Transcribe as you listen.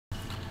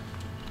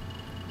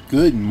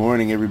Good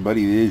morning,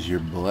 everybody. It is your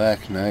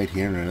Black Knight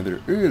here in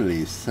another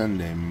early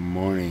Sunday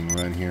morning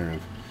run here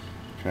of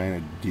trying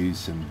to do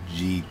some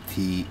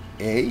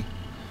GTA.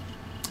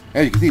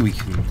 As you can see,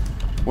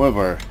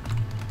 one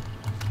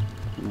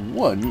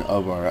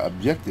of our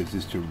objectives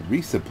is to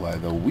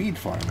resupply the weed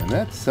farm, and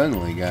that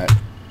suddenly got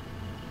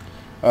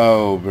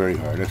very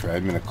hard. That's right.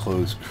 I'm in a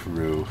closed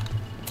crew.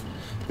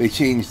 They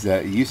changed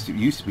that. You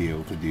used to be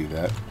able to do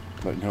that,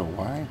 but no.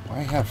 Why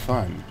have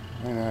fun?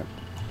 Why not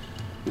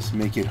just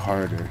make it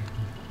harder?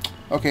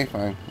 Okay,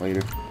 fine.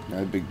 Later.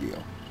 Not a big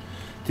deal.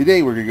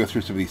 Today we're going to go through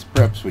some of these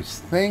preps, which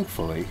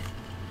thankfully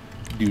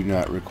do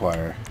not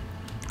require.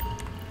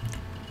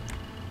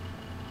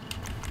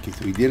 Okay,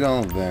 so we did all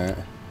of that.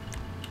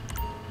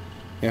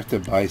 You have to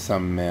buy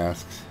some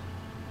masks.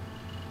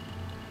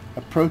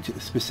 Approach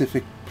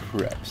specific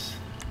preps.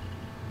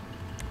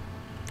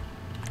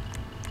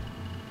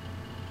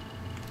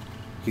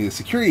 Okay, the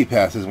security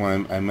pass is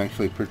one I'm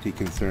actually pretty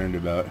concerned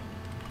about.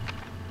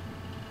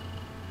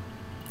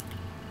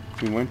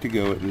 We want to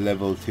go at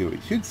level 2.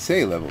 It should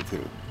say level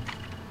 2.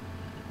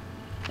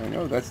 I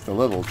know that's the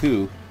level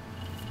 2.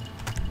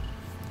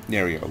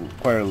 There we go.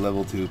 Require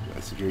level 2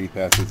 security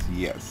passes.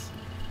 Yes.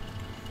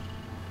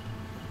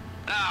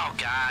 Oh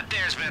God,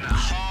 there's been a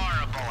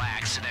horrible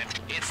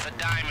accident. It's the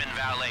Diamond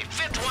Valet.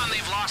 5th one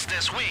they've lost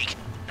this week.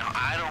 Now,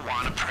 I don't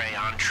want to prey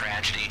on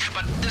tragedy,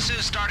 but this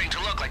is starting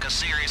to look like a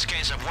serious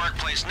case of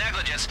workplace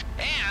negligence,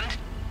 and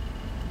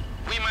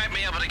we might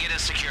be able to get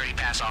his security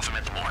pass off him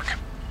at the morgue.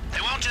 They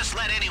won't just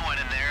let anyone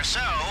in there, so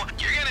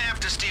you're gonna have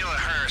to steal a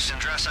hearse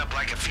and dress up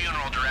like a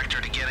funeral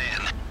director to get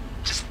in.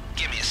 Just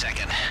give me a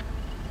second.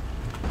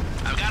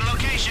 I've got a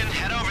location.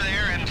 Head over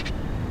there and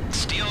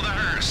steal the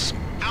hearse.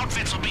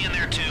 Outfits will be in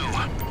there too.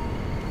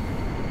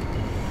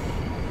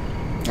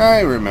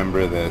 I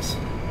remember this.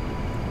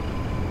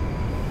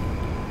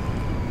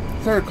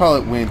 As I recall,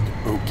 it went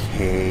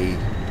okay.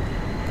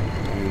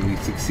 I mean, we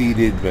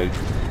succeeded, but I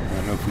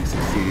don't know if we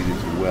succeeded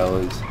as well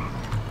as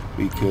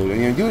we could. I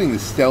mean, I'm doing the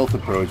stealth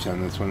approach on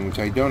this one, which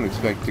I don't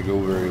expect to go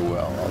very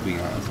well, I'll be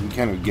honest. I'm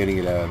kind of getting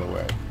it out of the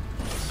way.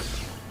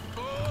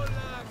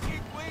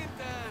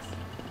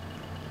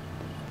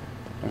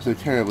 I'm so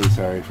terribly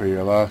sorry for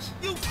your loss.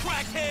 You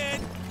crackhead!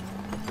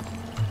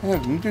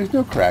 There's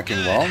no crack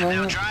involved.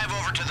 Now drive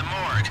over to the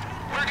morgue.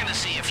 We're gonna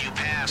see if you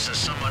pass as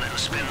someone who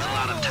spends a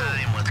lot of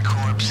time with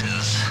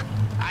corpses.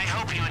 I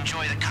hope you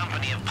enjoy the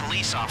company of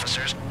police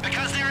officers,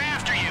 because they're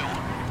after you.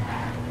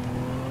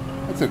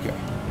 That's okay.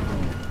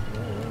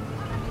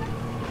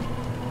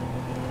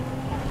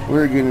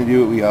 We're gonna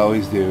do what we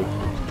always do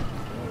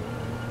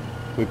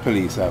with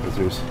police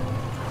officers.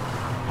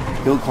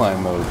 Hill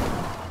climb mode.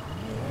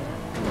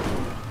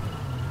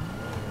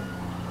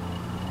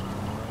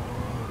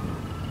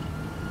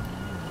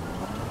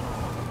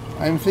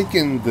 I'm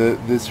thinking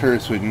that this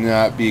hearse would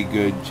not be a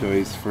good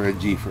choice for a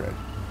G-Fred.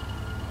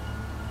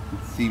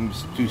 It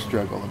seems to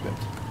struggle a bit.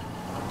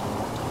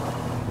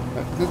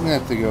 It doesn't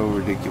have to go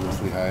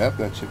ridiculously high up.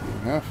 That should be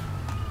enough.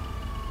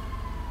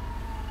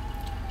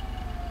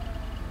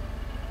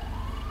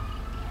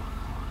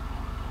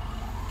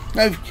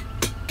 I've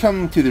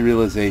come to the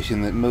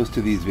realization that most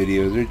of these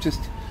videos are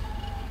just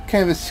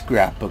kind of a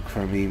scrapbook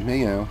for me.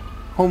 You know,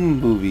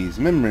 home movies,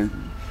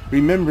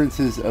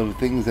 remembrances of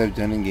things I've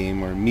done in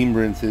game, or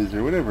memembrances,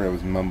 or whatever I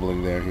was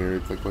mumbling here.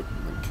 It's like, what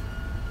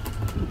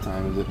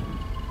time is it?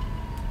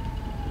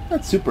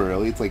 Not super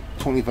early. It's like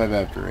 25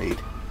 after 8.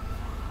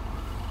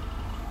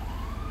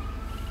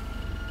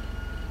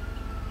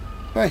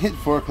 I hit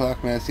 4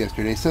 o'clock mass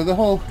yesterday, so the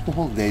whole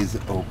day's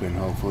open,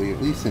 hopefully,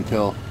 at least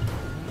until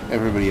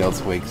everybody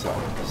else wakes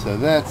up. So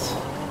that's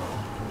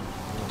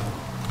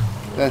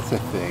a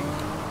thing.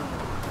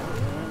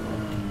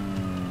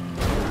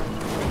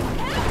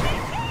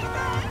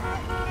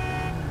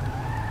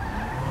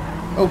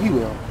 Oh, he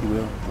will.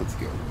 Let's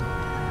go.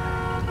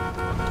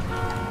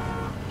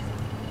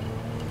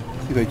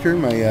 See, if I turn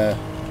my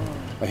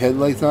my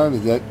headlights on,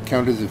 does that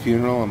count as a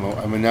funeral?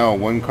 I'm now a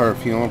one-car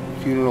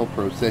funeral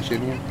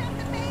procession here.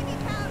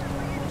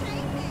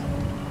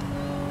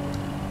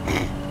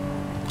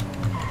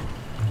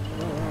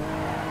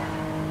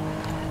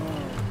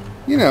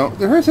 You know,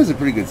 the hearse has a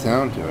pretty good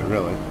sound to it,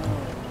 really.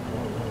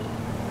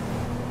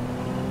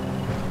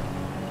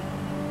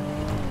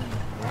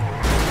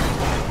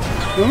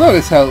 You'll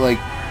notice how, like,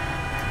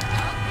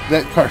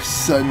 that car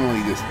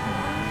suddenly just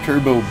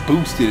turbo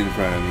boosted in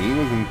front of me. He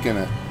wasn't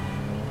gonna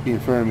be in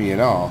front of me at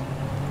all.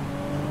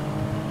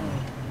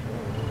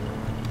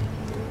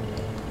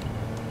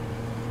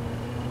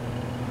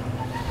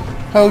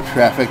 Oh,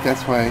 traffic.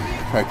 That's why I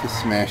practice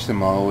smash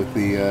them all with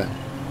the,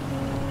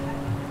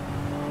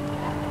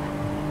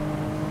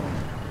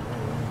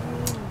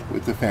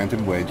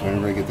 Phantom Wedge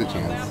whenever I get the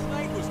chance.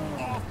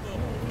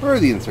 Or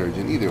the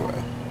Insurgent, either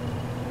way.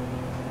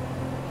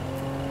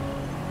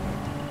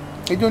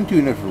 I don't do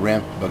enough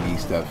ramp buggy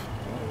stuff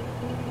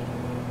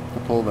to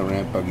pull the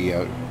ramp buggy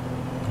out.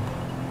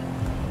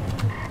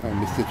 I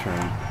missed a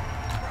turn.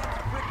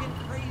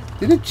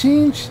 Did it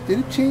change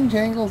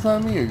angles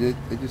on me, or did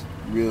I just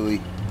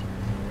really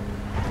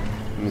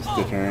Missed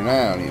the turn.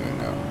 I don't even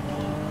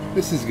know.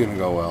 This is gonna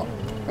go well.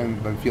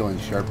 I'm feeling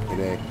sharp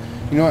today.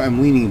 You know what? I'm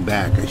leaning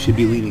back. I should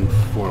be leaning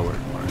forward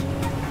more.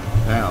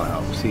 That'll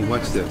help. See,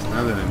 watch this.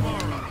 Now that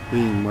I'm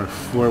leaning more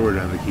forward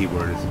on the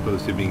keyboard as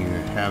opposed to being in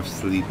a half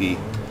sleepy,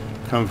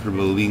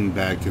 comfortable lean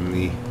back in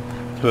the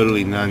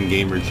totally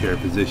non-gamer chair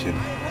position.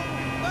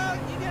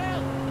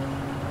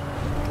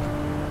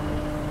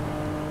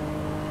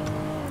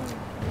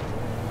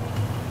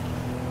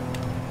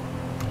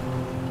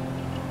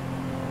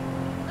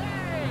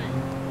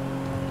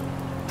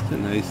 It's a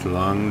nice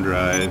long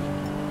drive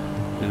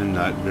in a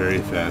not very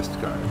fast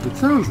car. It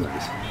sounds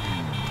nice.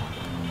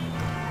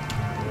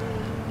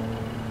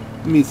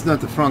 I mean, it's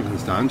not the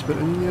Frankenstein, but I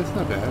mean, yeah, it's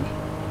not bad.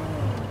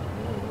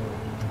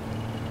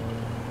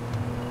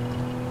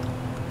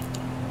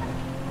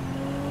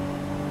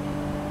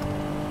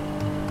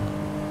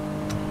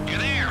 You're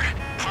there.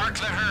 Park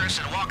the hearse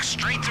and walk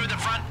straight through the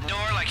front door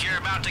like you're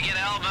about to get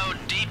elbowed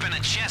deep in a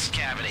chest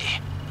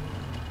cavity.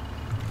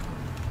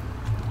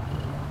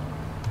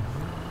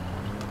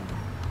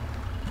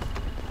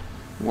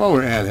 While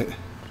we're at it,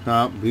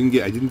 I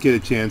didn't get a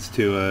chance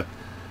to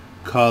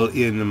call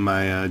in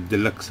my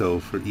Deluxo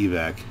for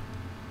evac.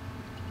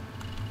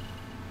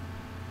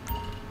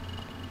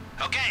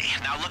 Okay,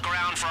 now look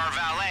around for our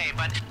valet,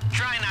 but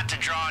try not to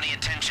draw any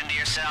attention to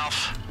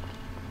yourself.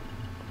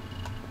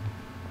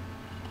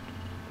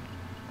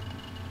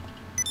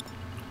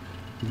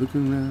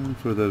 Looking around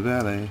for the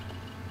valet.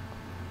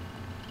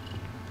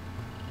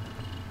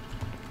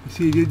 You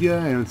see a dead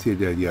guy? I don't see a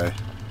dead guy.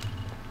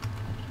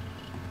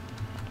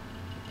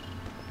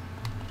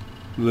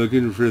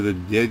 Looking for the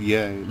dead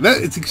guy.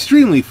 It's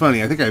extremely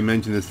funny. I think I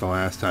mentioned this the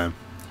last time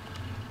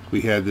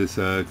we had this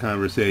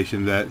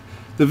conversation, that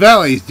the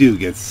valets do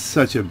get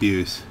such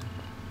abuse.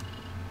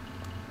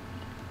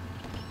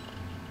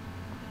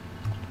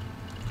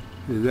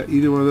 Is that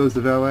either one of those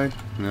the valet?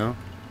 No?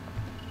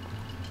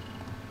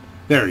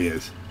 There he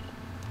is.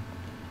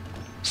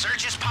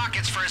 Search his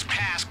pockets for his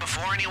pass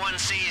before anyone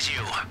sees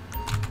you.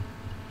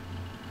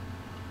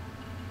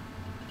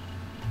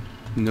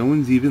 No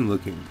one's even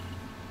looking.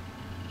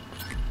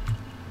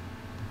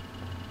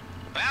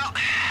 Well,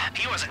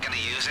 he wasn't going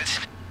to use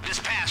it. This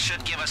pass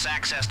should give us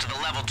access to the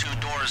level 2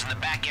 doors in the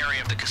back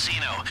area of the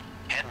casino.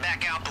 Head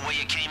back out the way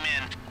you came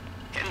in,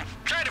 and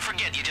try to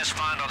forget you just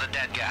fondled a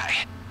dead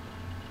guy.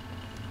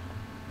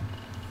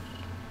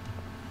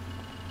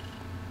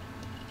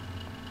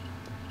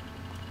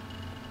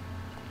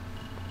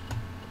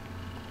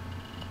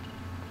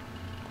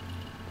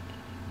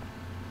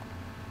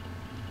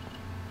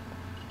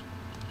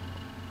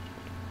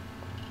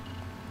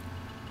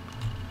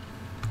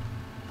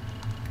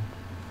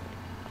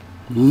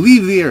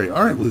 Leave the area.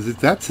 Alright, was it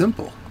that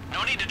simple?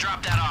 No need to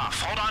drop that off.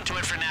 Hold on to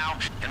it for now,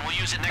 and we'll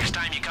use it next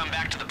time you come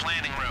back to the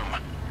planning room.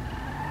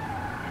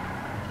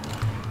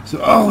 So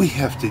all we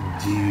have to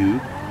do...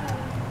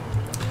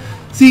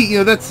 See, you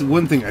know, that's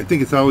one thing. I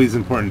think it's always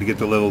important to get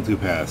the level 2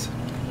 pass.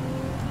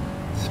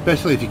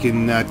 Especially if you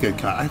cannot get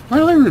caught. Why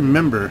do I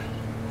remember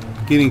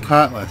getting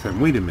caught last time?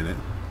 Wait a minute.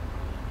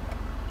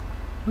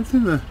 What's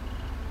in the...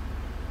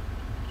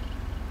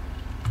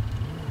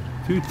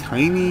 2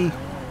 tiny...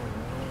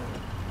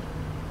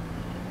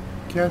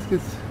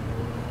 caskets?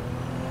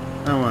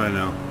 I want to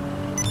know.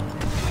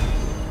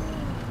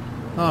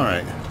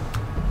 Alright.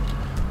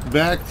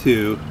 Back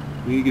to...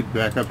 we need to get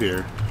back up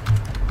here.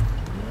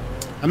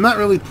 I'm not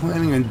really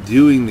planning on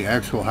doing the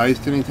actual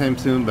heist anytime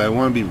soon, but I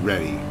want to be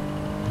ready.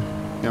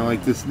 You know,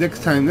 like this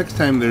next time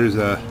there's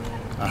a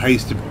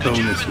heist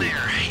bonus week.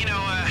 You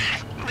know,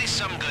 at least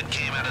some good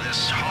came out of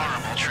this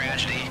horrible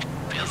tragedy.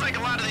 Feels like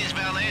a lot of these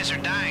valets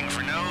are dying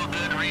for no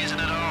good reason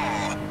at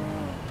all.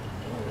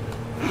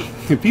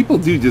 People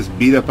do just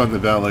beat up on the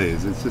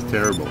valets. It's just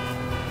terrible.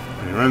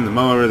 They run them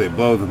over, they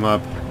blow them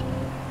up.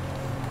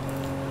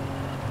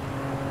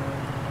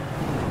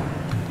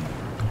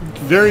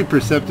 Very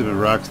perceptive of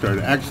Rockstar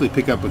to actually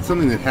pick up with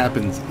something that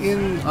happens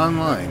in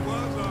online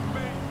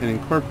and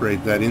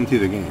incorporate that into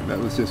the game. That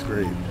was just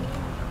great.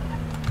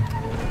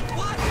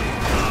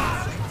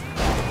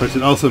 Of course,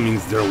 it also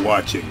means they're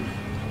watching.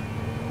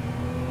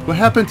 What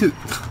happened to...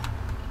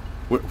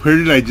 Where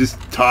did I just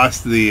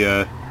toss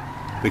the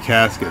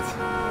caskets?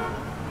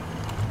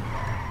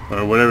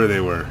 Or whatever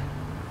they were.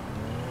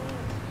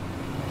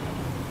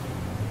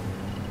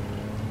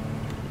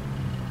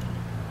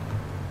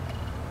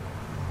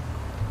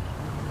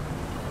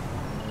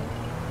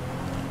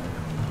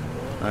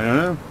 I don't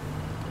know.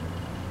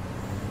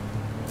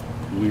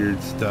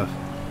 Weird stuff.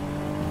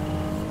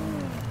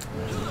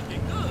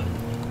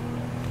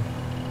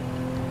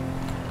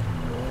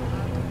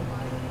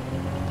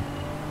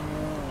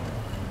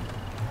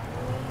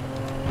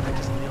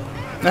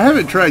 I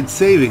haven't tried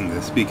saving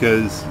this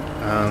because,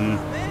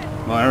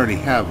 well, I already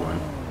have one.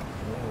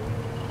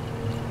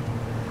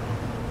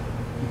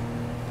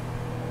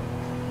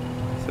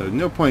 So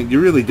no point, you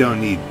really don't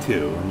need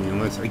two. I mean,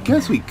 unless, I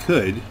guess we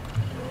could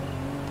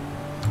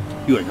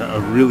do like a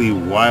really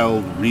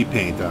wild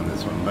repaint on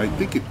this one, but I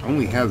think it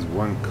only has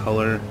one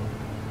color.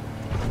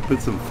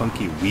 put some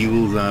funky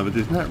wheels on, but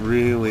there's not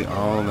really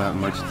all that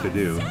much to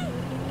do.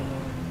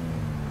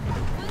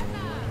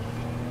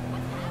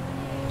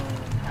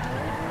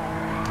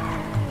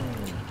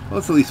 Well,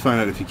 let's at least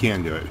find out if you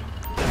can do it.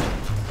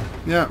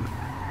 Yeah.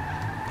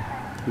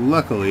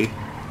 Luckily,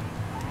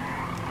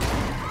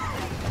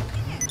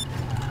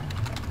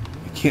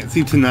 you can't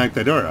seem to knock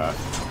the door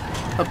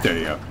off. Up there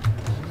you go.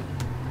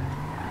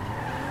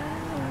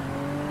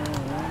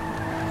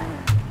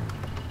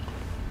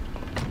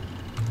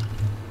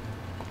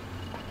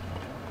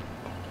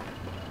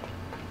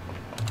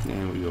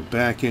 And we go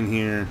back in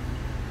here.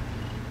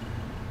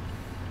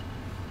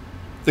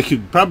 They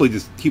could probably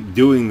just keep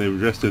doing the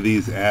rest of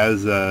these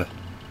as a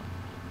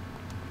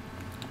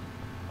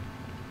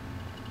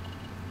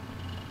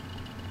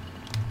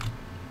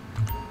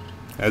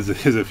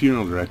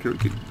funeral director.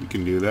 We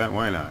can do that.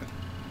 Why not?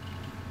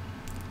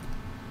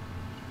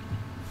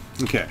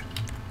 Okay.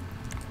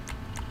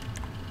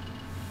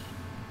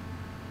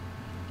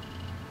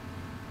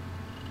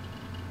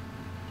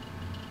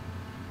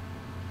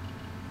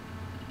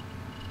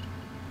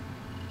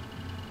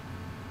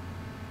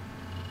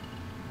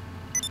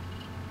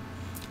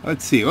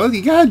 Let's see. Well,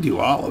 you gotta do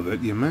all of it.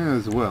 You might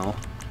as well.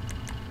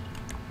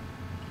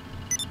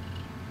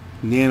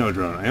 Nano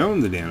drone. I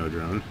own the nano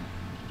drone.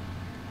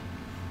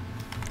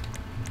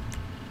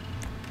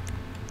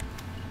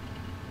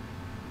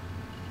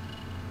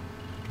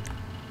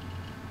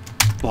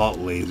 Vault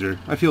laser.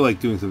 I feel like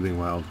doing something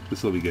wild.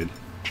 This will be good.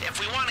 If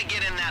we want to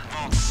get in that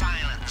vault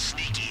silent and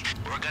sneaky,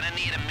 we're gonna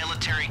need a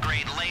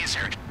military-grade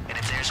laser. And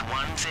if there's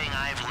one thing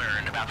I've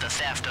learned about the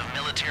theft of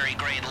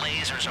military-grade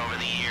lasers over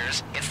the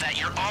years, it's that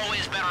you're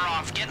always better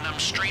off getting them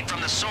straight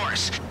from the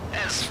source,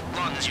 as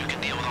long as you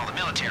can deal with all the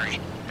military.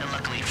 And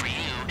luckily for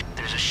you,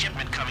 there's a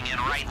shipment coming in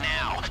right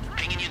now,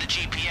 pinging you the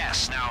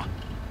GPS. Now,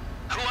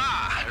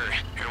 hoo-ah,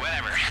 or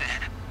whatever.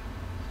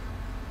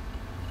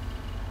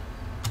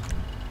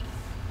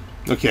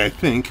 Okay, I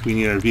think we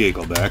need our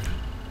vehicle back.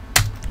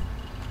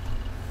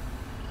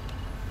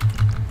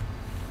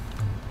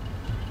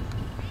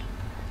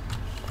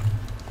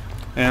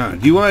 Now,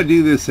 do you want to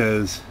do this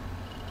as...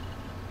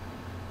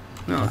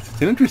 No,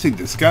 it's an interesting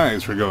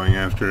disguise for going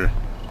after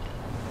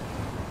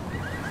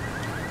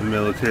the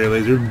military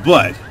laser,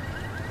 but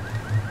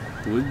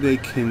would they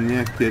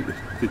connect the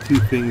two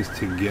things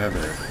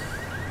together?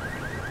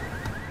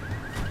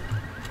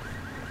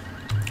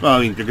 Well,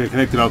 I mean, they're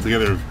connected all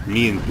together,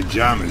 me and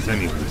Pajamas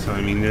anyway, so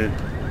I mean, they're...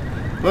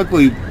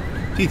 Luckily,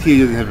 GTA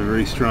doesn't have a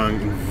very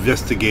strong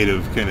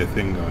investigative kind of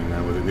thing going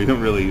on with it. They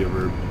don't really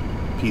ever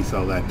piece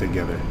all that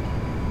together.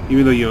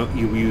 Even though you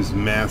use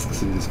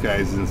masks and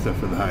disguises and stuff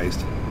for the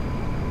heist.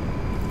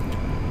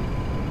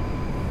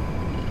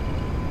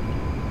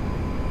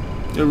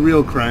 A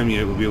real crime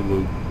unit will be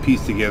able to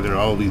piece together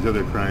all these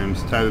other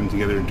crimes, tie them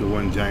together into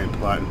one giant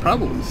plot, and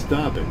probably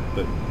stop it,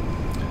 but...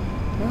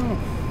 Well...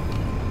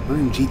 We're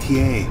in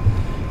GTA.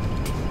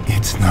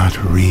 It's not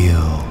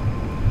real.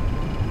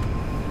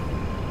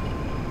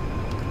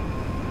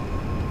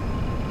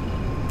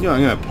 You know,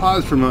 I'm going to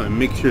pause for a moment and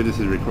make sure this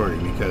is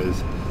recording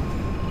because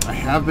I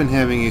have been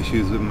having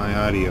issues with my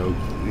audio.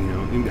 You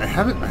know, I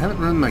haven't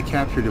run my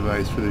capture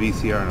device for the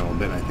VCR in a little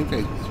bit. I think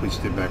I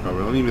switched it back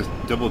over. Let me just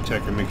double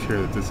check and make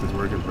sure that this is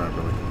working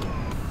properly.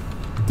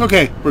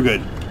 Okay, we're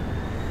good.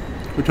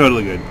 We're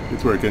totally good.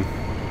 It's working.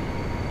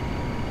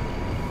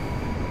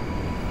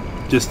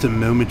 Just a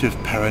moment of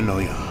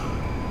paranoia.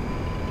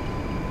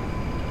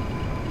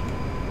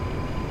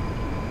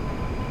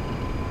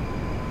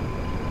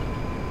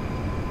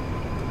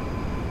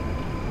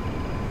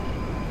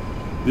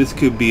 This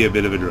could be a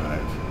bit of a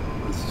drive.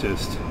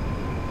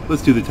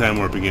 Let's do the time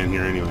warp again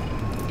here anyway.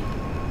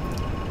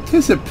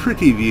 It's a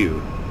pretty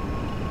view.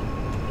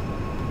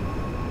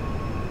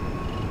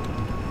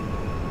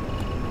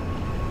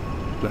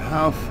 But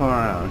how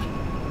far out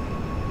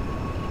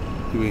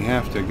do we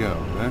have to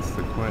go? That's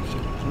the question.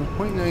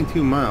 Well,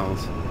 0.92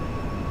 miles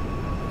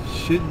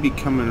should be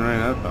coming right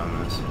up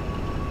on this.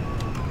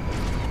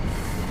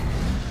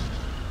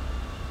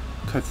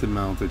 Cut some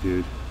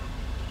altitude.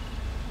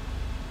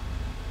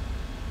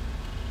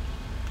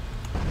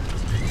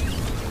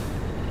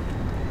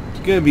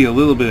 It's going to be a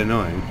little bit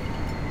annoying.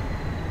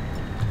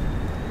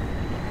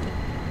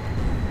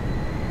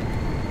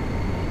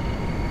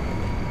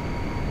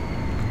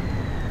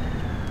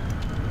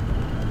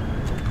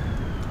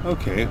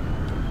 Okay.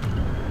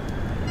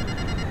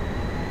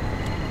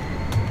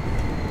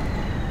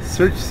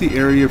 Search the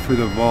area for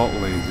the vault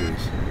lasers.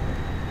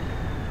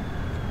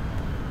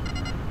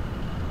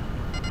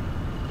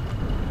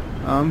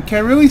 Can I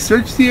really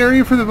search the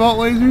area for the vault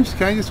lasers?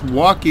 Can I just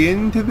walk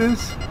into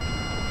this?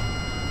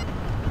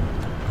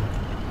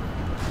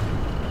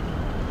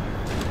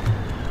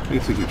 I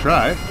guess we could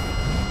try.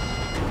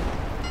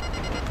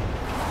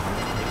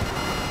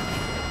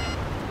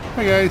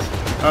 Hi guys.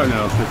 Oh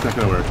no, that's not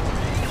gonna work.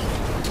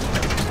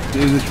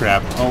 There's a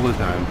trap all the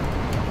time.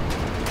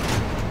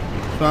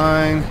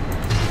 Fine.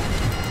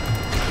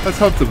 Let's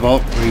hope the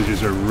vault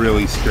lasers are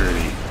really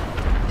sturdy.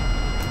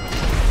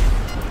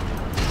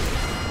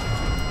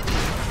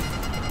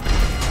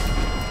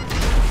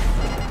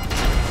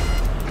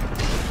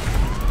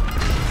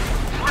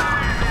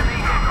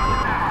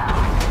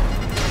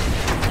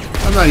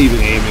 I'm not even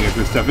aiming at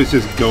this stuff, it's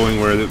just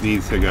going where it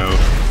needs to go.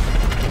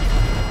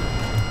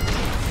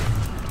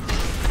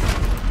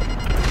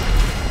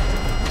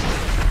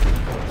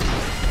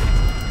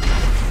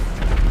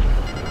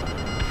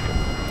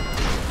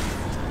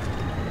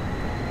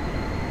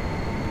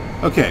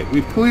 Okay,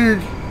 we've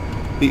cleared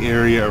the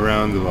area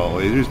around the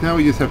vault lasers. Now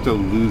we just have to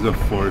lose a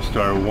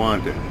 4-star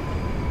wanted.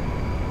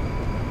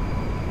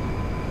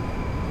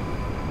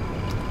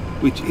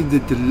 Which in the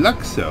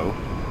Deluxo...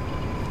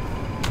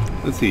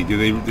 Let's see,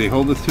 do they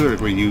hold us to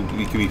it, or we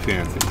can be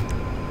fancy?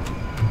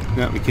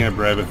 No, we can't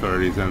bribe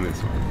authorities on this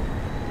one.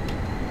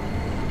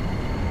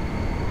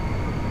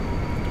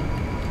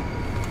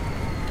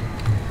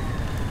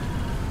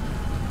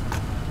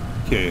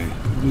 Okay,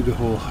 do the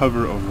whole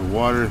hover over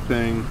water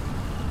thing.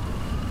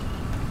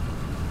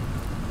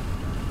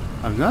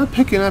 I'm not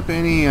picking up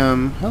any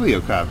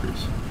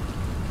helicopters.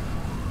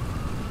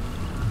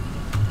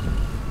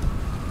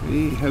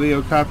 Any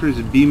helicopters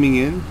beaming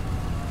in?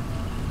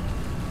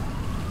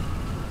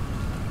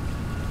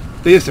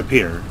 They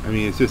disappear. I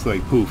mean, it's just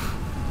like poof.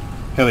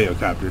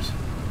 Helicopters.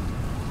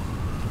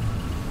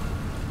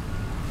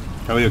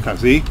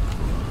 Helicopters. See?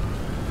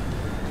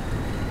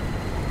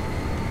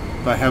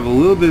 But I have a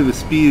little bit of a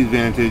speed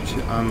advantage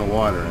on the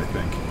water, I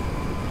think.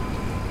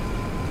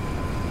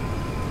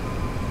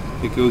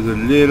 It goes a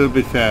little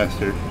bit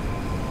faster.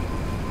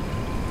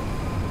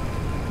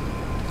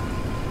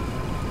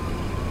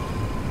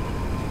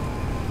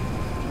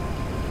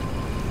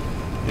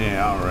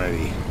 Yeah,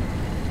 alrighty.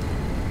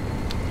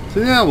 So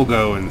now we'll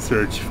go and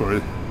search for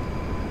the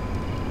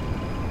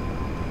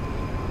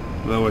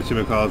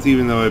whatchamacallits,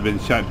 even though I've been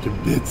shot to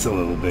bits a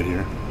little bit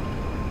here.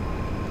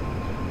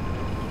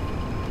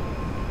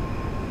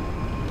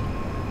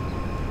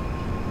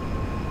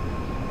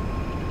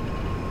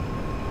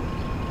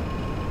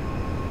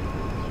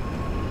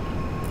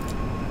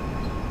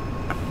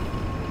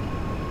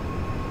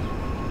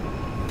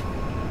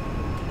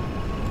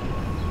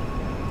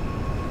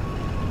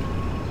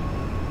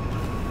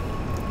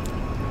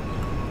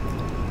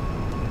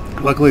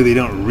 Luckily they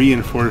don't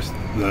reinforce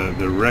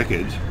the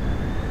wreckage.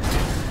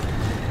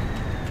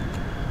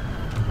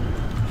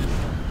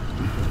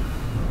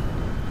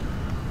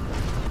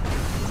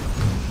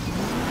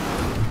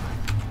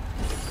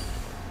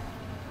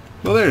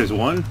 Well, there's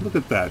one. Look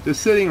at that.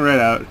 Just sitting right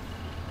out.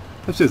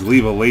 Let's just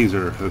leave a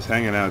laser that's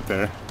hanging out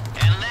there.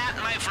 And that,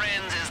 my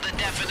friends, is the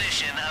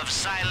definition of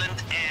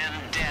silent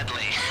and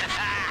deadly.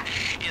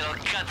 It'll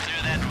cut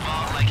through that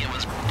vault like it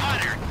was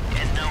butter,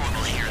 and no one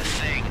will hear a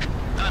thing.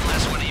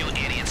 Unless one of you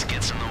idiots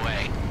gets in the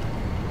way.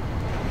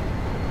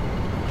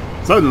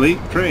 Suddenly,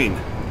 train.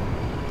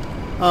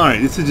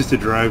 Alright, this is just a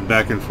drive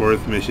back and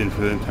forth mission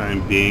for the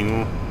time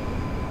being.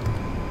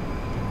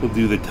 We'll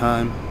do the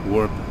time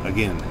warp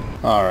again.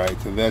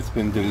 Alright, so that's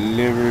been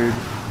delivered.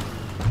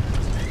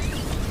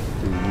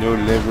 There's no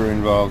liver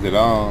involved at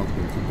all. It's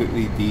been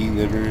completely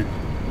delivered.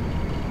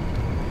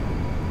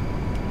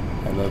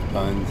 I love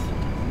puns.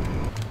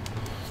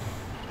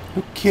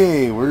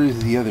 Okay, where's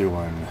the other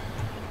one?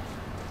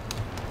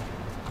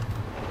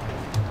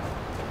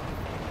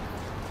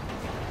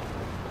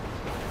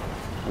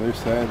 Other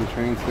side of the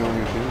train still in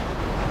your too?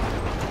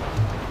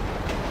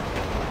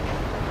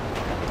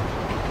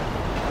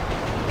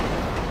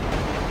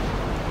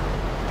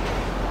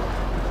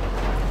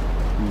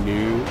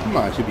 No, come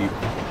on, it should be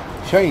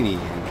shiny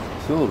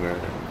and silver.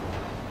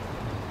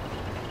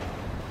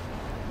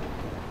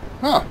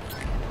 Huh.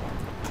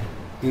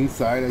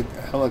 Inside a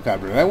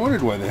helicopter. And I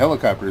wondered why the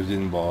helicopters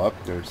didn't blow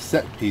up. They're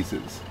set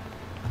pieces.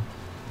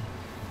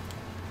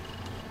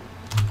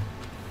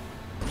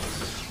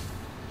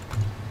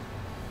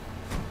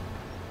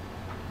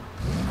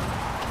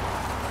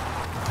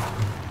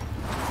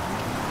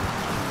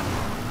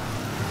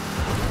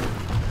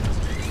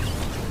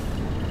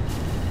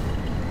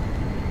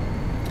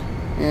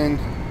 And,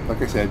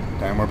 like I said,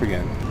 time warp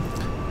again.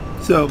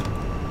 So,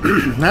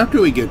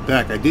 after we get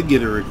back, I did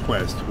get a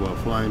request while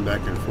flying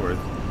back and forth.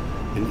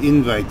 An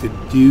invite to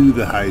do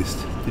the heist,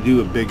 to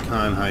do a big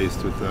con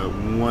heist with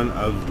one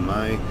of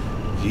my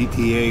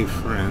GTA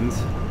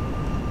friends.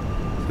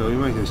 So we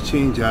might just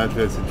change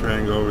outfits and try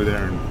and go over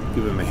there and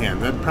give him a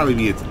hand. That'd probably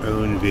be its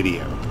own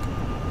video.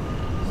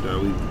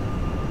 So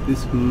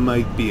this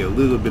might be a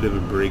little bit of a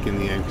break in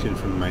the action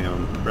from my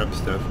own prep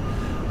stuff.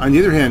 On the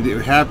other hand,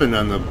 it happened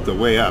on the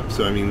way up,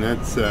 so I mean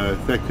that's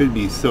that could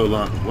be so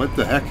long. What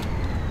the heck?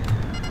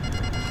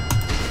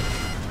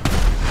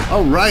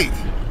 Oh right.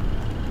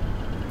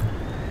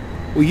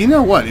 Well, you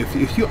know what?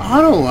 If you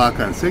auto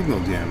lock on signal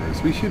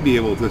jammers, we should be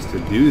able just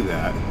to do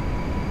that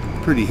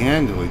pretty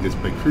handily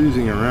just by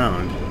cruising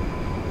around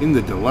in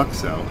the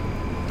Deluxo,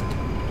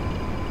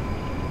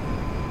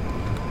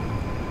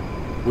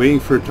 waiting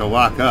for it to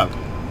lock up.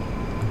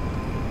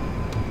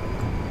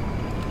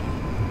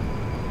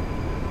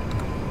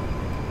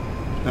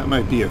 That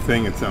might be a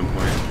thing at some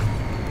point.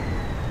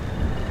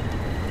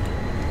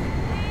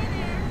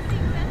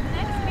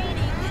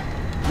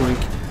 Blink.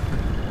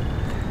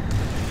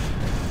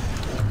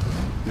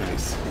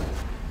 Nice.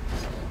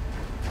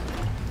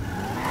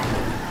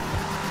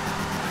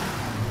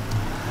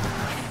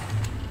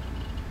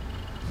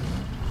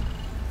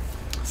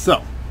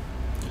 So,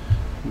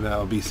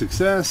 that'll be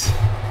success.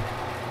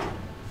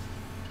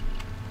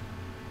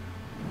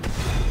 I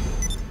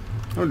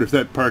wonder if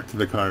that parked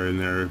the car in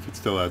there, if it's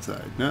still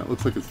outside. No, it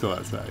looks like it's still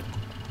outside.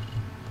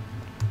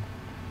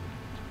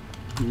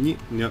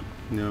 Nope,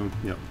 no,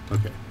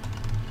 okay.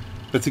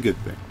 That's a good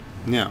thing.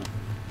 Now,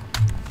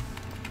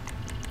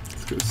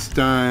 let's go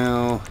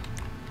style.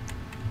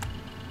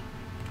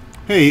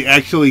 Hey, it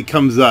actually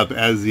comes up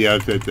as the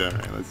outfit.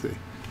 Alright, let's see.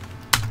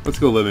 Let's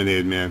go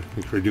Lemonade Man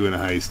if we're doing a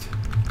heist.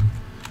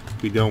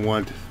 We don't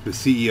want the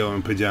CEO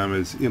in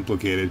pajamas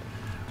implicated.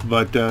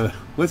 But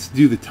let's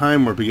do the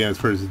time warp again as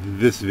far as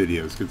this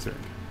video is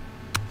concerned.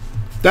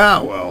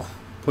 Ah, well.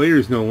 Player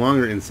is no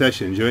longer in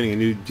session. Joining a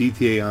new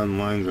GTA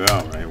Online.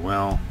 Alright,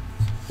 well.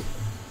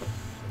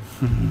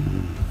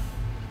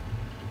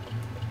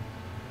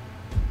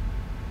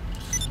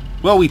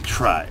 Well, we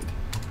tried.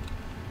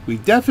 We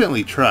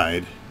definitely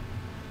tried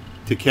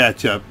to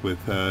catch up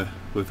with our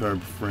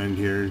friend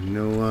here.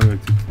 No longer.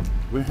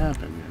 What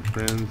happened here,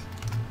 friends?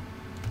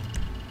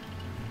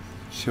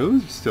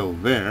 Show's still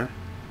there.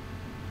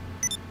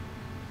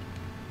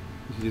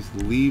 You just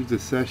leave the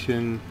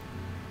session.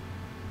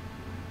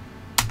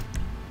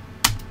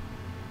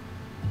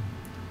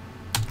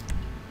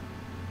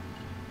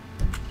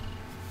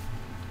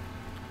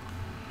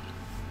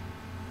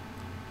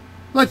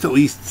 Let's at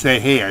least say,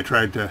 hey, I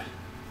tried to.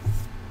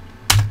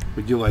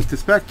 Would you like to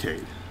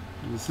spectate?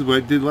 This is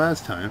what I did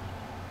last time.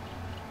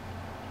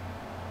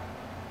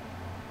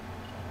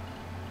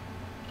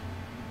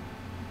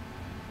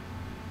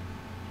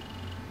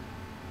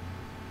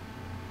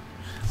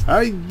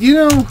 You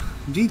know,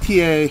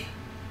 GTA,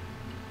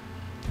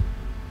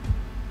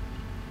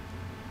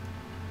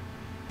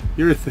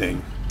 you're a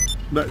thing.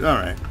 But all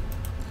right,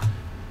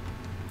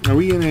 are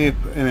we in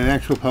an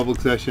actual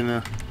public session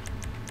now?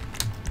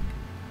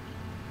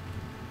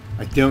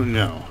 I don't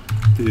know.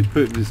 Did we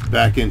put this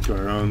back into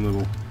our own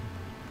little?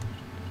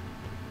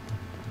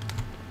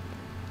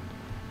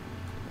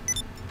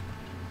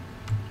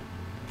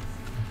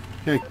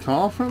 Can I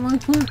call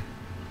Frontline Player?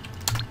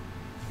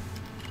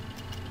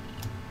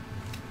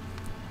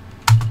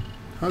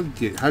 How do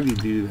you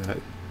do that?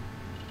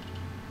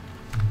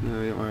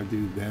 No, I don't want to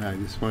do that. I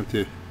just want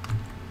to. How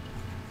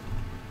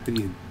do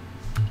you?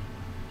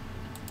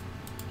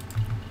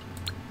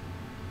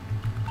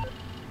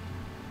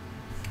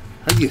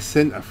 How do you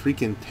send a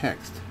freaking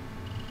text?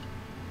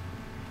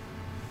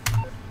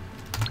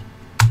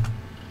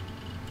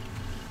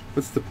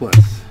 What's the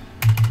plus?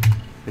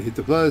 I hit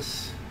the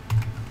plus.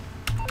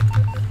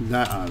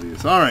 Not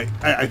obvious. Alright,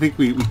 I think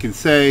we can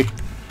say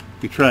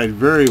we tried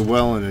very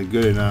well and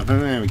good enough. I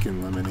mean, we can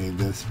eliminate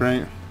this,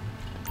 right?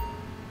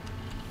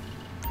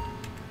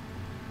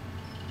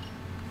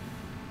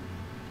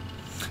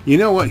 You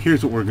know what?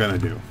 Here's what we're going to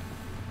do.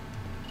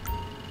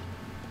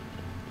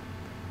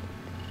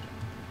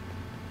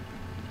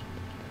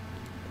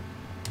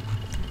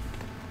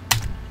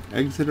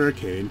 Exit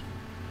arcade.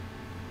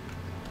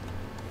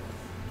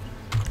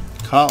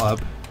 Call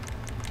up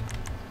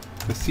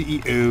the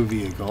CEO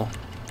vehicle,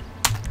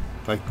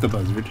 like the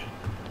buzzard.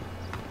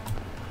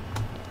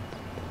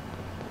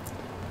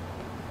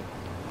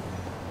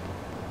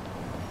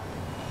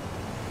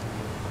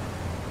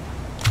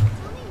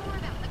 Tell me more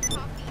about the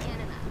coffee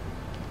enema.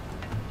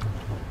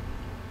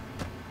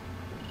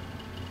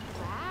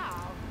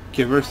 Wow.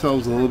 Give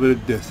ourselves a little bit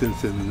of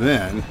distance, and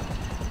then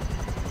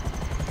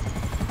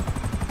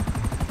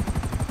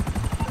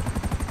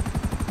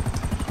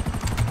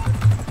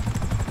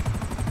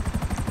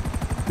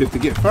we have to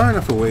get far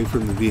enough away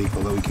from the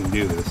vehicle that we can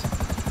do this.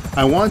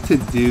 I want to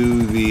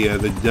do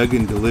the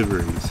Duggan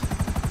deliveries,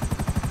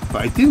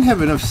 but I didn't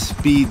have enough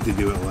speed to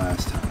do it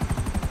last time.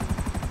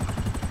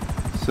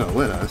 So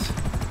let us.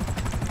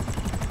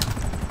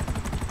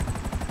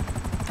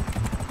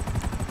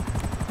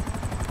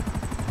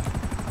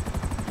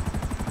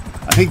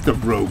 I think the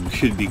Rogue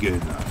should be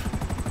good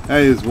enough.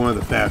 That is one of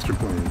the faster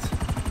planes.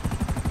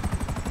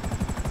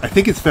 I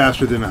think it's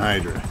faster than a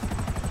Hydra.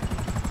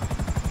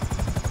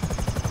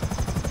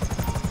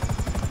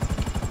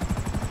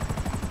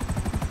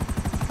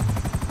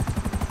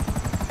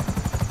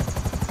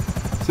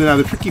 So now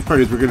the tricky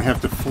part is we're going to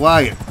have to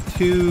fly it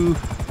to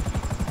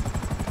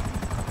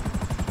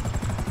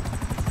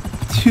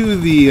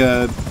the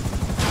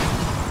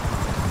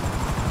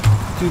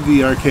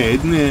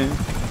arcade.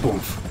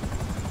 Boom.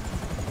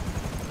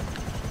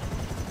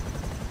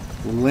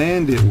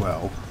 Land it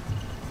well.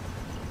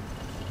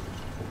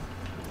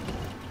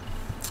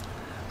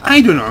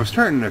 I don't know. I'm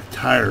starting to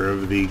tire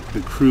of the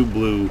crew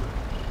blue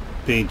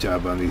paint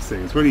job on these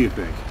things. What do you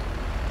think?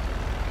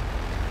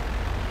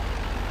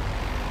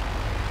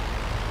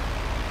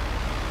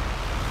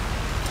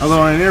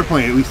 Although on an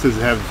airplane, at least it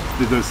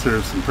does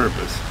serve some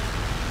purpose.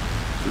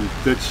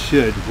 That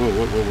should. Whoa.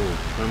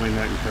 Why am I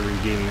not having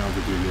gaining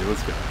altitude here?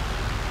 Let's go.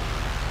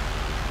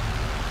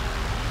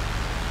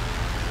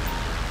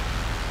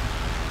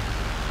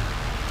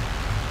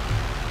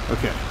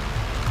 Okay.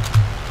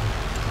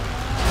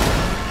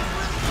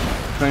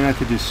 Try not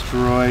to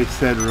destroy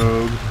said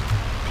rogue.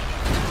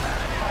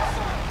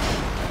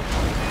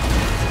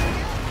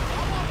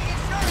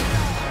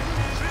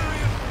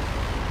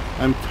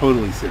 I'm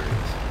totally serious.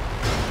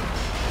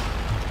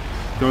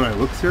 Don't I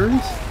look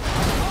serious?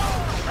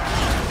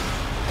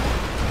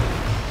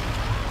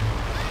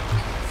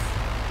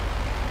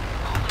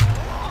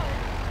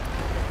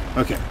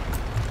 Okay.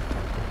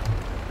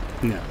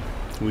 Now,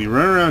 we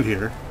run around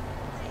here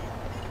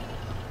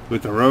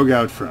with the rogue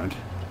out front.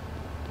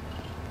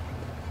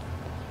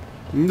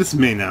 And this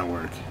may not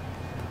work.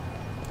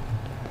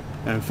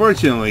 And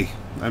unfortunately,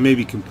 I may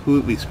be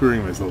completely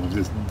screwing myself if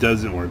this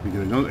doesn't work,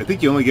 because I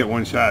think you only get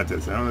one shot at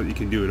this. I don't know that you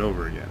can do it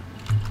over again.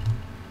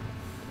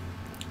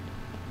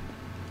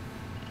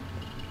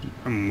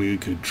 I mean, we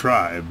could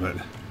try, but...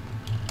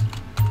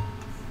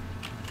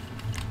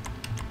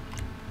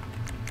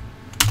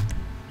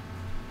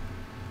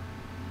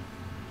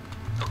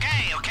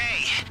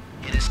 Okay.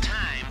 It is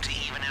time to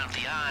even out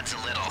the odds a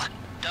little.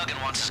 Duggan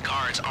wants his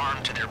guards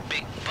armed to their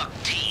big buck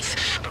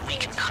teeth, but we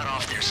can cut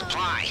off their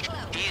supply.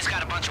 He's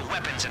got a bunch of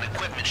weapons and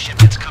equipment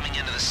shipments coming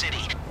into the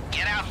city.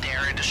 Get out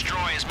there and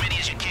destroy as many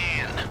as you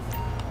can.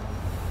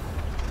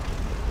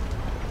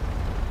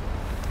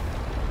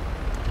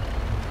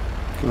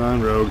 Come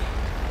on, Rogue.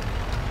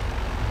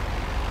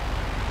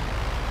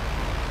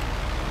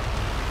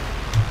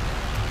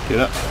 Get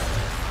up.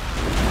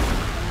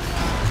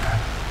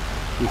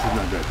 This is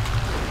not good.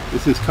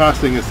 This is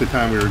costing us the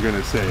time we were going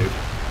to save.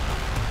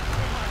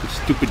 The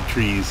stupid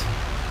trees.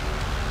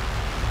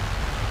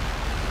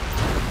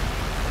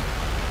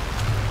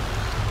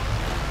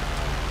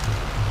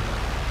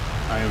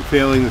 I am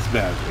failing this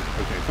badly.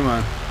 Okay, come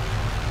on.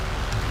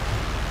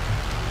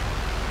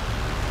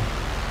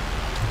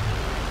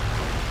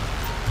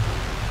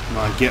 Come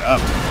on, get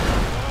up.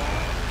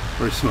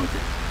 We're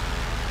smoking.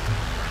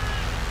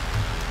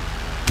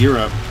 You're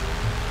up.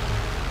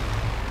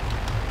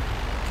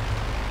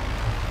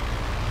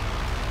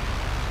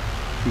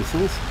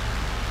 Missiles?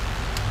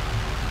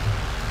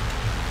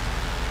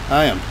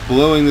 I am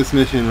blowing this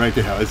mission right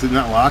to hell. Is it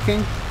not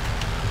locking?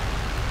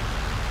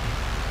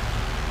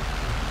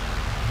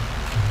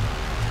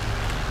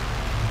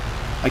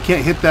 I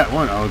can't hit that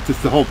one. Oh,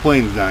 just the whole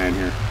plane's dying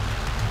here.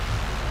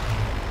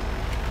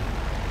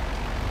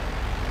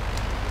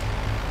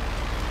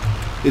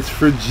 Its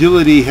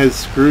fragility has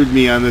screwed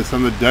me on this,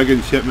 on the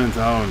Duggan shipments.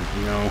 Oh,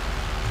 no.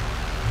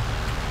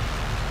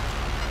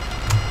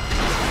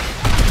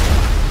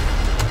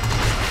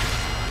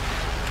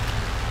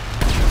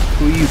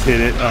 Please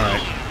hit it.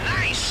 Alright.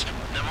 Nice!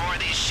 The more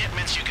of these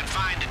shipments you can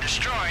find and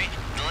destroy,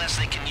 the less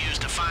they can use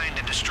to find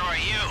and destroy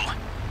you.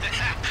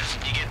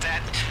 You get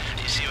that?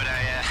 You see what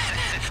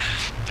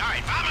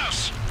Alright,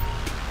 vamos!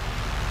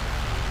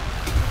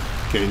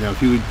 Okay, now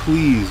if you would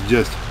please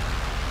just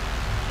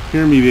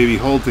hear me, baby,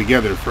 hold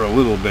together for a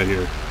little bit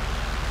here.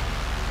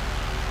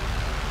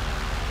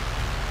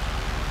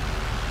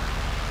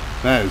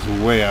 That is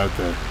way out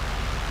there.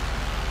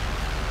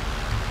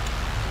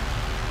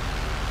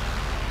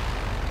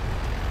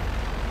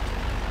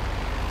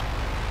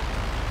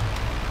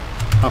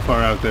 How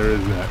far out there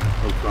is that?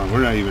 Oh, come on,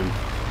 we're not even...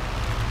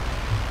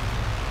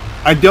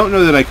 I don't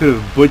know that I could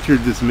have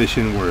butchered this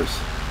mission worse.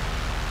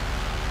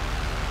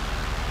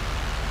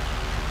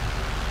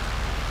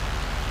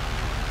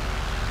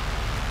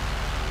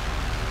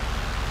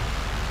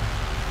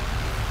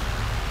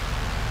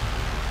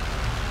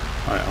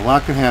 Alright, a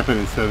lot can happen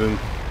in 7.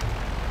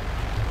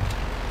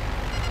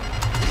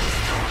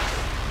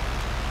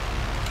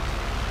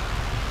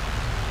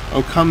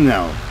 Oh, come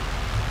now.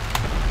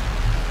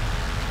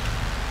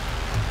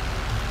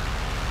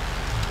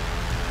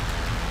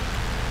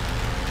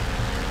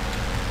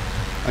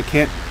 I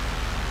can't...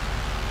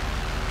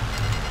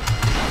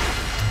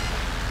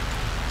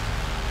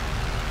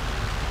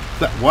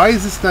 Why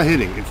is this not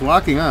hitting? It's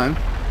locking on.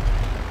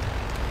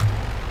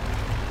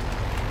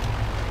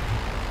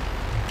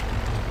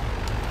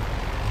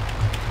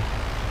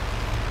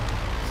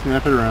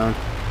 Snap it around.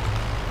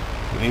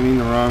 I'm aiming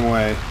the wrong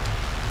way.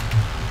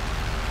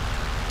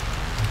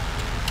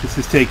 This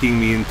is taking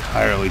me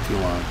entirely too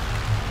long.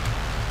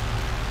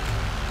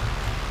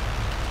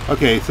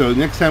 Okay, so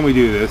next time we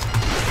do this...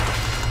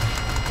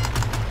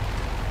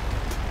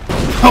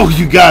 Oh,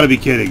 you gotta be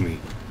kidding me.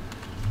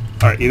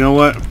 Alright, you know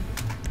what?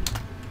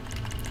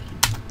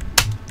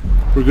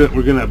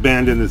 We're gonna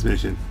abandon this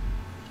mission.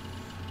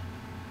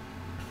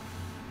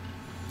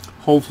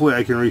 Hopefully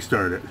I can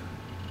restart it.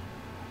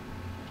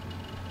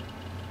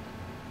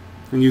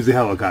 And use the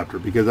helicopter,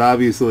 because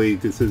obviously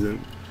this isn't...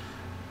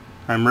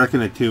 I'm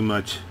wrecking it too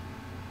much.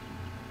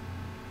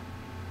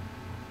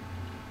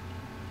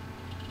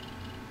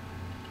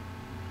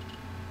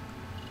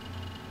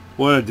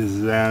 What a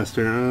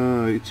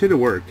disaster. It should have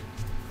worked.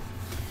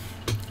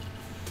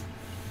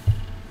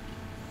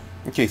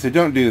 Okay, so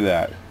don't do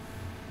that.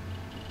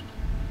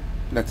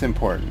 That's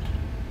important.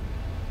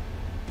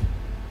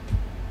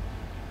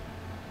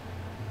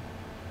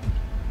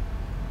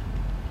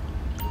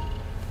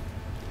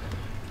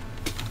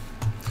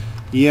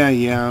 Yeah,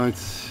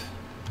 it's...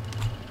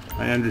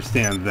 I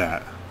understand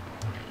that.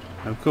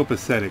 I'm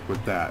copacetic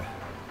with that.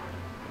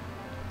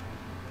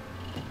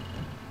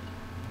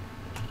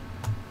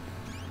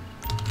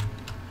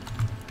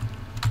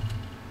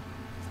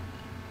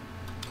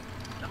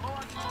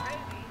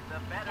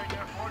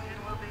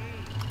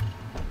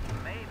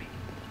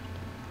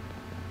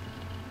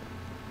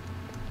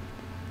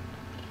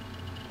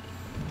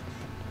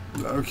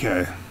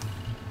 Okay.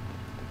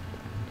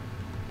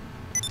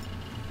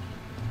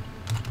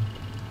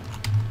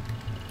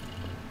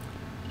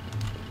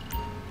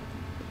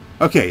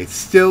 Okay, it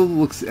still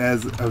looks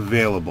as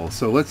available.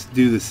 So let's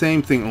do the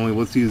same thing, only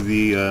let's use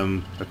the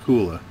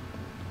Akula.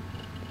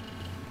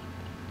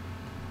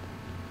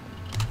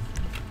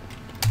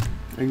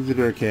 Exit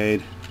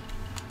arcade.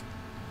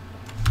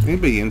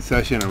 Anybody in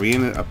session? Are we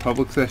in a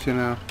public session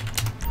now?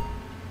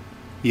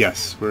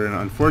 Yes, we're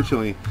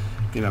unfortunately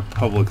in a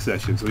public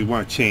session, so we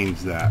want to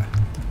change that.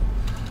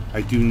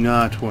 I do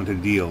not want to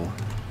deal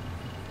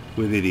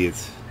with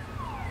idiots.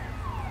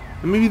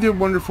 And maybe they're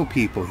wonderful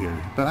people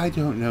here, but I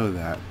don't know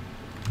that.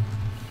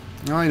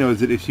 All I know is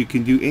that if you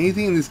can do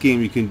anything in this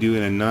game you can do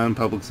in a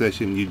non-public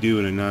session, you do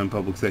in a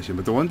non-public session.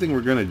 But the one thing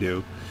we're going to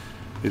do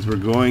is we're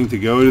going to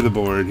go to the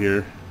board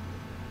here.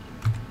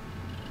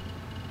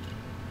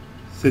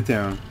 Sit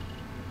down.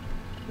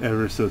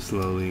 Ever so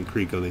slowly and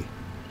creakily.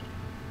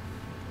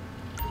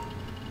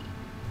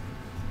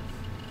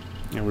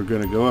 And we're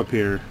going to go up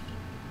here.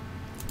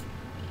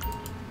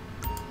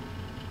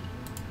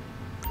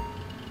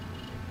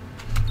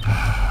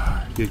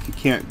 If you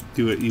can't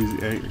do it,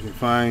 okay,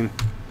 fine.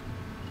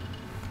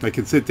 I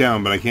can sit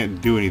down, but I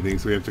can't do anything,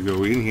 so we have to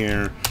go in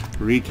here,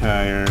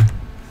 retire,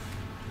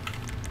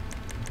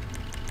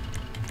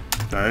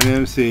 start an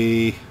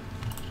MC,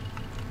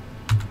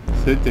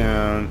 sit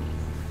down,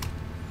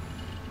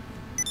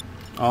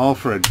 all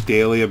for a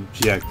daily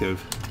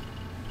objective.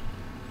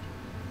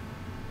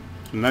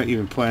 I'm not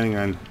even planning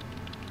on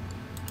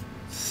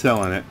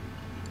selling it.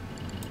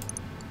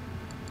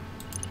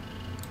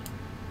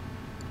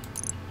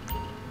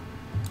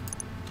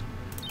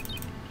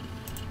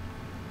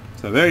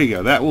 So there you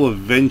go. That will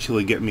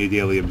eventually get me a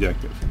daily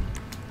objective.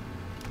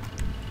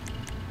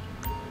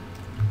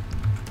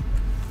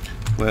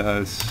 Let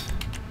us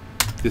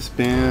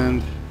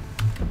disband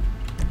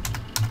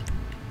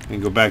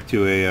and go back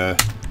to a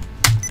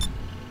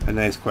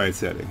nice quiet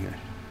setting here.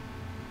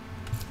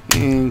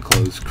 And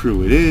close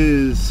crew it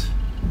is.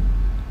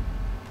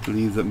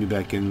 Please let me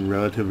back in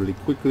relatively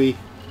quickly.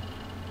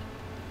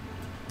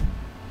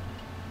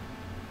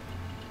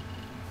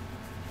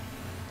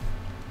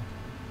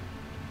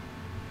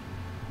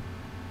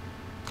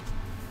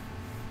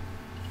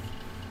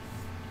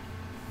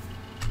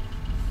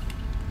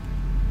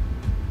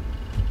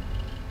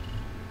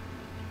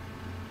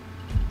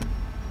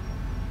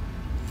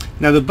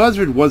 Now the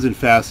buzzard wasn't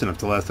fast enough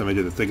the last time I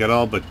did this. I got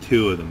all but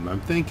 2 of them.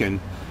 I'm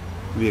thinking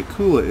the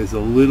Akula is a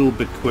little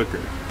bit quicker.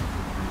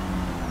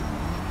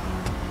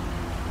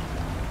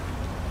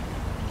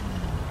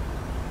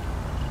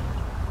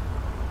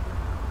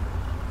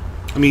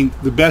 I mean,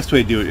 the best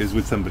way to do it is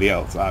with somebody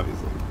else,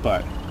 obviously,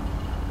 but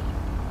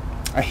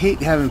I hate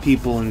having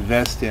people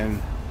invest in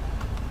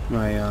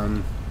my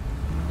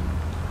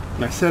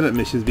my setup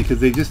missions because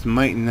they just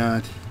might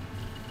not.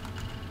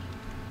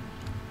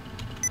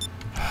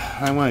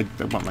 I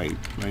want my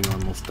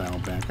normal style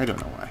back. I don't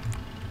know why.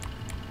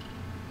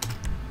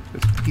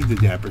 He's the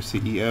dapper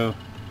CEO.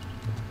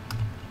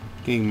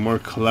 Getting more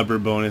clever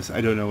bonus.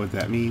 I don't know what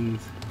that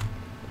means.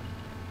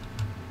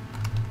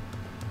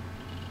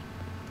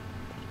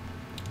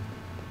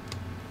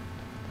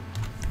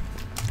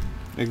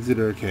 Exit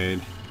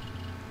arcade.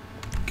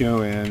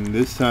 Go in.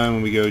 This time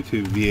when we go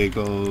to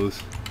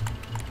vehicles.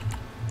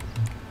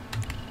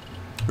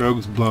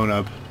 Rogue's blown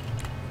up.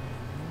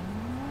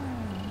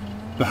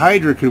 The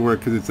Hydra could work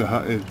because it's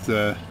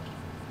a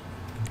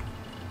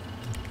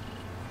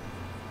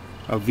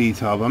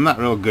VTOL, but I'm not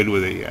real good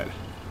with it yet.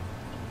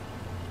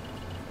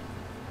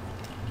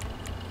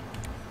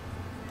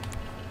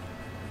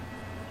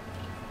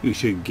 We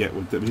should get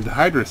with it. I mean, the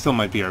Hydra still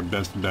might be our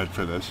best bet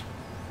for this.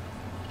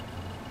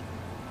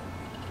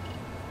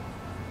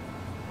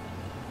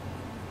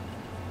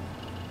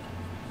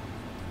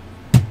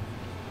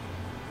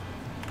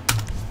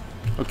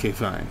 Okay,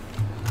 fine.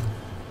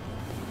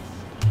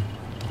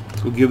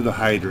 So we'll give the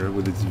Hydra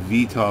with its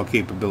VTOL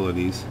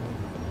capabilities.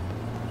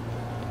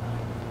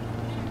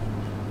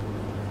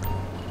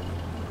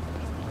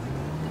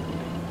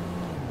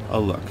 A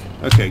look.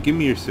 Okay, give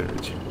me your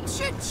surge.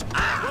 Shit!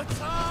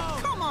 What's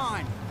up? Come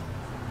on!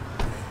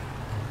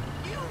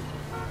 You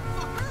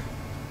fucker!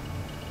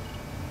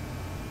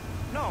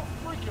 No,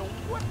 freaking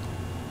what?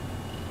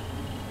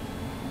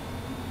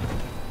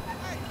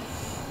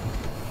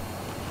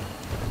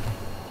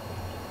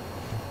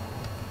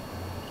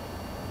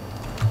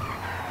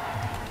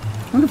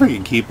 I wonder if I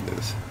can keep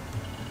this.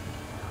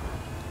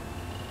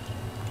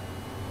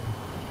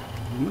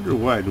 I wonder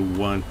why I'd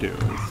want to.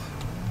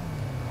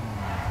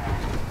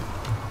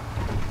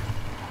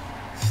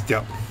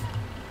 Stealth.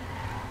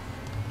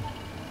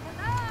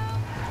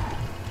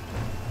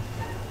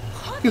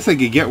 I guess I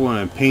could get one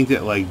and paint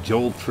it like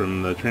Jolt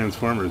from the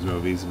Transformers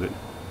movies, but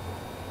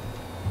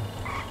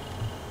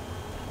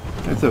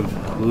that's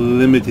of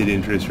limited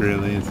interest,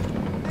 really. What's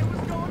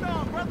going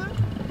on, brother?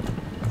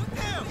 What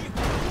the hell?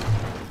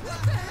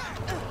 What the hell?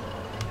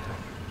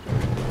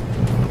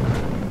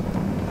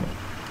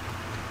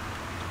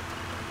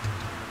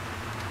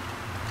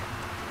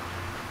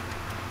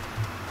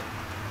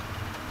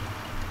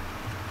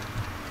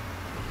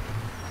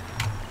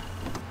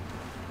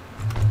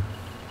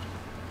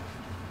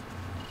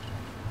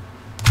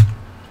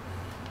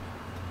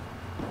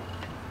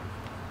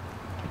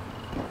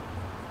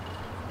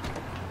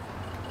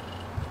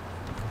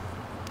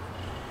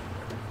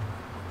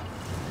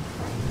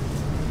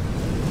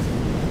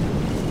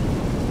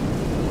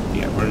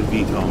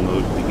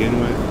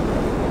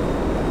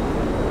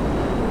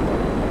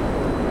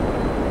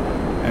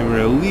 I'm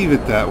going to leave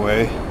it that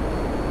way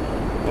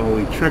while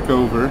we trek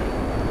over.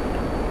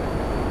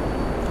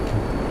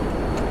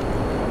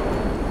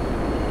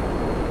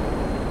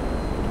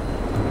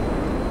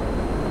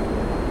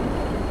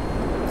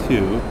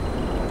 To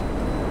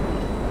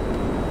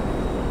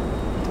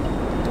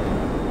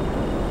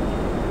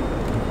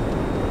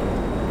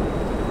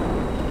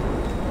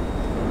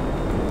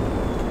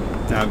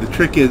now the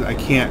trick is I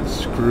can't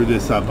screw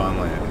this up on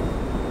landing.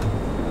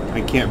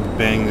 I can't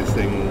bang this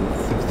thing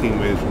 16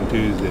 ways from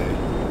Tuesday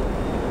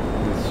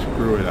and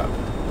screw it up.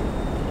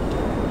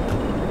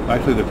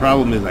 Actually, the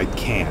problem is I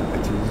can't.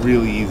 It's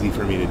really easy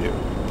for me to do.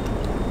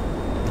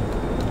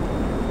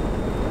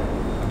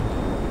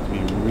 Be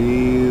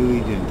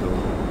really gentle.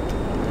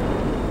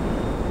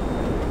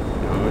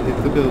 Don't hit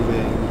the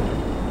building.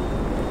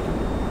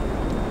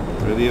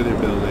 Or the other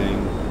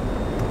building.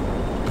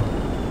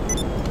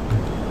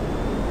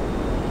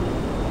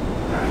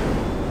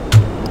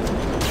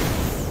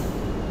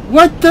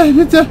 What the?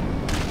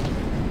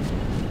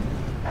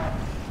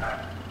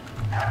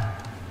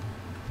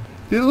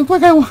 Did it look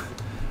like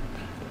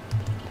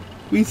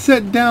we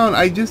sat down?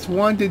 I just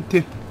wanted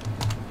to.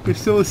 There's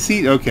still a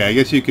seat. Okay, I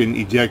guess you can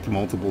eject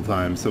multiple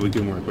times, so we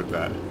can work with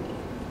that.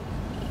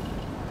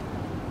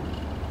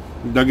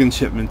 Duggan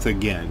shipments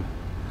again.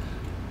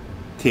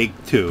 Take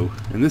 2.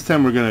 And this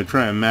time we're going to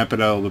try and map it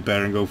out a little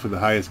better and go for the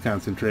highest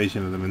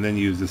concentration of them and then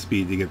use the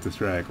speed to get the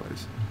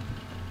stragglers.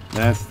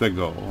 That's the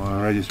goal.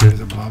 Register as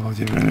a blah blah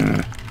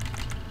blah.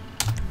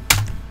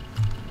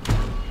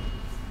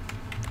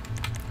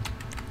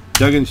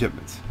 Duggan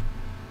shipments.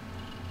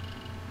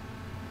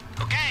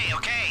 Okay.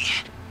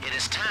 It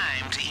is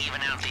time to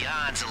even out the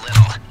odds a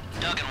little.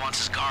 Duggan wants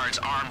his guards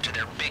armed to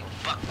their big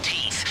buck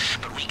teeth,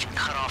 but we can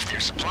cut off their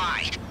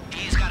supply.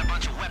 He's got a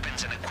bunch of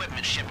weapons and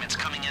equipment shipments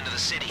coming into the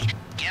city.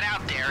 Get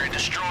out there and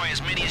destroy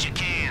as many as you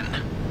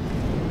can.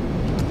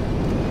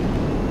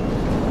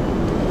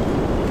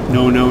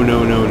 No. You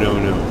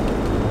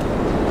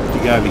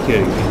gotta be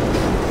kidding me.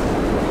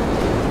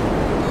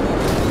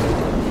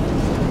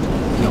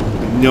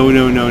 No. We're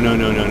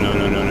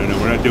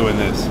not doing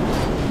this.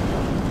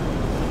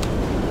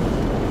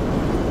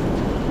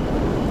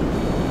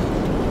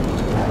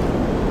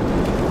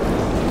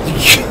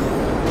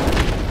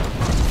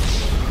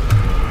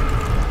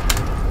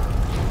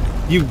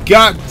 You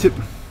got to...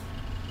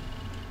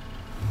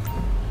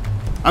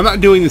 I'm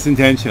not doing this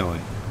intentionally.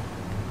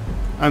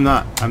 I'm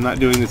not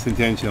doing this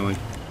intentionally.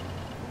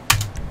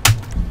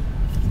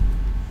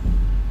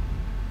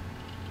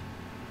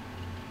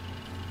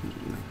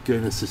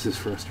 Goodness, this is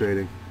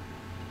frustrating.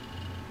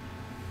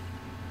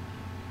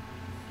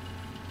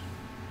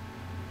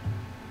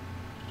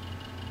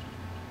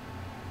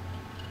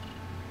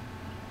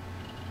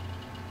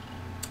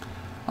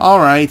 All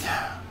right.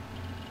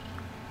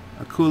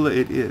 Akula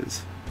it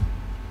is.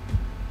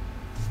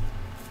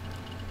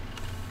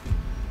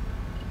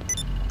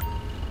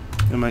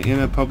 Am I in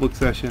a public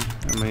session?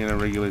 Am I in a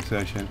regular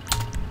session?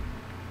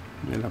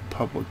 I'm in a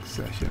public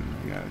session.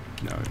 I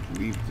gotta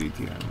leave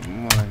GTI.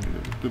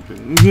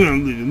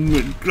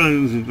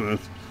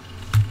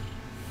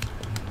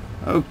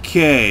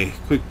 Okay,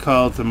 quick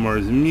call to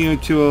Mars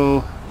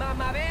Mutual.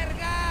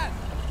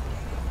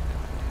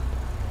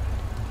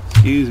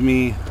 Excuse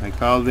me, I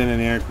called in an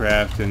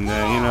aircraft, and you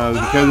know,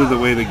 because of the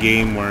way the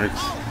game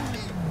works,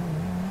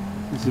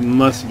 this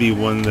must be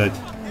one that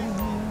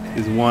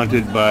is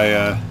wanted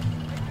by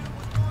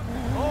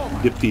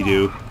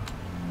Dip-de-doo.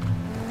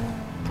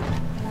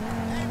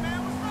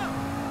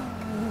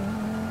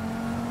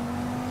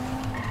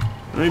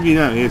 Maybe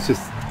not. Maybe it's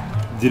just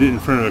did it in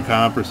front of a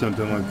cop or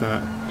something like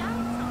that.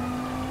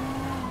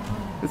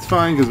 It's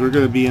fine because we're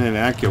going to be in an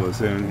Acula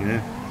soon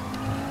here.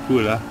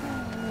 Hula.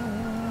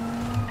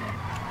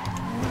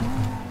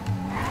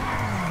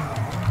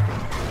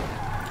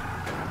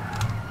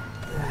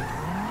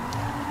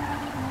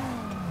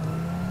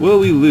 Will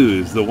we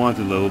lose the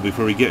wanted level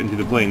before we get into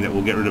the plane that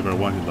will get rid of our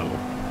wanted level?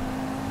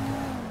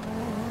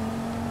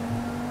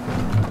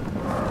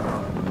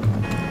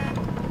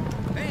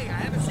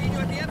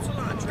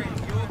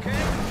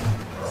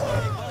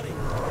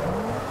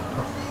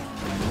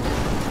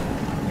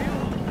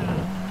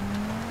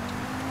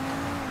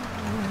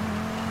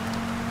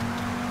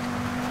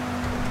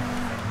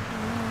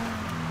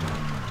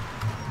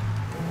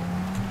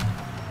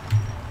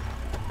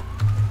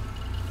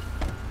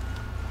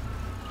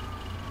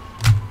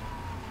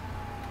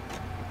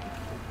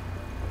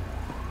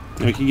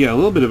 I can get a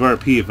little bit of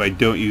RP if I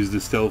don't use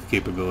the stealth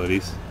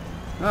capabilities.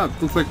 Oh,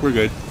 looks like we're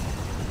good.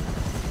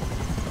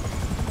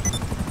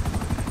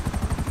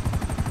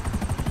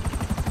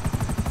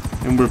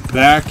 And we're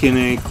back in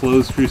a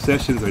closed crew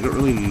session, so I don't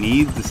really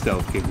need the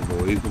stealth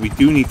capabilities, but we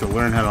do need to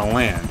learn how to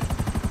land.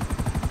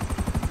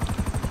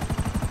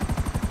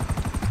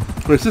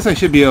 Of course, this I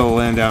should be able to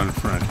land out in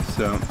front,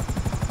 so...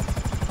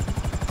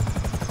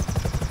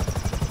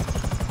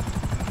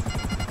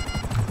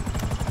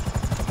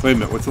 Wait a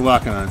minute, what's the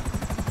locking on?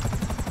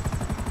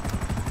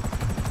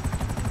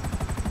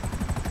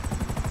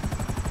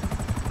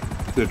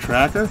 The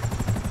tracker?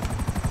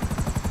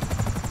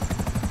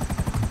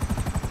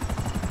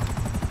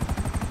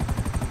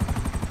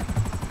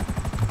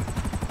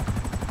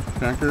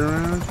 Tracker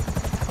around.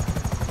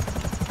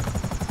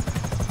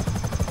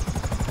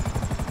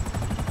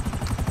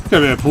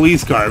 Could be a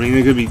police car. I mean,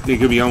 it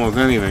could be almost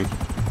anything.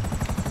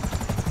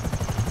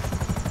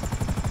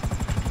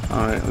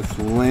 All right, let's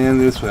land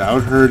this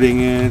without hurting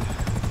it.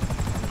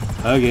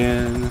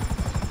 Again.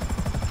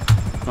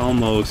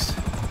 Almost.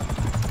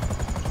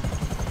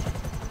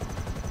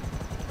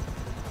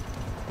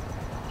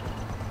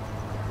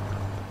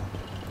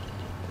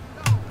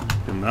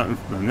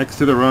 I'm next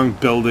to the wrong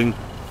building.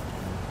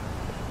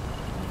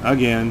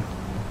 Again.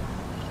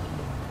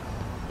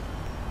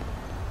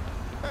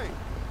 Hey,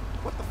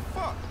 what the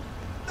fuck?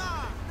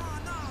 Nah,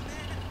 man.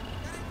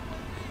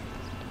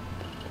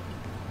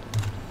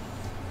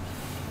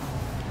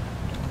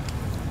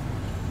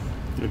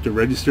 You have to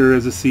register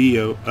as a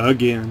CEO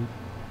again.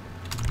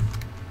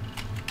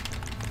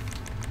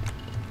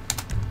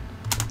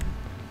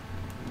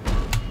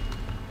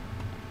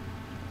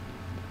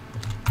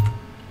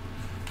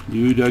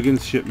 New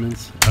Duggan's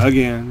shipments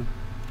again.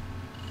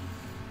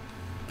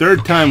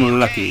 Third time we're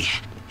lucky.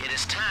 It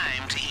is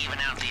time to even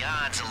out the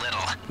odds a little.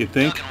 You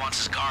think? Duggan wants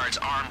his guards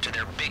armed to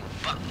their big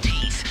buck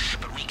teeth,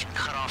 but we can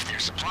cut off their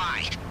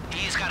supply.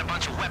 He's got a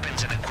bunch of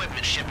weapons and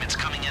equipment shipments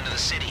coming into the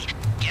city.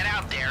 Get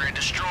out there and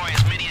destroy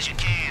as many as you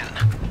can.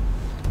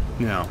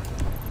 Now,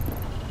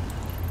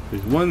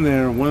 there's one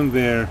there, one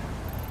there,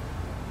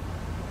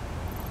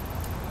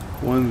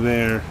 one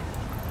there.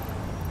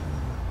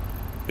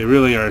 They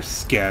really are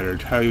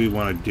scattered. How do we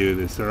want to do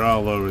this? They're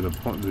all over the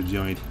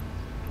joint.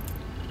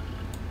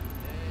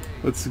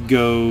 Let's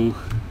go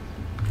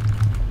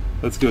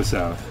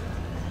south.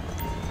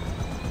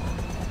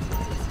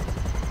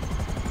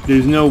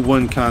 There's no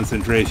one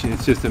concentration.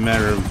 It's just a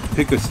matter of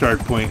pick a start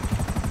point,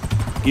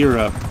 gear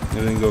up,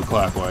 and then go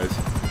clockwise.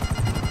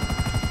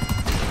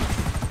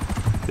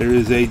 There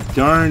is a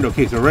darned...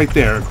 Okay, so right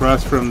there,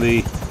 across from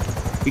the...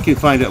 We can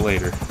find it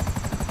later.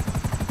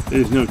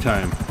 There's no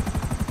time.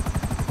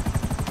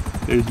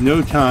 There's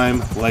no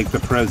time like the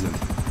present.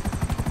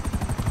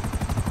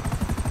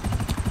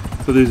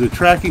 So there's a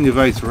tracking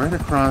device right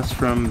across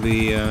from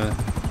the...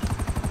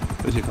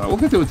 what do you call it? We'll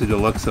get to it with the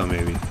Deluxo,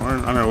 maybe. We're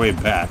on our way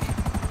back.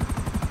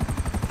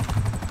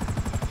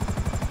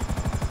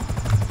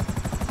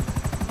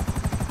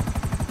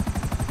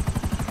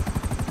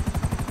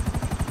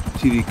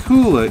 See, the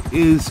Kula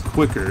is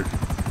quicker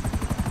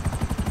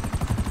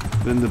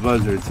than the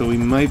Buzzard, so we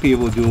might be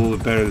able to do a little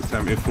bit better this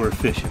time if we're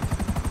efficient.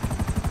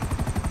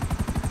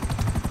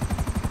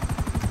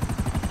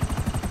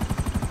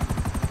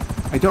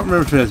 I don't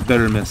remember if it has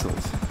better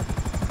missiles.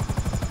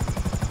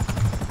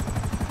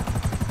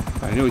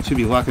 I know it should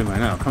be locking by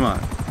now. Come on.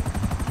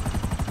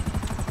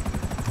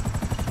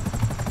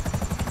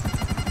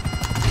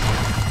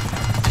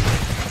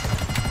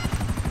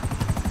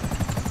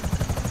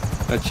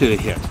 That should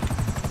have hit.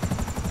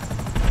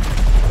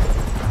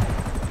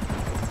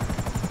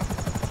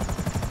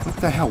 What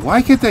the hell?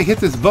 Why can't they hit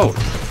this boat?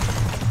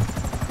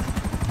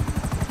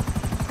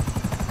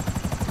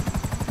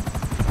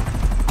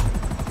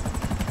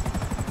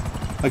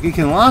 Like, it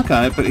can lock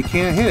on it, but it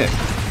can't hit it.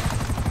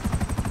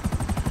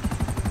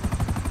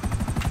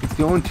 It's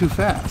going too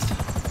fast.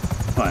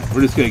 Fine, we're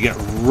just going to get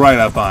right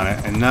up on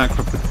it and not...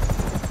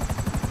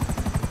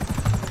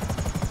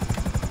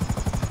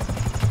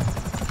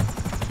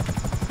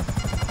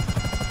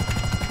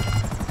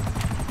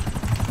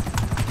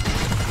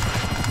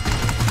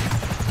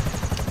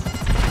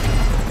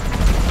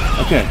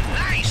 Okay.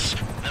 Nice!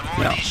 The more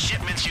Yeah. of these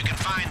shipments you can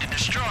find and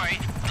destroy,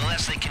 the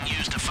less they can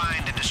use to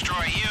find and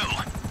destroy you.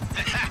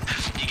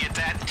 You get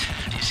that?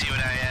 You see what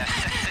I,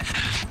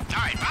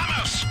 Alright,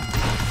 vamos!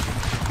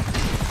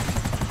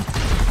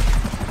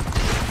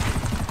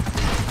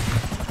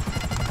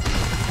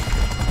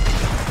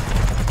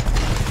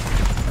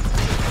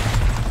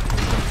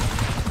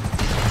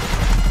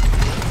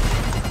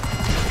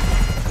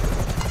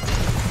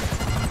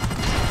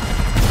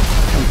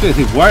 I'm trying to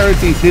think, why aren't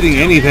these hitting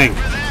anything?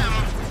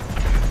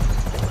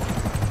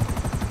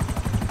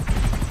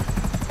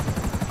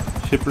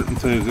 For them. Shipper,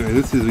 so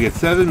this is, we get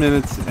 7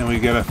 minutes and we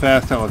got a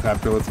fast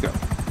helicopter. Let's go.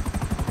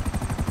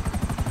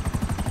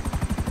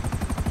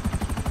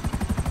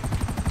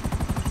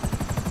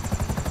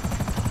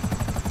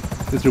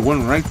 Is there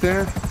one right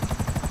there?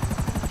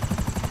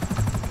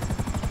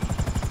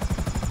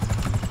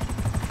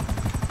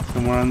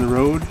 Somewhere on the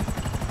road?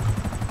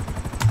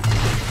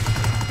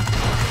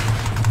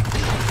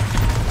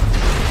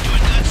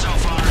 Doing good so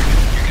far.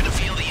 You're gonna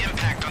feel the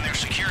impact on their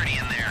security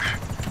in there.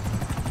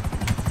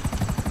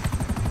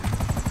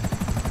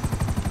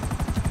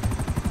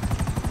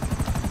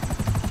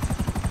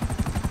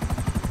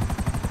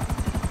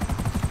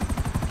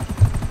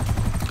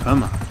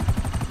 Come on.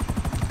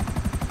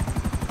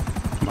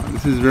 Come on,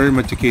 this is very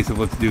much a case of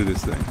let's do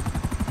this thing.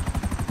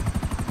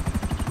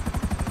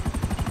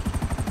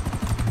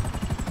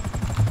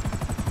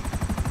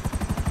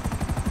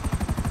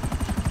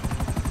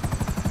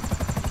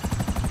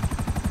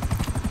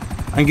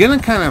 I'm gonna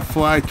kind of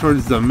fly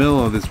towards the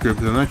middle of this group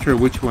because I'm not sure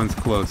which one's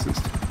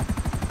closest.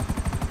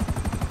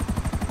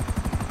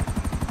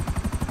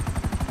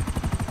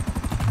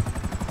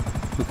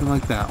 Looking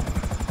like that one.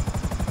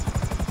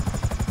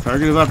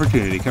 Target of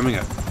opportunity coming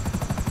up.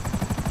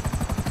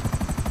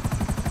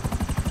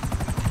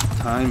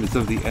 Time is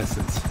of the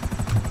essence.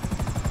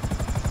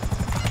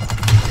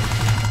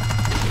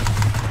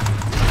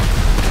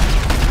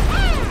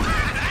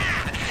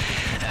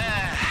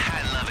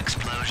 I love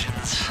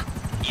explosions.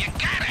 You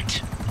got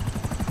it.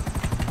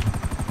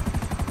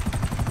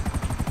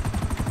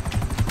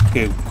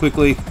 Okay,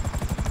 quickly.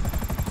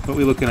 What are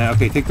we looking at?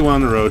 Okay, take the one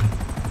on the road.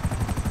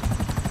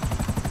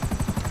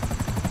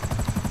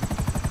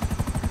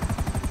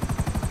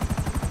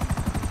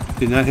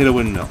 Did not hit a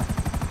windmill.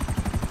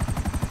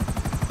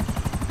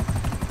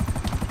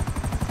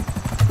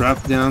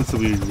 Drop down so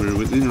we're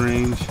within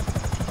range.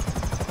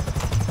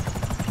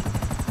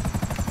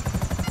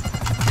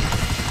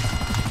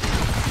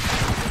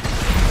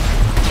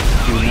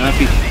 Do not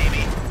be.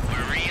 Baby,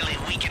 we're really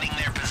weakening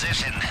their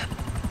position.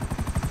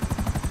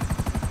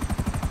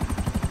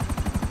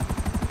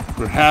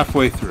 We're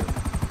halfway through.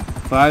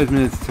 5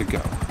 minutes to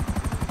go.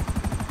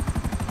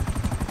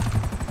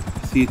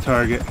 See a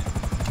target.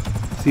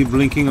 See a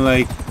blinking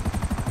light.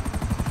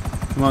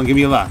 Come on, give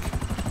me a lock.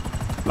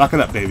 Lock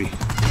it up, baby. Is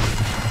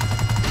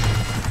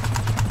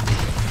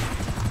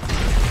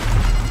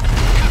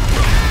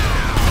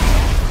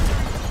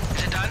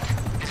it done?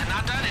 Is it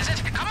not done? Is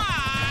it? Come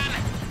on!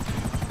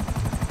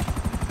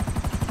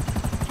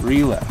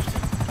 3 left.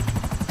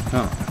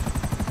 Come on.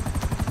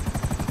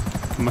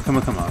 Come on, come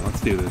on, come on.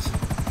 Let's do this.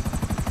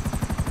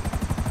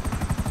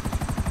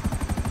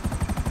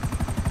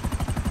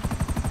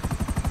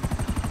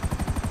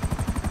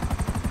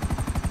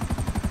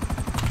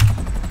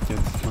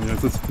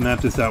 Let's map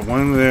this out.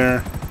 One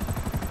there.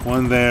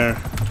 One there.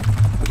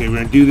 Okay, we're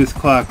going to do this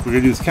clock. We're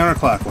going to do this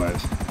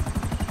counterclockwise.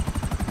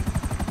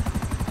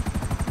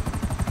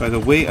 By the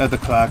way of the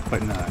clock,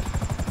 but not. A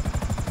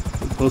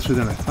little closer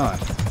than I thought.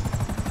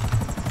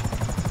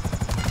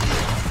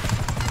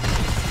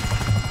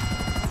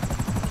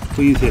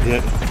 Please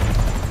hit.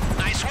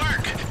 Nice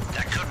work.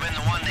 That could have been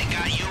the one they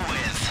got you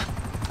with.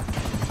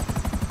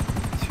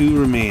 2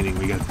 remaining.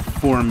 We got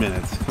 4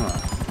 minutes. Come on.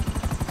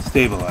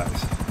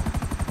 Stabilize.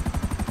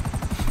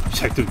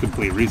 Objective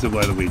complete.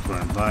 Resupply the wheat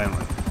farm.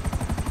 Violently.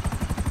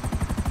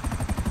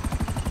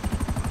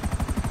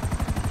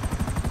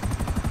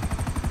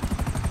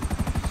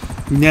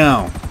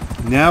 Now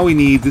we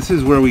need, this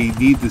is where we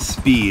need the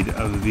speed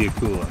of the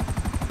vehicle.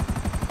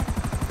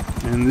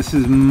 And this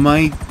is,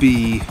 might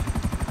be,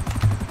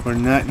 we're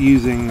not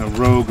using a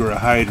rogue or a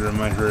hydra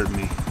might hurt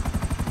me.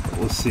 But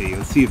we'll see.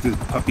 Let's see if this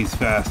puppy's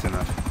fast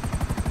enough.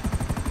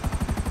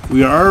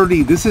 We are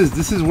already, this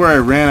is where I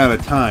ran out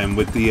of time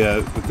with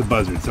the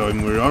buzzard, so I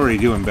mean, we're already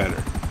doing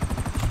better.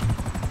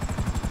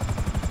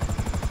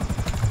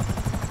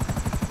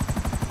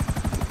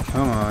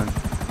 Come on.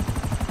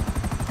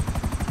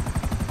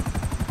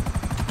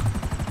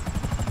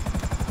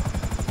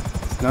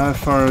 It's not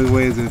as far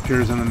away as it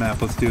appears on the map.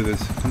 Let's do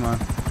this. Come on.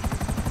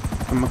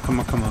 Come on,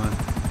 come on, come on.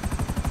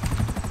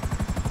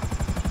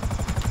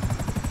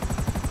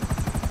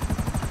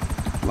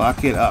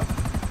 Lock it up.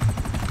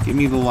 Give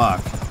me the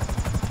lock.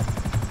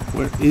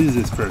 Where is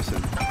this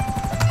person?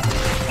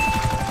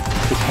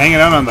 Just hanging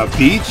out on the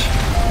beach?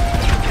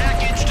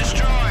 Package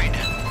destroyed.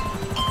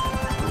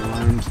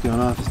 Alarm's going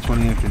off. It's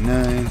 20 after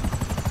 9.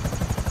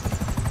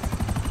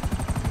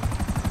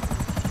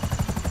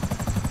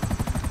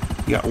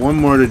 We got one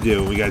more to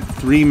do. We got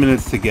 3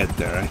 minutes to get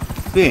there. I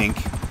think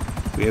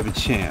we have a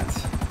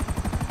chance.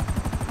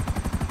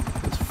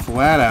 It's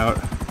flat out.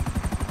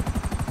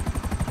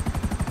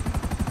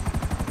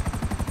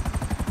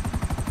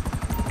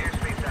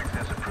 Airspace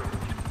access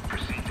approved.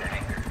 Proceed to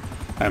hangar.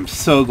 I'm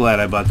so glad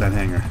I bought that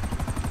hangar.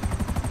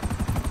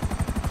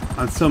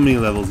 On so many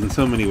levels, in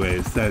so many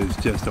ways, that is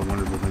just a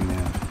wonderful thing to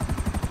have.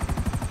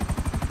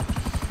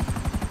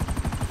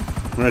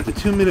 We're at the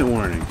 2-minute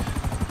warning.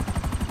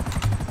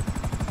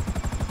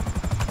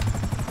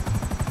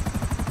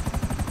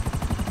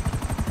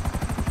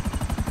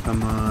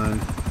 Come on.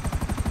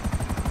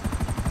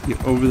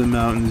 Get over the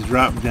mountains,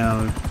 drop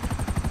down,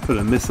 put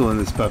a missile in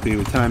this puppy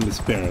with time to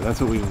spare.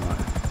 That's what we want.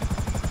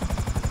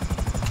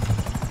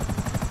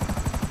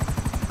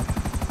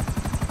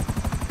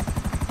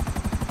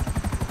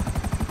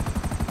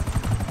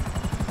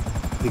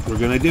 I think we're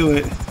gonna do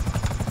it.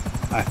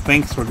 I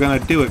think we're gonna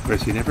do it,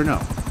 Chris. You never know.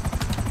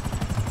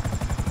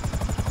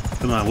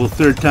 Come on, will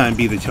third time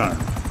be the charm?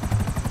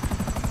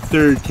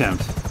 Third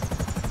attempt.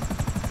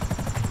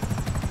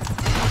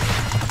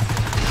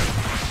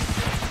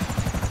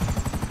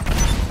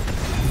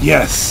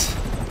 Yes!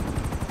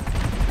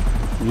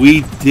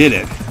 We did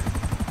it.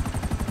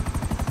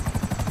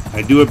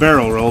 I do a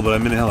barrel roll, but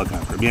I'm in a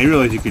helicopter. I mean, I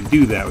realize you could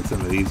do that with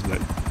some of these,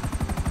 but...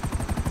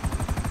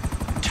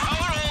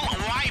 Total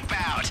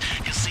wipeout.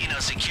 Casino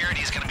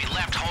security is going to be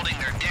left holding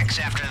their dicks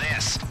after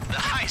this. The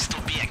heist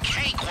will be a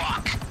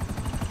cakewalk.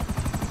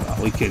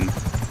 Well,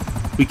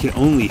 we can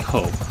only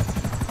hope.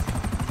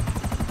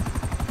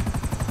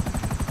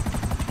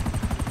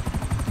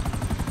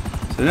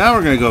 So now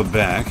we're going to go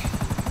back.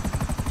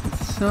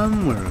 It's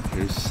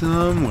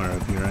somewhere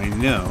up here, I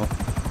know.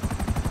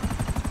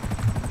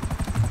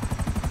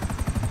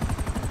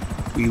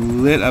 We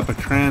lit up a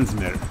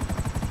transmitter.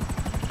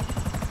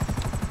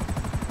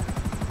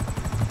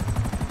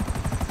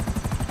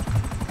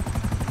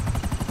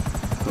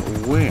 But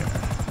where?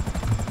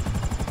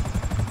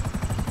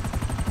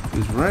 It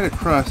was right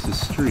across the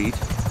street.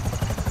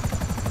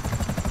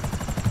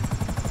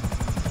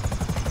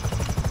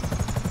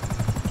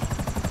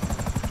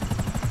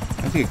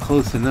 I have to get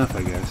close enough,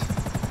 I guess.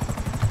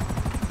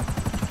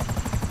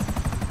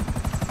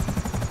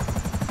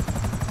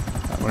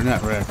 We're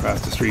not right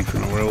across the street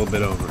from it, we're a little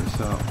bit over,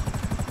 so.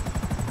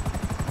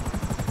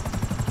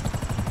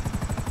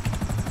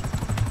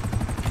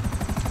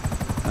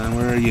 And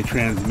where are you,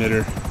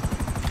 transmitter?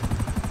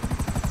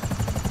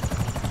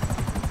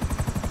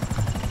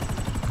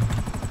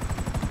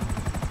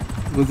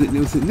 Was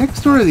it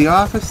next door to the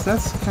office?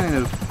 That's kind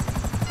of...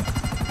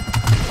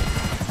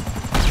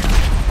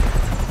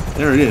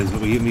 There it is,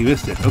 but we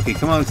missed it. Okay,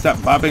 come on, stop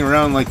bopping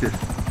around like you're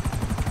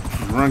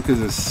drunk as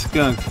a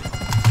skunk.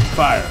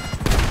 Fire.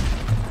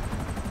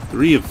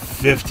 3 of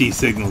 50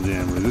 signal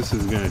jammers. This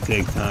is going to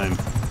take time.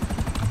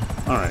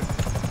 Alright,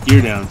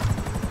 gear down.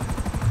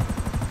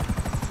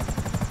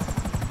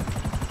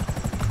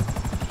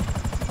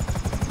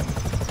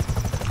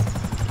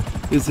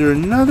 Is there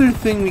another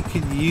thing we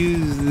could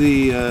use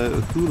the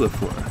hula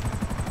for?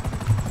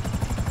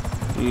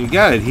 You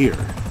got it here.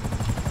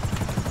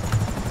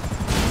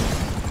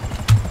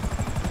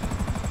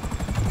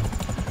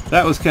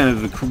 That was kind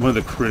of one of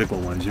the critical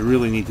ones. You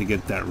really need to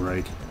get that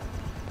right.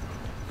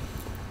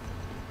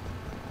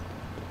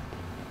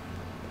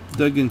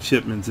 Dug-in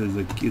shipments is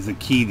a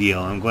key deal.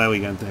 I'm glad we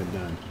got that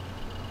done.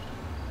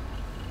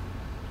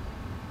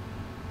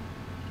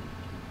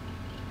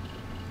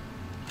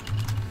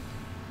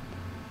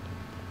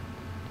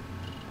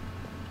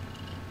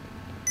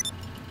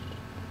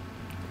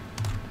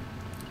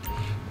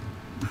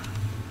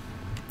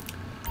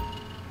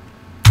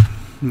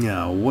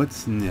 Now,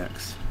 what's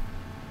next?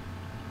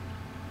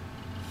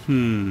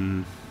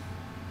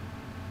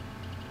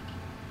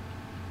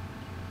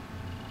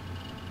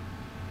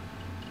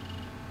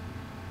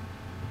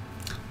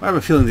 I have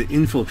a feeling the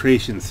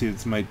infiltration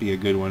suits might be a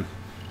good one.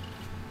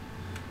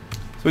 So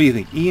what do you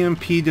think?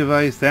 EMP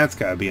device? That's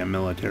got to be a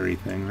military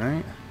thing,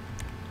 right?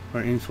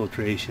 Or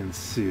infiltration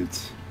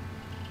suits?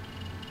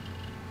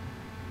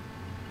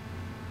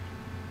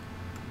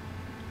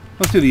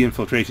 Let's do the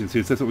infiltration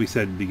suits. That's what we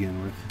said to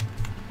begin with.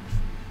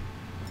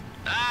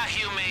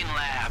 Humane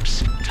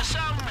Labs. To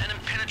some, an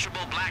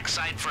impenetrable black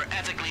site for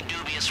ethically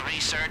dubious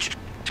research.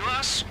 To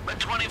us, a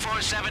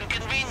 24/7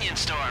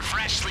 convenience store,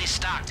 freshly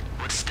stocked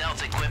with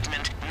stealth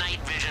equipment, night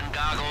vision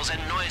goggles, and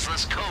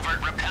noiseless covert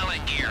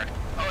repelling gear.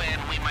 Oh,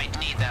 and we might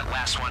need that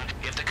last one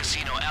if the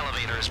casino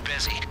elevator is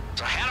busy.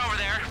 So head over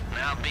there,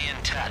 and I'll be in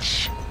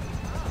touch.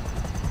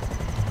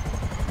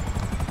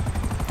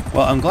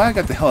 Well, I'm glad I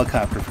got the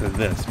helicopter for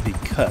this,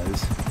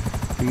 because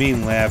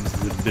Humane Labs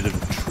is a bit of a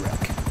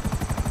trek.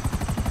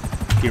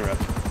 Gear up.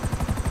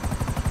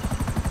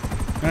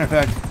 Matter of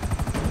fact,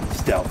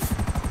 stealth.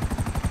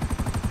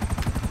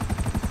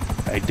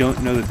 I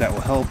don't know that that will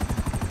help,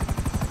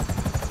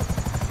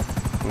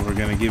 but we're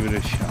going to give it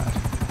a shot.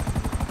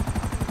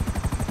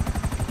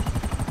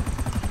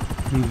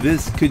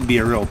 This could be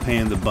a real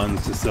pain in the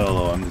buns to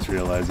solo, I'm just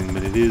realizing,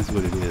 but it is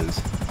what it is.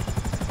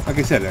 Like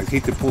I said, I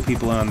hate to pull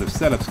people on the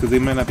setups because they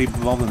might not be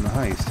involved in the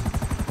heist.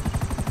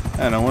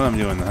 I don't know when I'm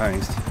doing the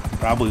heist.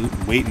 Probably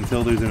wait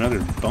until there's another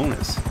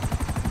bonus.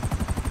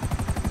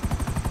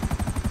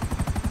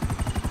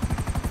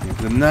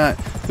 Because I'm not...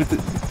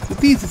 With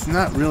these, it's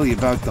not really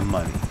about the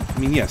money. I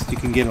mean, yes, you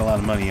can get a lot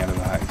of money out of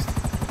the heist.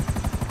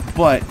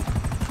 But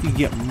you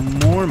get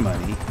more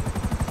money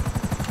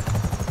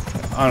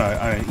on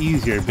an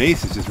easier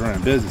basis just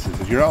running businesses.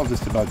 If you're all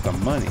just about the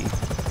money,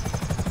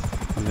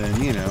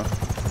 then, you know...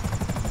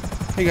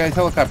 Hey guys,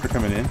 helicopter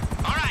coming in.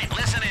 Alright,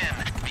 listen in.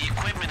 The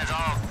equipment is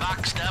all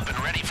boxed up and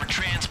ready for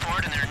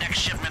transport and their next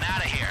shipment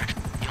out of here.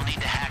 You'll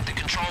need to hack the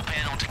control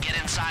panel to get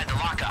inside the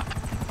lockup.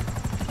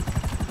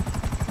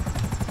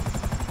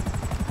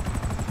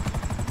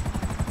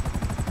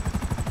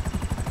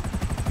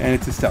 And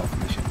it's a stealth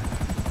mission.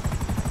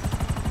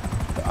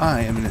 But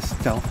I am in a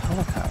stealth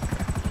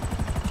helicopter.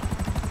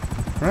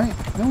 Right?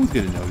 No one's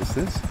gonna notice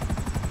this.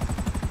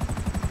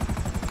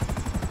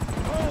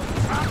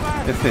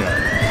 Yes, they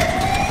are.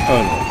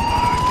 Totally.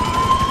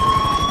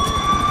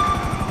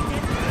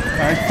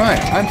 Alright, fine.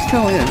 I'm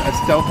still in a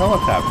stealth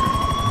helicopter.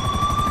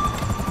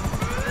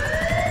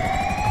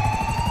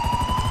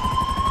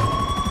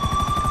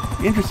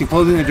 Interesting.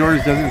 Closing the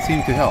doors doesn't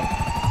seem to help.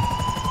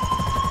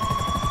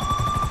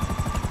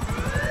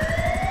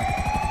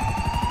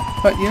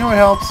 But you know what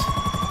helps?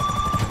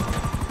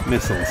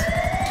 Missiles.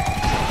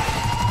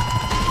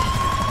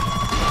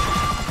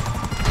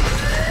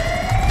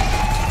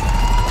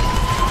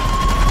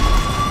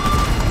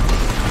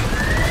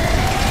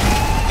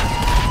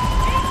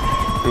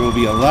 There will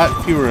be a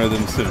lot fewer of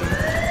them soon.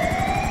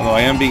 Although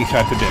I am being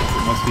shot to bits,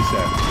 it must be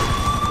said.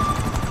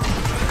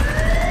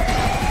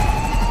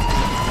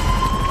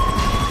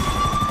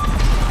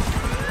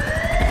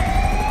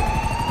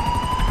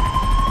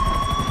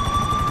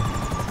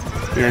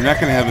 We're not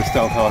going to have a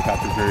stealth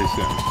helicopter very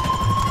soon.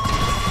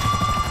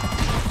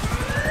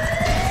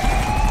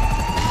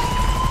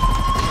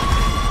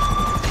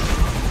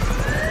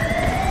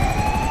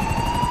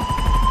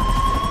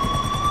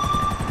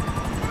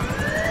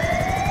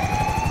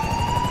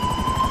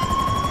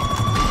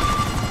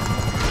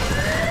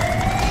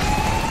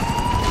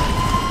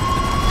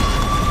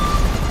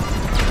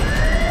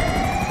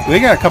 They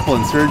got a couple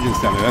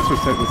insurgents down there. That's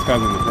what's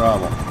causing the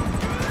problem.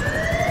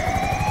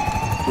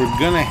 We're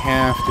gonna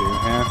have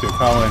to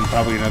call in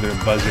probably another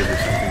buzzard or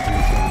something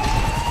pretty soon.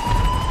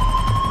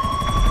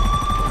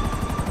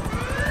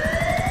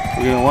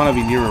 We're gonna want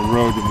to be near a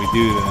road when we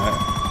do that.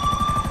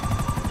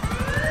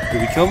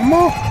 Did we kill them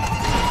all?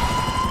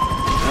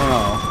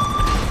 Oh.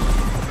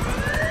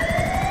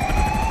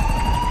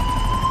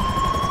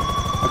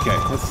 Okay,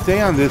 let's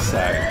stay on this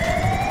side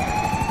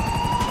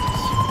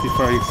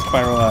before I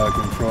spiral out of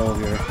control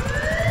here.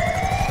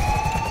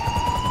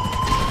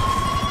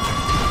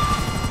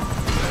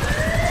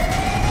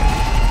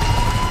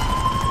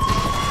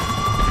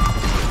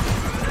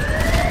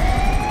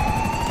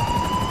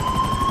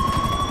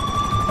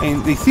 I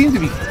mean, they seem to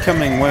be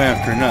coming one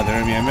after another.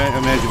 I mean, I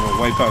imagine we'll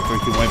wipe out a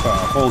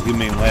whole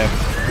humane lab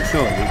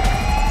facility.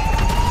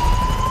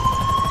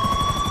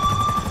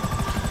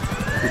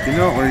 But you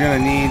know what we're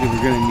gonna need?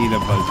 We're gonna need a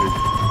buzzard.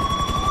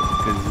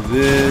 Because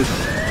this...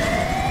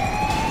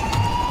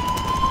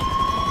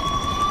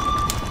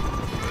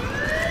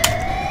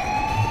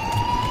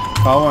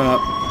 Call one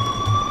up.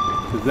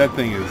 Because that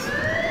thing is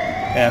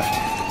effed.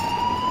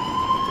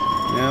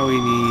 Now we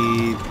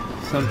need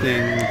something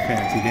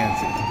fancy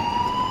dancy.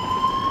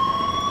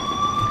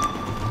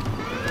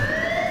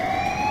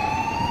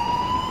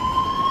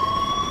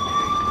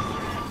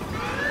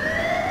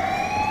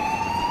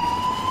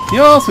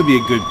 He'll also be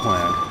a good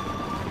plan.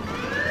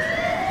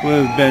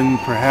 Would have been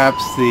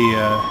perhaps the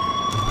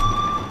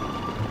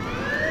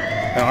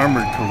an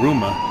armored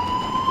Kuruma.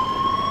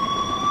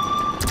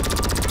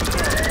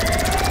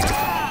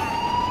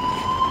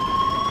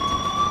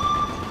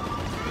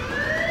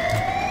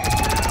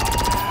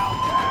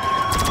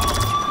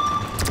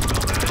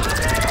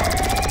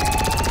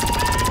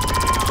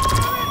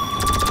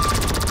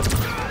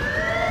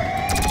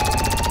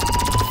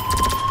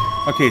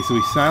 Okay, so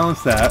we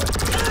silenced that.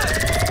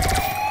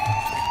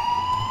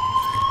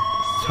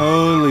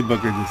 Totally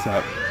boogered this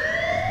up.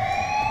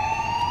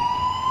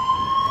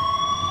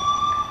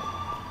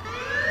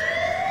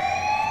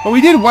 But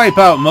we did wipe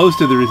out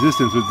most of the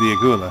resistance with the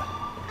Agula.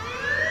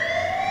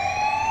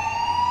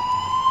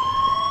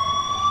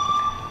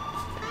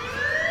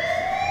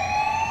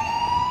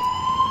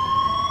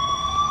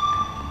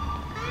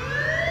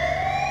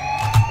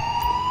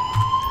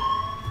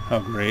 Oh,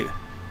 great.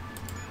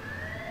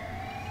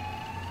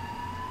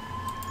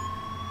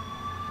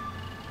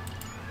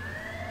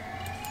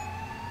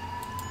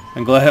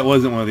 I'm glad it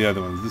wasn't one of the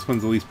other ones. This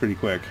one's at least pretty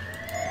quick.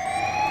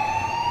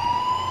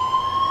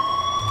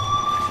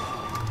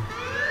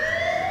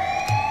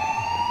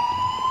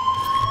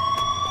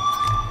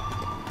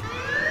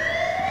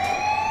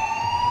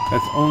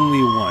 That's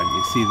only one.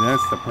 You see,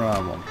 that's the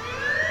problem.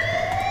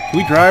 Can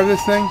we drive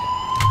this thing?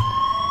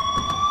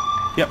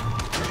 Yep.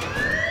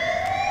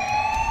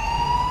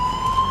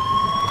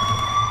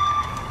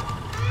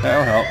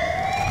 That'll help.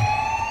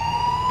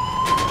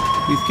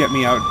 Please get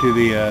me out to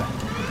the...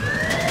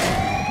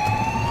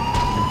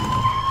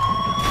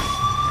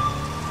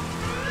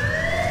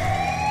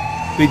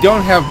 They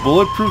don't have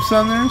bulletproofs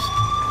on theirs?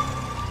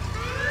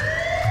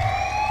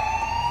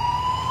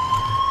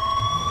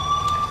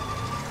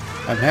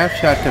 I'm half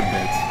shot to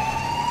bits.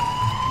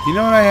 You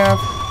know what I have?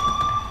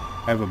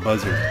 I have a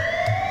buzzard.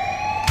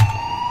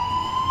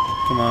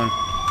 Come on,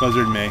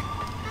 buzzard me.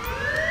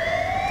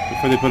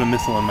 Before they put a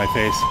missile in my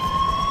face.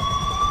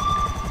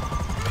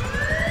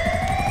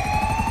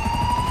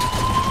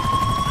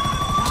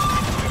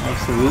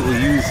 Absolutely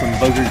use some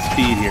buzzard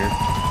speed here.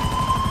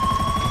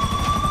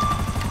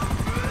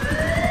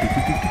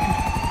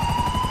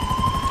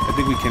 I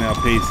think we can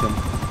outpace them.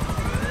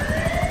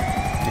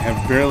 They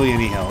have barely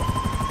any health.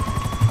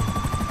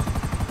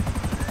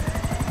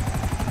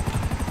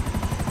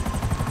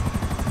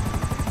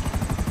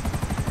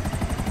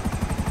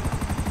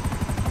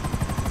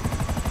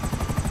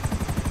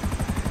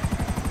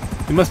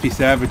 They must be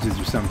savages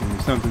or something.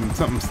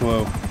 Something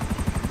slow.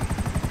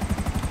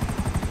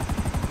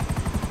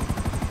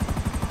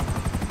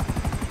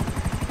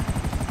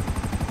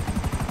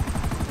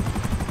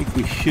 I think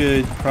we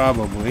should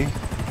probably,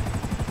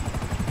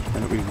 now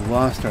that we've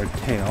lost our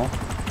tail,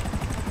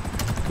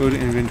 go to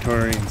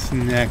inventory and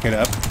snack it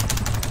up.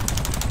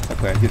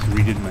 Okay, I just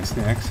redid my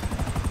snacks.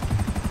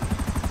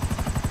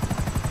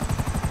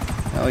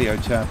 Helio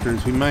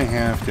choppers, we might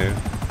have to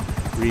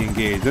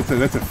re-engage.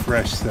 That's a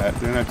fresh set.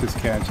 They're not just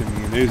catching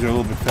me. These are a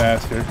little bit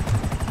faster.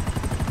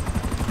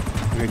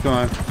 Okay, go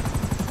on.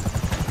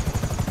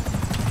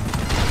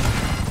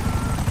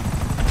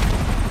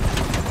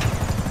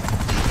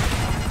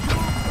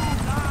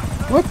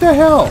 What the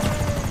hell?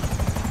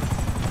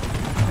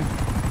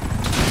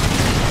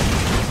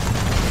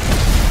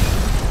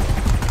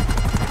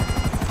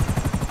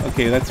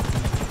 Okay, that's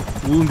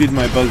wounded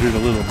my buzzard a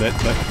little bit,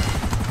 but...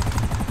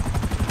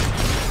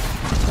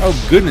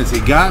 Oh goodness, he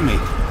got me!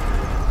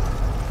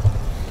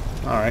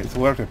 Alright, so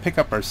we'll have to pick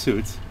up our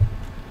suits.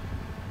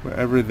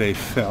 Wherever they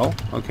fell.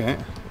 Okay.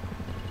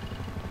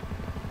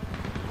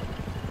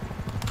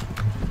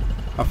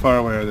 How far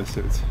away are the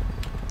suits?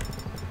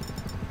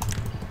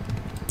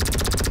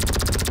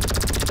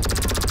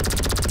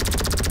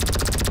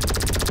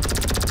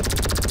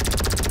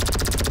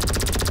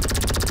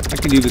 I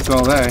can do this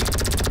all day.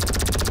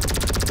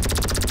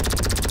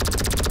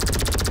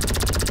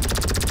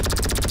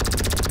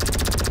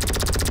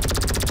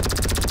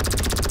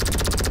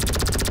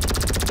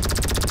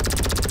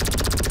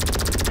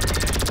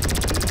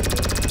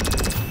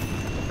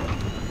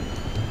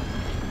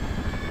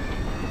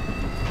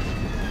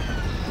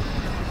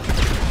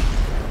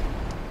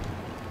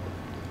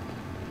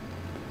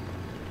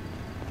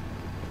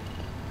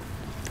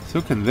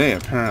 So can they,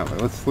 apparently.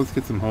 Let's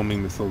get some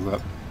homing missiles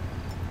up.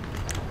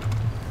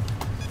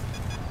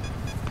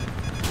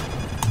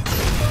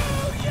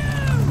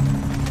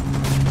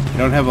 I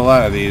don't have a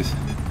lot of these.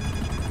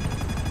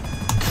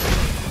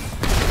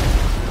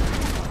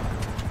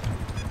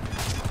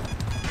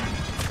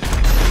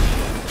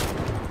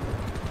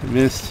 I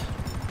missed.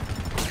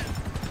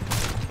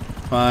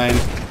 Fine.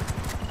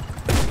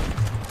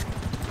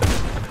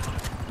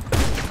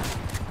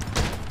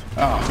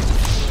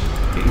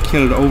 Oh, getting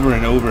killed over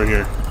and over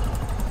here.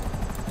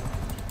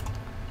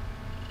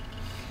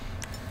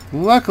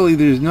 Luckily,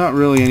 there's not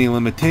really any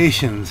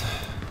limitations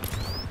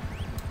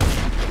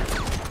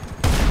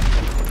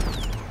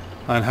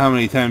on how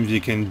many times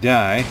you can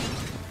die.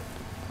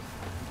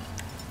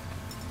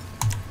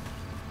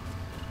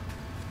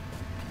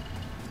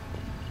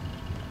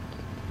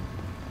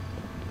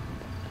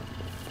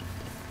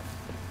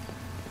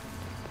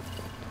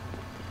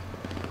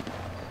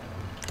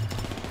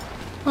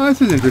 Oh,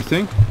 this is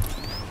interesting.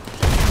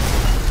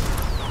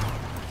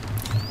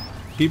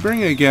 Keep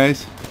bringing it,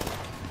 guys.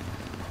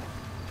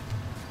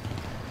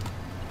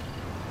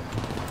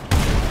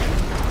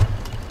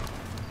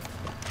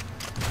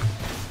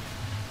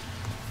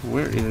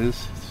 Where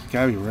is... It's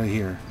gotta be right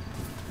here.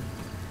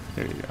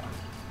 There you go.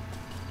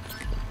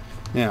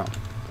 Now,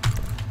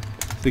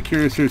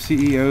 secure serve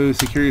CEO,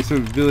 secure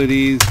serve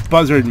abilities,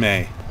 Buzzard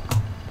May.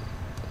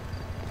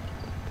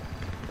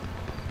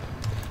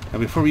 Now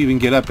before we even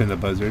get up in the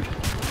Buzzard,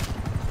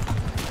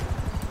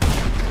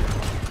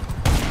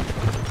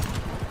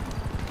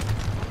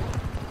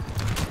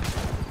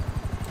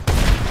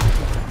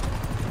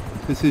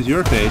 this is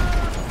your fate.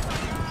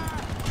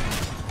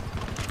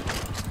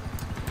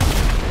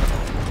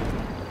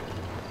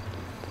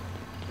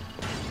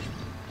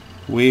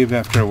 Wave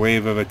after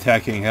wave of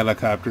attacking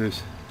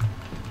helicopters.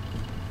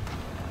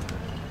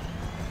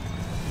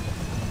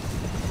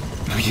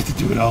 We get to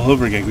do it all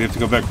over again. We have to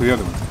go back for the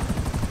other ones.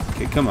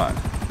 Okay, come on.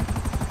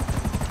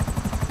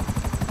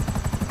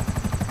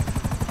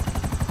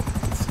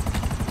 Let's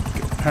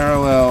go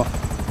parallel.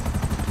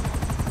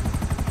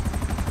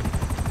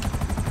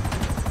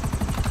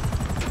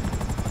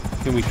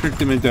 Can we trick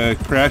them into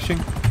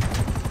crashing?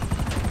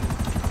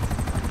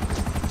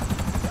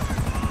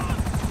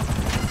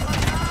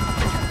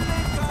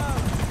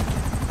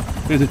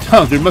 There's a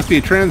tunnel. There must be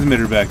a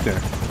transmitter back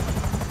there.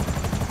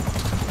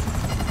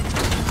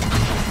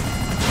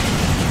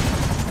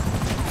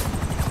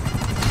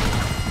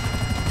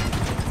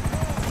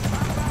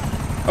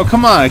 Oh,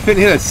 come on. I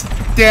couldn't hit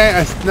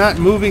a not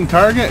moving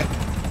target.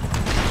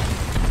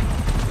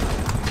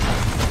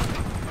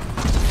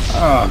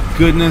 Oh,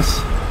 goodness.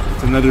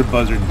 It's another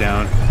buzzard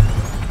down.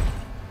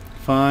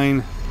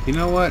 Fine. You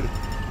know what?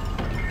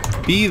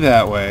 Be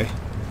that way.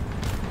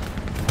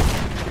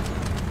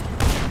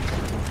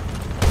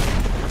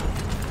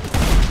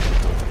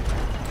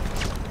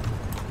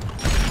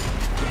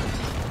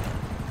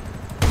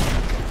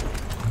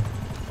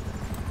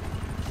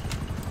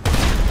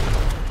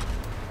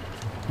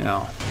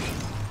 Now,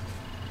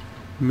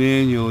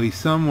 manually,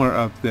 somewhere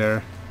up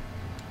there,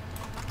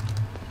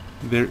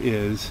 there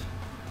is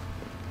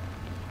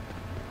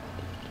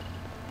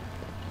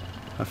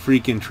a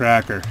freaking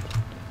tracker.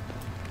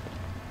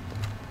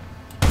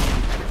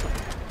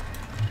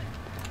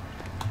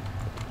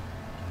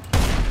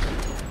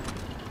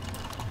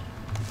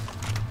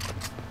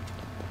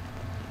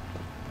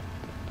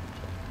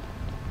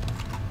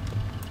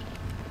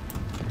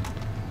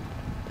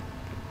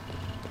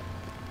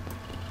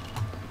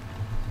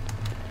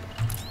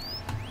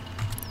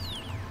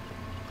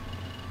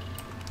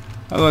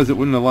 Otherwise it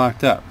wouldn't have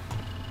locked up.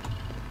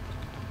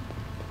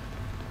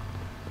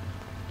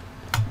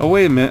 Oh,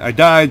 wait a minute. I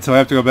died, so I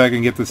have to go back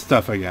and get this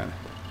stuff again.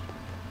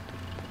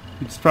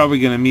 It's probably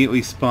going to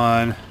immediately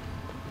spawn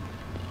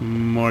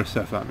more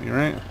stuff on me,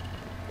 right?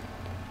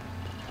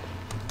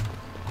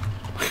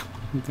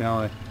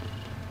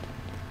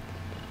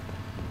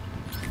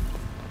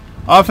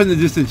 Off in the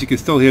distance, you can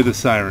still hear the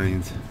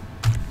sirens.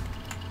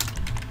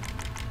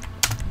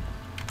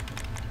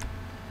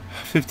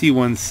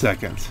 51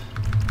 seconds.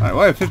 Alright,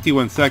 well I have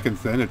 51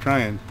 seconds then to try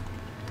and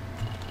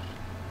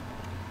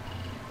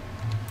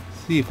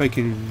see if I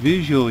can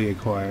visually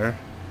acquire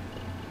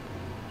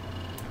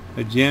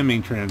a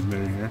jamming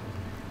transmitter here.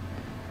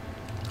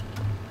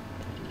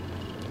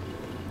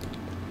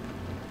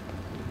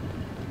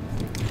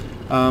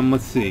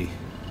 Let's see.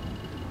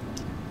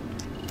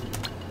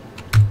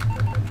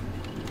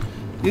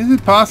 Is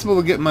it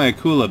possible to get my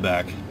Akula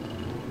back?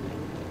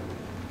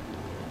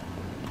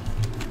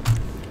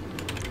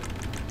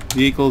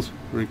 Vehicles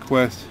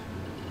request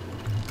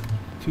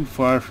too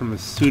far from a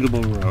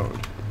suitable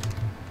road.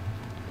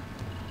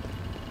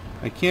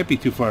 I can't be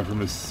too far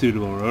from a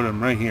suitable road.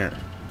 I'm right here.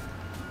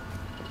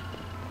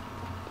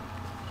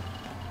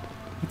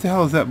 What the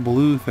hell is that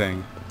blue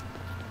thing?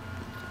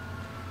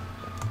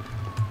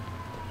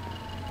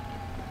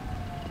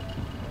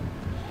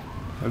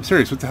 I'm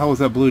serious, what the hell was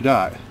that blue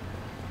dot?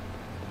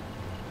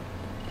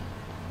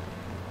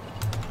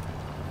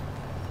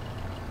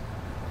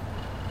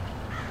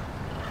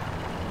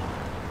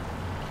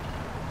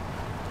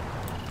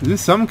 Is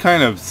this some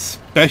kind of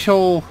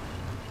special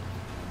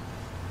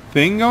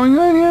thing going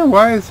on here?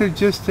 Why is there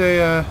just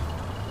a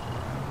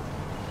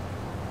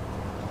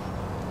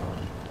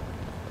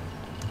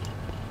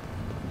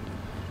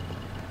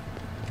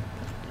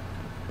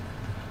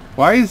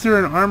why is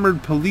there an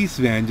armored police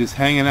van just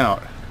hanging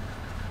out?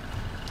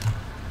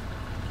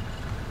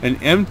 An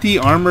empty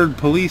armored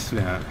police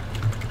van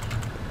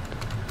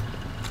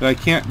that I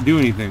can't do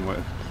anything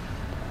with.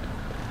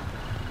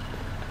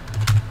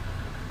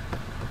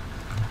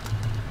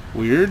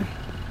 Weird.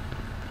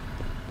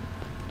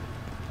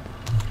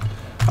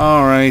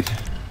 Alright.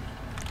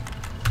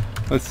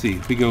 Let's see.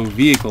 If we go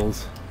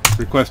vehicles,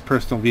 request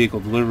personal vehicle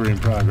delivery in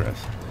progress.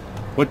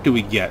 What do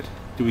we get?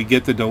 Do we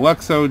get the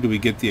Deluxo? Do we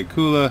get the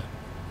Akula?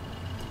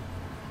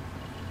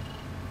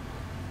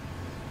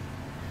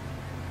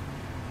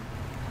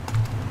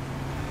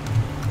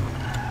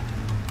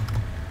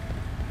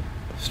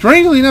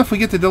 Strangely enough, we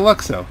get the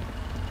Deluxo.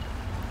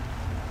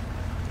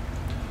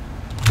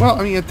 Well,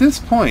 I mean, at this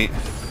point,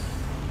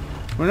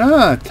 we're not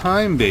on a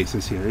time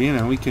basis here. You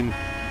know, we can...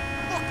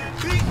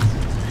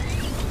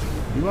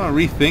 You want to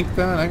rethink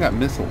that? I got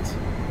missiles.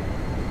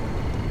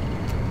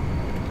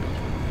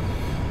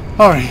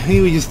 Alright, I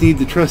think we just need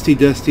the trusty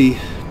dusty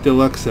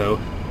Deluxo.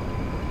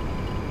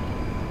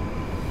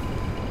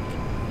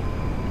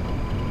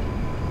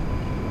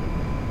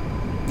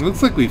 It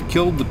looks like we've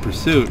killed the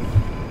pursuit.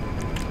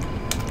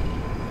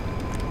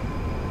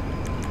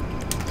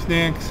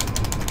 Snacks.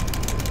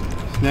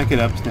 Snack it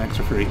up. Snacks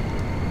are free.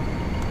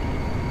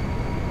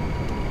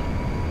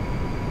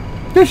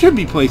 There should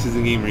be places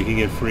in the game where you can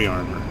get free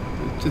armor.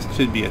 It just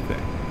should be a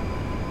thing.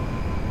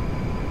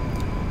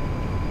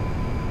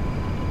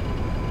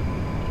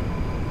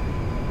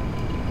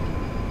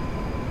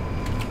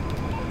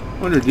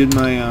 Wonder, did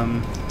my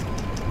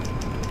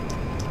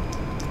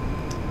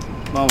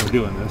while we're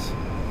doing this,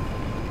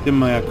 did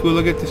my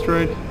Akula get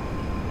destroyed?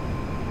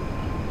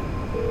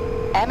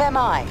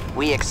 MMI,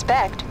 we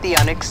expect the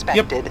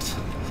unexpected. Yep.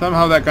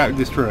 Somehow that got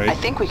destroyed. I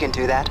think we can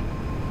do that.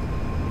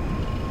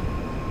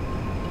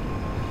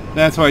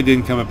 That's why it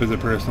didn't come up as a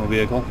personal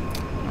vehicle.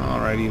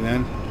 Alrighty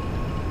then.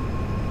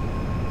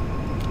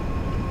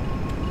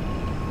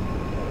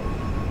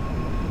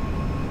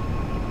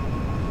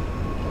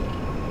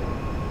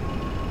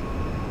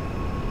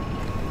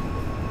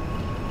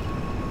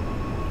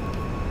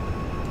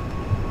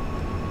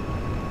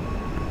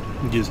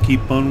 Just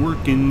keep on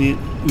working it.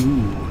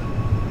 Ooh.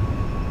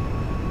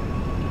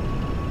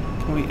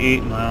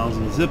 28 miles.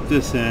 We'll zip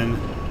this in.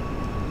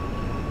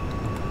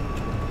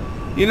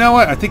 You know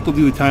what? I think we'll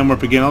do the time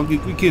warp again. We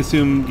can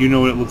assume you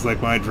know what it looks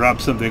like when I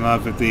drop something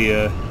off at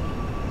the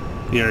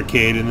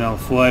arcade, and then I'll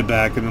fly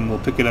back, and then we'll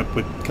pick it up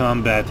with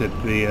combat at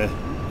the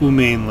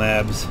Humane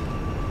Labs.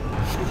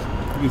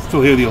 You can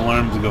still hear the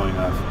alarms going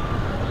off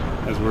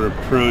as we're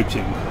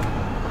approaching.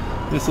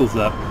 Missiles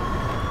up.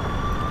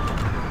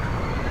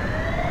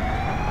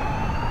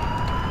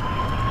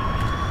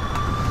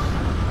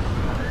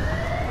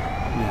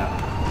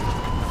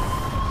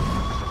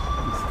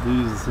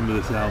 Lose some of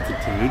this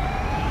altitude.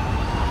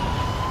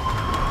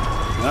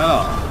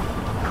 Oh.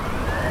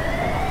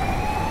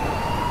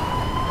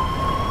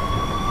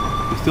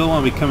 We still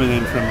want to be coming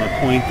in from the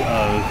point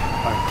of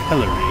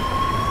artillery.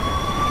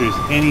 If there's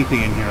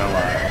anything in here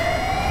alive.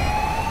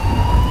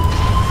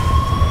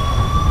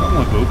 Come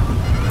on, Boop.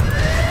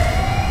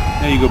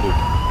 There you go, Boop.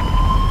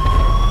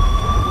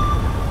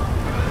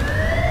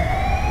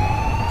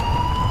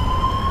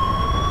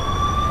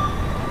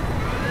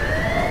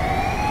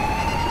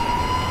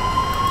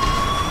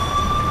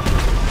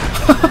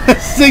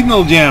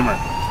 Signal jammer.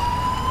 I'm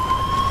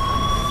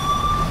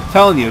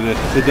telling you that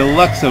the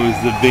Deluxo is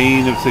the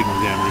bane of signal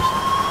jammers.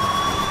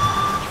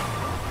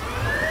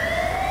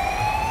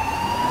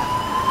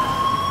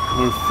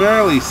 We're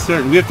fairly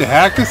certain. We have to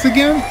hack this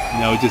again?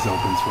 No, it just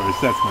opens for us.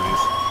 That's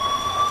nice.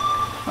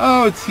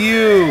 Oh, it's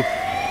you.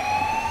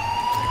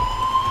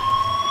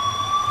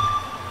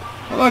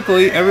 Well,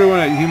 luckily,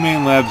 everyone at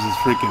Humane Labs is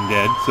freaking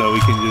dead, so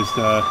we can just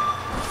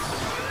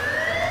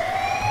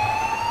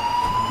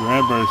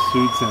grab our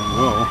suits and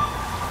go.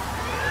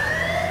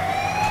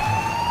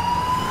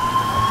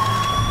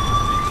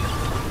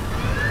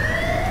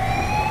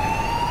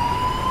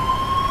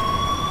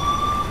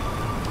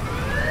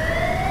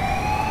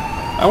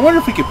 I wonder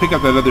if we could pick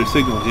up that other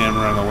signal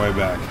jammer on the way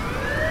back.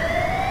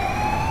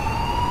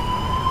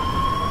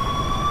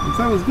 Since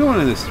I was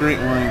going in a straight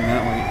line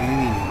that way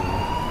anyway.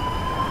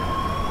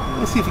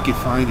 Let's see if we can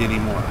find any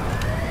more.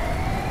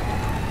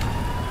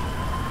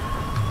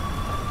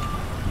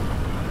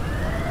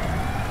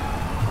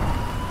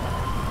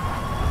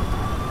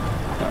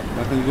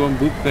 Nothing going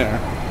boop there.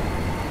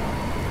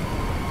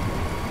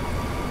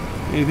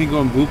 Anything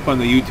going boop on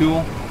the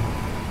U-tool?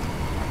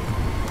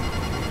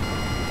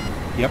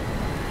 Yep.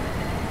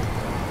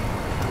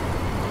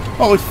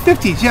 Oh, it's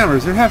 50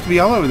 jammers. There have to be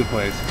all over the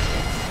place.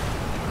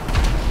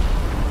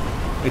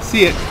 I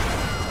see it.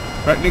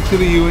 Right next to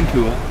the U and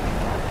tool.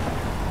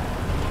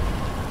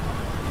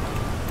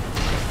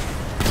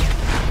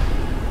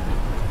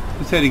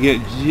 Just had to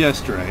get it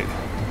just right.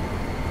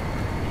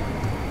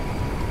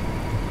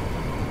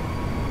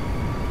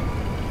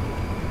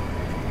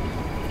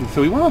 And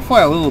so we want to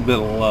fly a little bit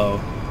low.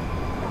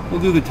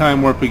 We'll do the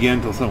time warp again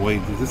until some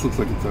wait. This looks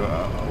like it's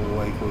a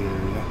likely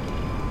area.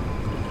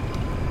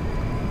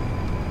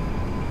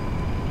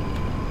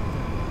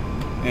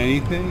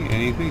 Anything?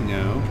 Anything?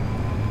 No.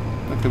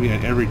 Not gonna be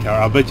on every tower.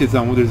 I'll bet you it's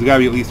on. There's got to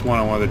be at least one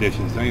on one of the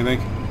dishes, don't you think?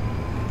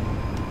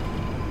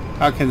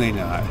 How can they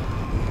not?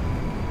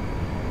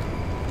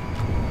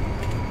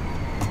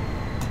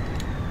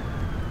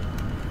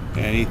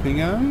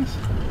 Anything else?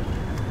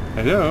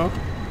 Hello?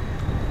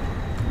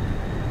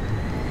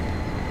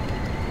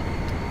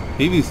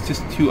 Maybe it's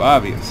just too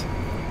obvious.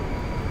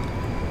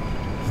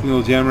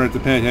 Single jammer at the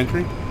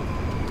penitentiary?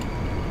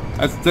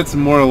 That's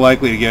more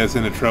likely to get us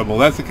into trouble.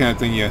 That's the kind of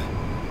thing you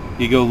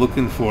go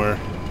looking for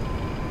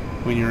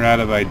when you're out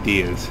of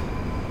ideas.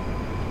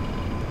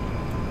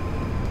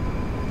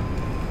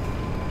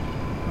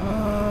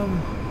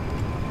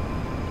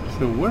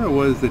 So where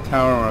was the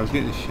tower where I was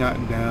getting shot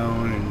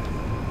down and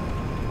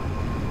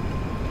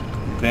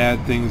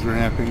bad things were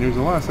happening? There's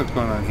a lot of stuff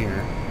going on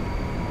here.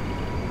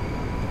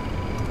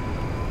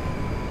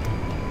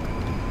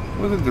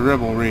 It wasn't the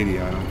Rebel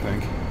radio, I don't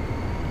think.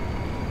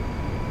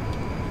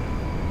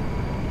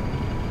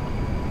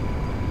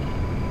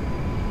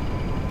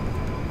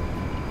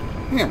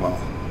 Yeah, well.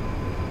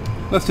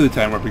 Let's do the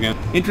time warp again.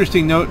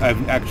 Interesting note,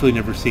 I've actually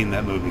never seen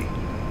that movie.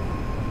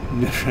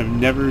 I've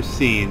never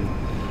seen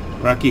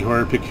Rocky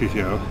Horror Picture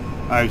Show.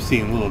 I've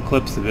seen little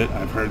clips of it.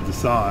 I've heard the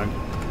song.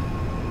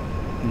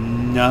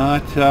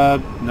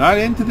 Not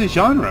into the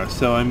genre,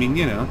 so I mean,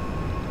 you know.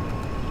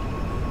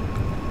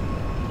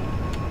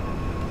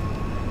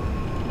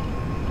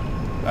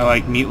 I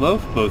like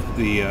Meatloaf, both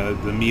the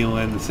meal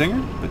and the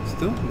singer, but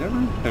still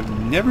I've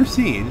never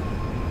seen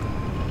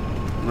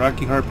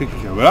Rocky Horror Picture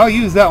Show. But I'll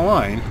use that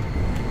line.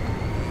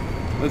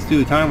 Let's do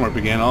the time warp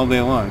again all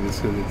day long,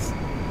 just because it's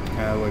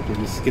kind of like we're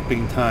just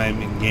skipping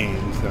time in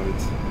games, so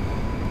it's...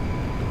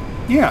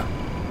 Yeah.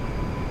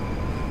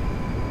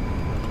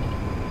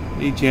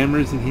 Any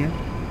jammers in here?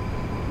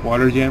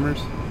 Water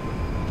jammers?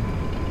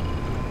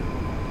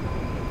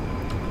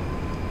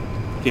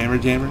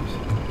 Jammers?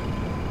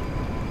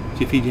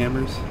 Jiffy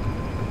jammers?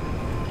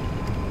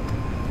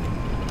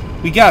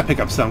 We gotta pick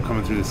up some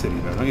coming through the city,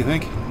 though, don't you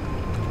think?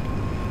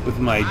 With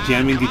my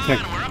jamming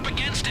detector. We're up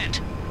against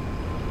it.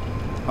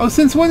 Oh,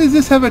 since when does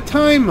this have a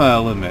time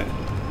limit?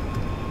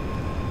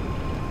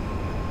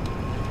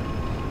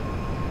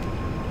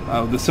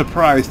 Oh, the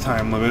surprise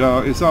time limit. Oh,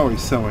 it's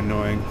always so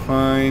annoying.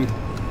 Fine.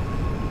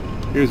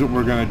 Here's what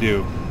we're gonna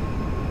do.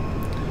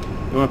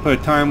 We want to put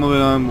a time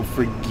limit on. We'll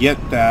forget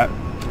that.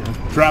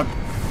 Drop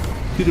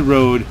to the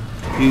road.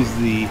 Use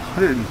the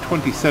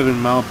 127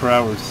 mile per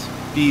hour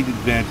speed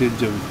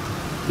advantage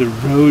of the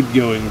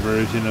road-going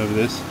version of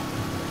this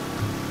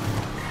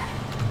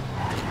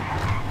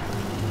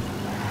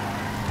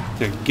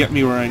to get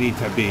me where I need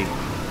to be.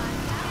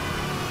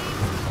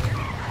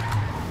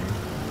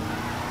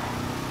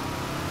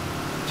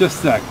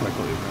 Just that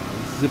quickly.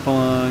 Zip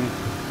along.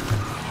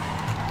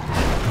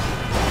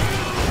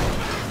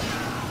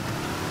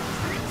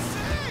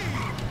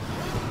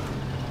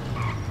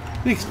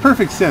 Makes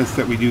perfect sense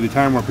that we do the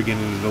time warp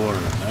again in the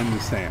DeLorean. I'm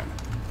just saying.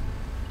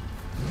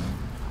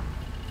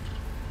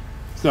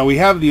 So we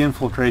have the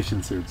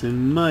infiltration suits,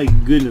 and my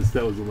goodness,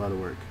 that was a lot of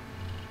work.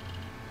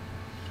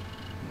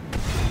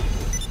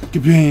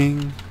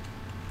 Kabang!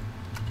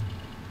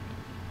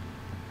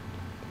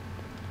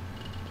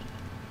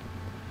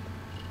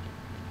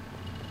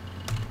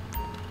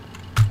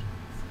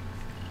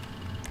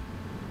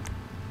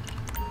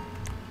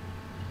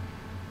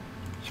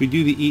 Should we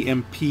do the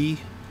EMP?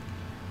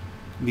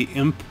 The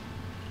imp,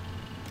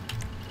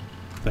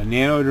 the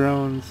nano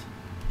drones.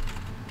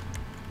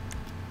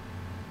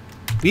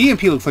 The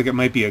EMP looks like it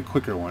might be a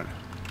quicker one.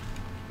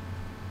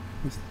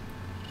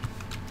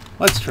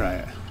 Let's try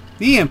it.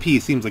 The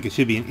EMP seems like it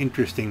should be an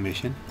interesting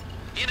mission.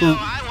 You know,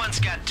 I once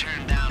got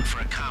turned down for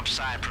a comp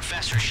sci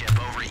professorship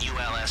over at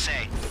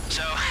ULSA.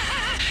 So,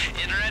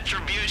 in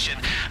retribution,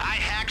 I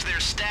hacked their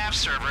staff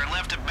server and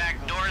left a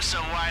back door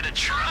so wide a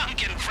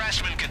drunken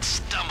freshman could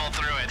stumble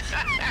through it.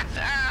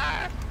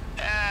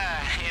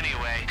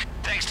 Anyway,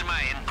 Thanks to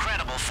my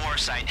incredible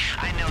foresight,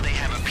 I know they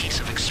have a piece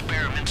of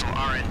experimental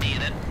R&D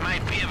that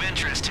might be of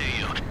interest to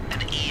you.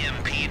 An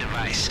EMP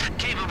device,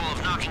 capable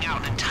of knocking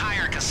out an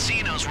entire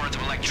casino's worth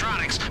of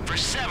electronics for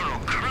several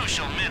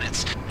crucial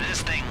minutes.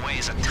 This thing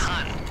weighs a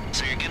ton,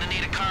 so you're gonna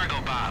need a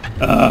cargo bob.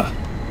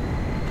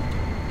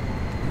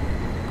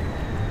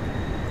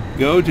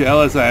 Go to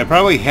LSI. I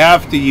probably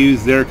have to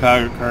use their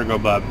cargo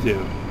bob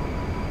too.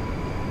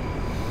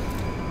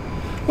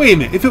 Wait a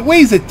minute. If it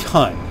weighs a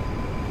ton,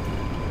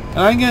 and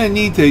I'm going to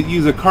need to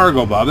use a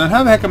cargo bob, then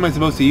how the heck am I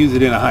supposed to use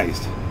it in a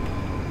heist?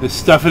 Just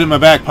stuff it in my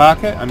back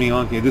pocket? I mean,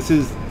 okay, this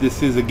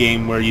is a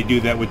game where you do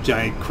that with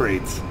giant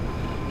crates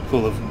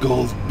full of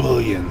gold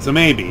bullion. So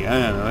maybe. I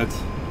don't know. It's...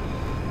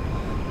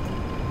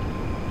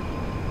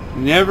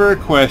 Never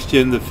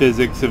question the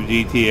physics of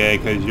GTA,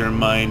 because your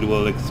mind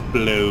will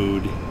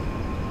explode.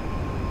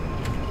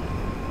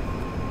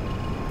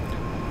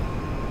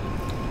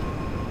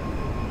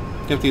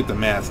 You have to get the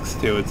masks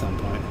too at some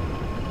point.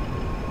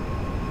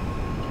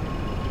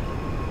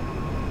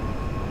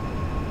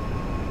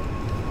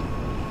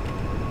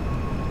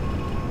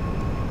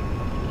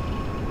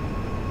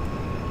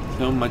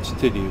 So much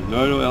to do.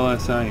 Go to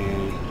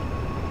LSIA.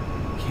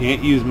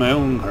 Can't use my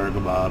own cargo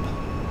bob.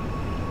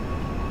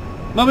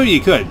 Well, maybe you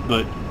could,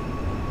 but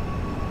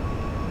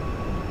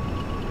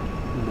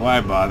why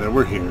bother?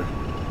 We're here.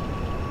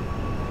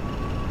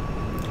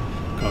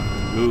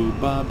 Cargo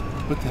bob.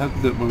 What the heck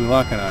were we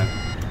locking on?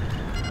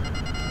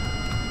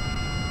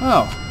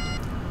 Oh.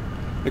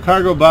 The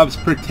cargo bob's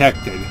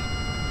protected.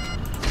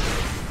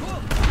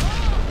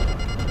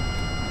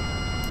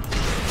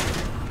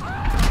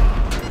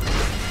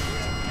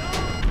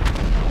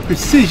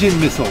 Precision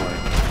missile work.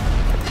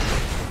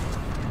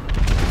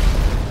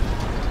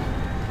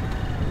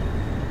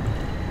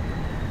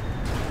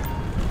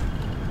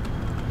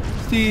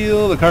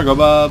 Steal the cargo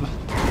bob.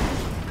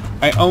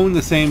 I own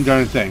the same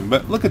darn thing,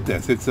 but look at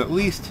this. It's at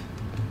least...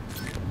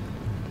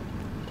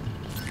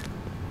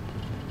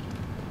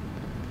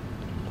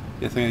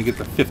 Guess I'm gonna get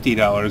the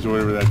 $50 or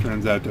whatever that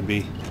turns out to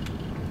be.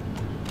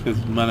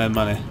 Because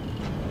money.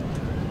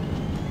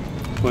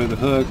 Play the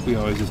hook. We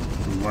always just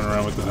run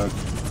around with the hook.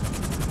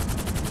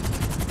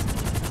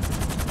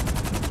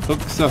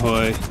 Hooks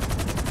ahoy.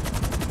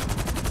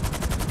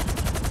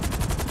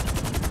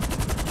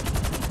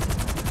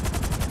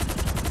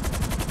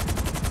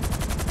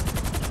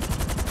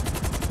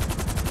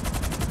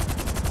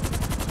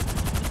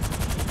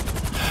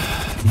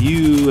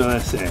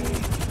 USA,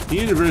 the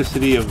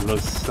University of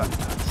Los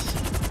Santos.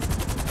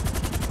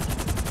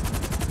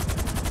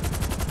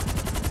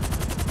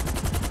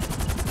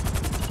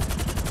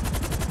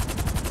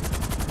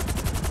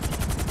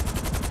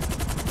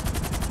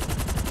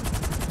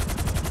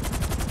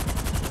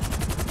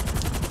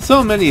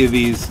 So many of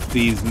these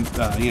you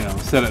know,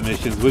 setup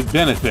missions would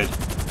benefit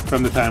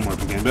from the time warp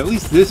again, but at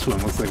least this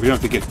one looks like we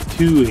don't have to get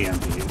 2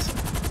 EMPs.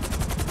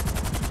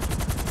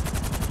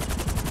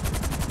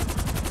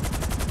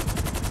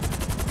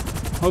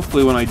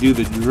 Hopefully when I do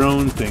the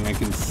drone thing, I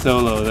can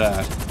solo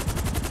that.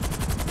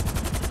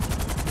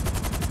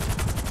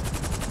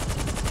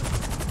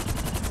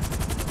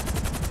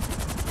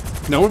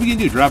 Now what are we going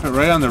to do? Drop it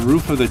right on the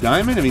roof of the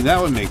diamond? I mean,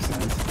 that would make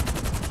sense.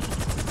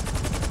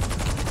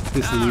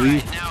 Just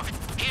leave. Now,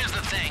 here's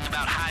the thing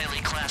about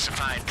highly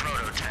classified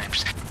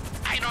prototypes.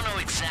 I don't know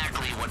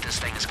exactly what this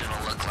thing is going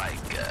to look like.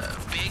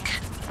 Big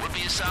would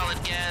be a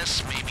solid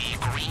guess. Maybe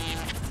green.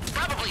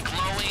 Probably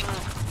glowing.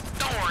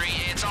 Don't worry,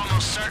 it's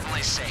almost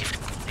certainly safe.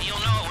 You'll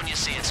know it when you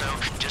see it, so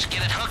just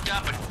get it hooked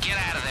up and get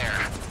out of there.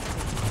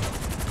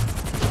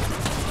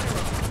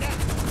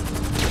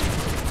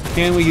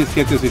 Can we just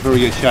get this before we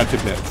get shot to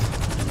bits?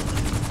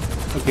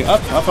 Okay,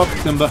 up,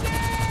 Simba.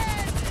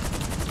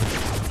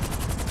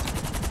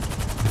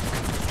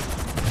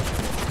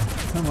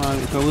 Come on,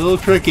 it's a little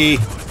tricky.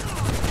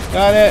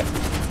 Got it.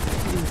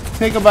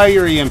 Take a bite of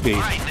your EMP.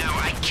 Alright, now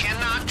I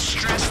cannot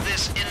stress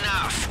this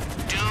enough.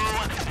 Do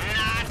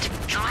not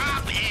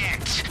drop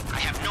it. I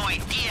have no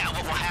idea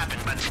what will happen,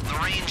 but the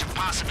range of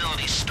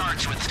possibilities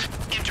starts with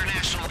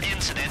international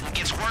incident and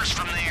gets worse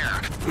from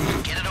there.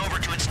 Get it over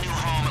to its new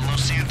home at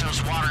Los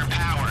Santos Water and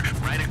Power,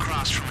 right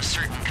across from a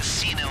certain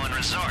casino and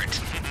resort.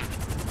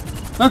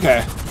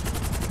 Okay.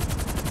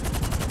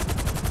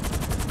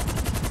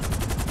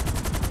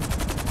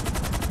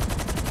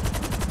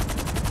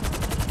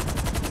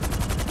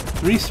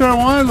 Restart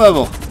water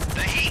level.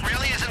 The heat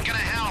really isn't gonna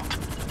help.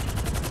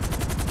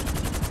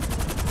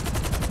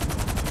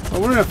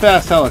 Well, we're in a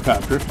fast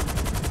helicopter.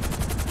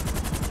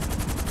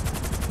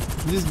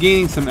 Just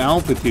gaining some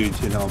altitude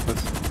should help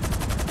us.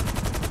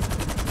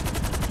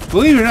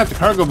 Believe it or not, the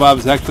cargo bob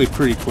is actually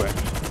pretty quick.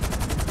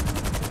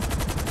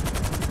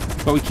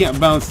 But we can't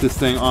bounce this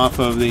thing off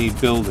of the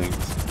buildings.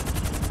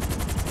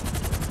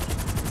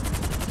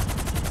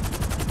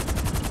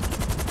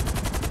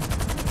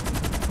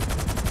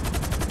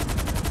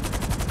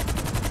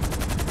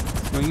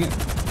 Swing it.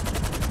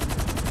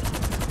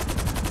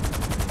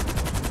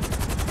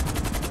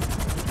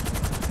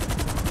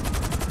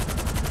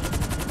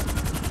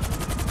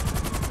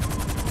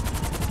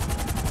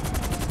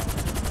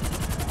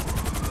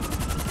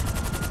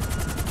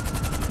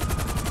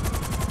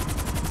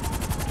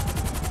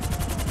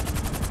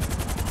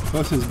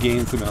 Let's just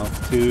gain some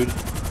altitude.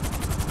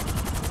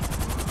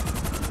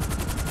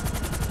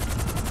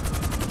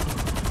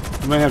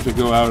 I might have to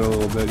go out a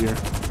little bit here.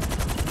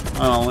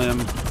 On a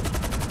limb.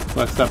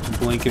 Let's stop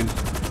blinking.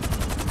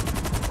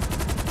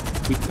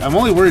 I'm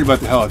only worried about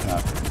the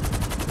helicopter.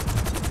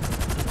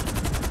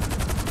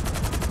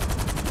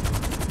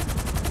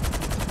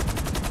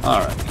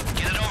 Alright.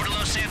 Get it over to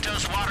Los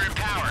Santos Water and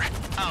Power.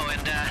 Oh,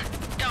 and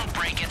don't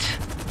break it.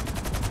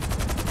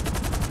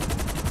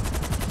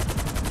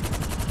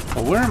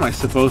 Well, where am I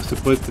supposed to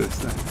put this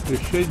thing? There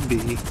should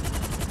be.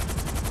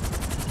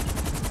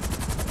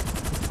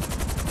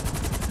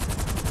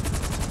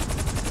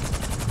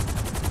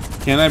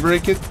 Can I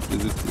break it?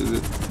 Is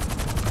it?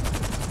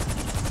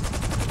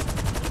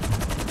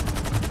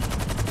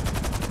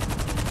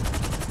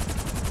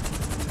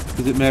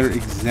 Does it matter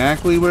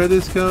exactly where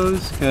this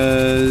goes?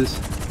 Because...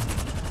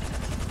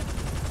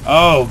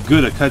 Oh,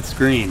 good, a cut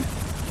screen.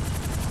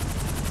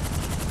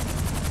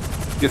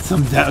 Get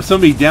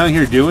somebody down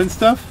here doing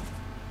stuff?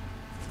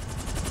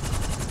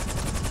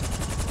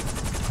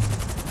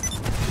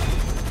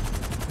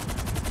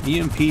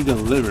 EMP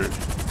delivered.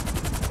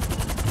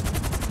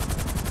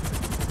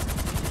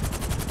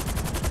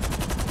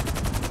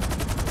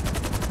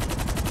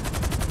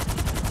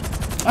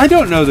 I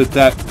don't know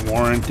that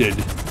warranted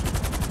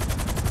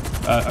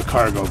a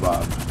cargo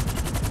bomb.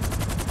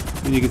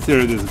 When you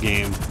consider this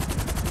game.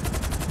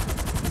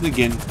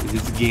 Again, it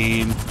is a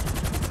game.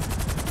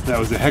 That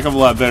was a heck of a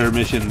lot better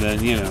mission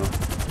than, you know,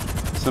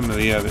 some of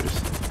the others.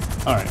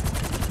 Alright.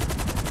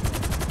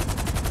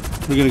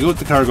 We're going to go with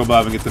the cargo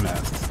bomb and get the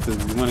masks.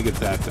 Because we want to get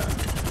that done.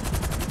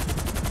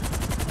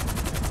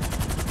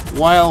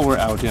 While we're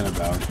out and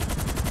about.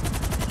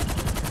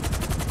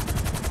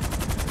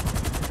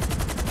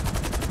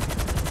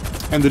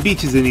 And the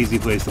beach is an easy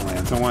place to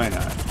land, so why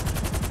not?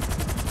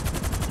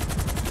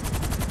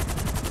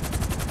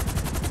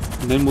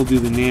 And then we'll do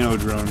the nano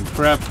drone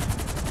prep.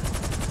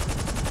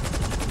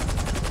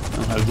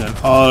 I'll have done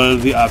all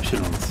of the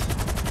optionals.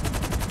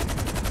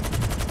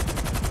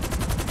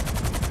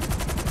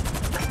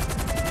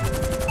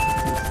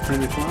 Let's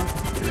turn it off.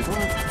 Turn it off.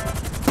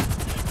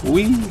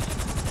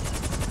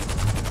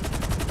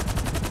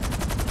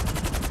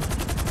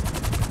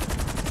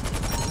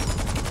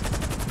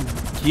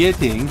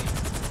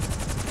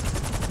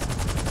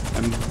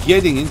 I'm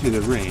getting into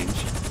the range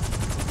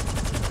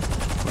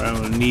where I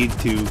will need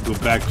to go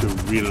back to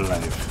real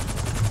life.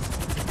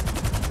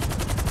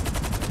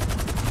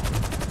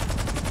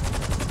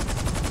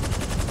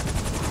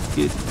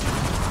 Good.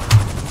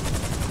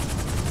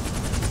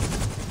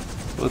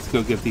 Let's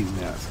go get these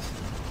masks.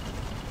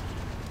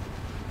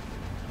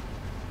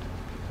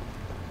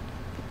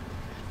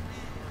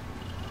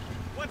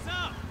 What's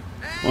up?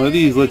 One of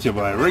these lets you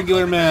buy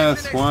regular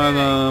masks, one of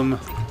them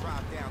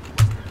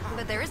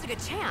But there is a good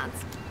chance.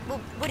 Well,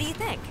 what do you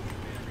think?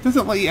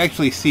 doesn't let you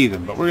actually see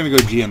them, but we're gonna go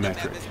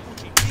geometric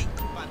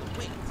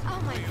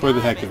Oh my for the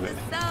God, heck of this it.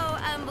 is so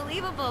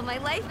unbelievable. My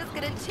life is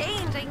gonna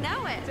change. I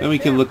know it. Then we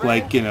can look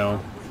like, you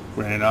know,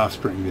 we're in an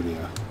Offspring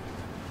video.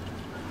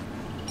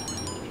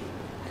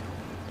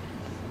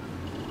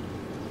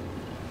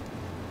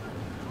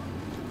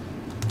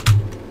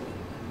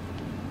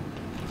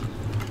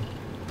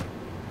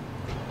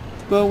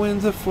 Blow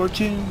winds of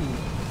fortune,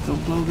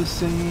 don't blow the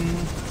same.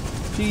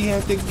 She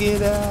had to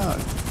get out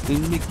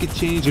and make a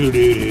change.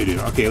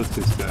 Okay, let's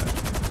just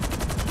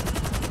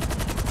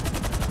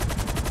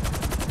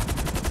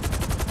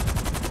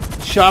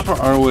chopper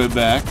our way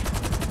back.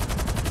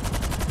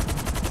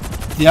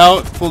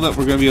 Doubtful that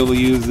we're going to be able to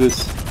use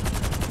this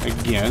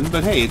again,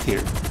 but hey, it's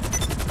here.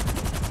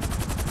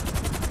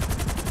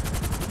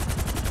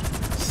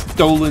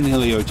 Stolen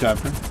helio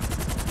chopper.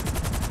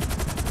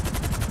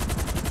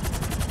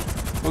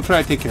 We'll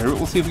try to take care of it.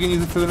 We'll see if we can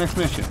use it for the next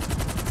mission.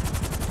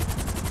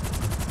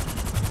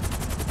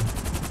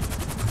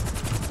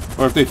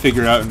 Or if they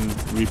figure out and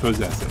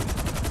repossess it.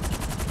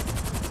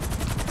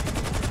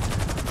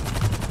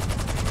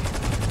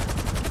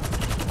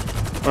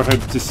 Or if I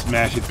just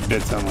smash it to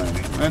bits on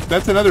landing.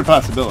 That's another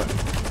possibility.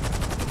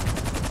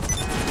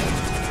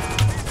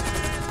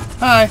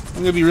 Hi! I'm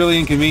going to be really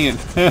inconvenient.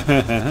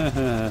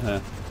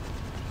 I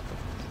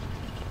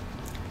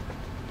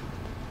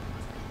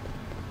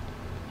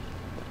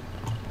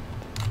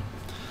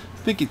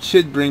think it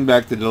should bring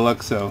back the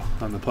Deluxo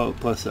on the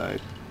plus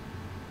side.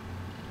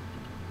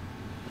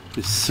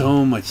 There's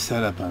so much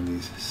setup on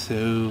these.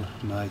 So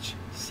much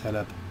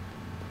setup.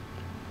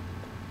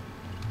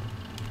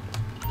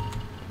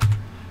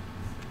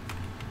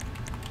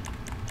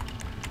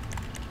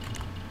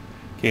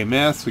 Okay,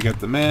 masks. We got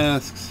the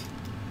masks.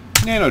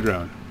 Nano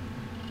drone.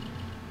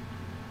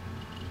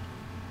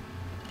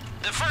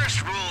 The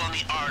first rule in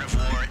the art of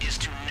war is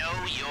to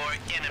know your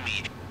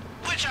enemy,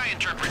 which I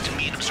interpret to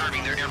mean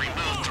observing their every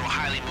move through a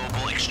highly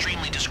mobile,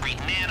 extremely discreet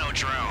nano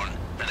drone.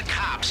 Now, the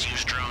cops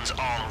use drones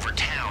all over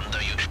town, though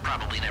you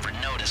probably never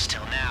noticed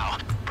till now.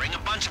 Bring a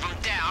bunch of them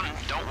down, and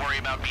don't worry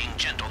about being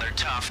gentle, they're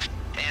tough.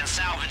 and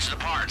salvage the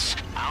parts.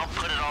 I'll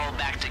put it all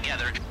back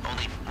together,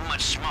 only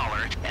much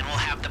smaller, and we'll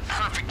have the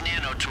perfect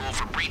nano tool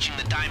for breaching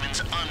the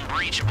diamond's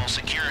unbreachable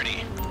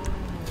security.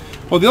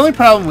 Well, the only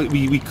problem,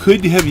 we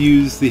could have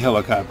used the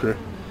helicopter,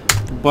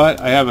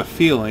 but I have a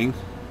feeling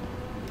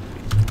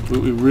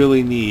what we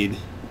really need,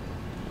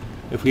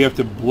 if we have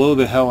to blow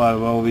the hell out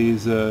of all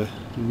these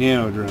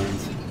nano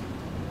drones,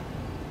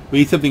 we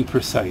need something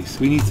precise.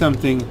 We need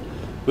something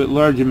with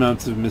large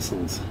amounts of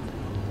missiles.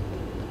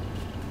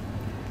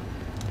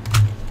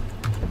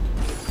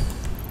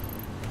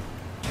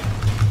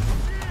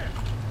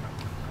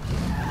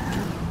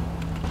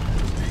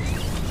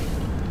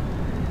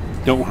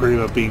 Don't worry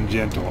about being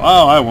gentle.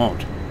 Oh, I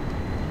won't.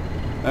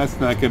 That's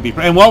not going to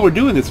be... And while we're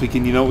doing this, we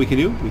can, you know what we can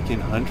do? We can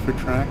hunt for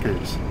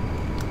trackers.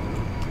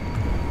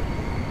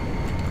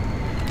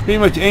 Pretty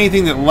much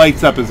anything that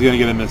lights up is going to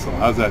get a missile.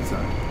 How's that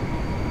sound?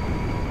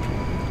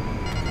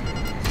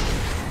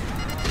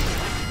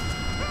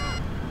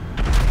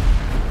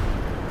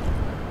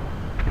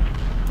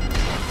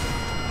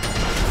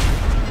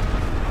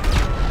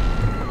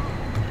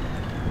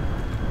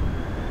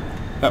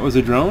 That was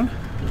a drone?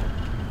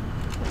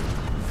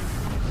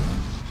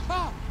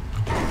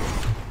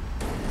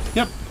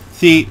 Yep.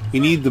 See, we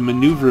need the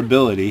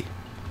maneuverability.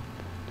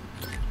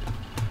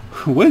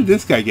 What did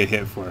this guy get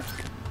hit for?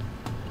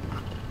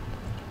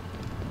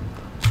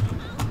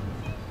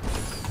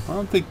 I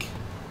don't think...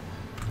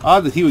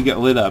 Odd that he would get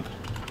lit up.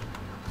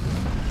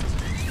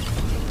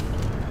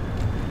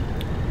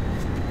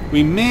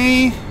 We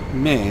may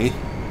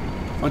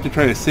want to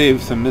try to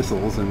save some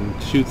missiles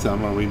and shoot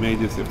some, or we may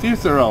just... If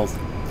these are all...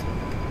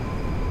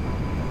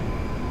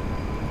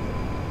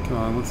 Come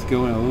on, let's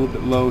go in a little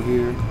bit low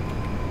here.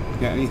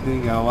 Got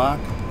anything? Got a lock?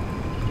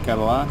 Got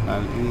a lock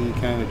on any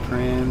kind of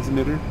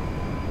transmitter?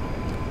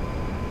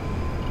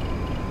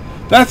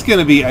 That's going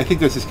to be... I think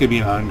that's just going to be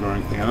an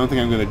ongoing thing. I don't think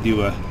I'm going to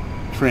do a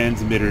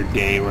transmitter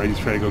day where I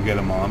just try to go get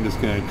them all. I'm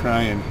just going to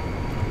try and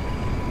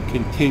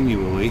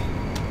continually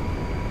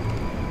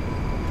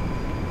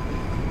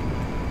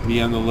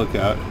be on the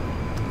lookout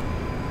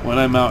when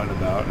I'm out and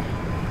about.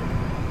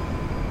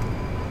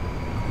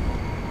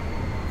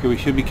 Okay, we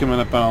should be coming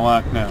up on a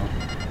lock now.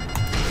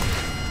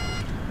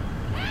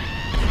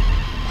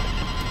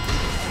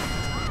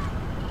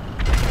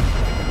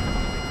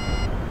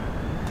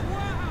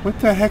 What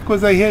the heck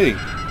was I hitting?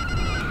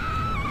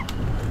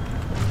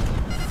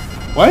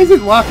 Why is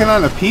it locking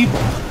on to people?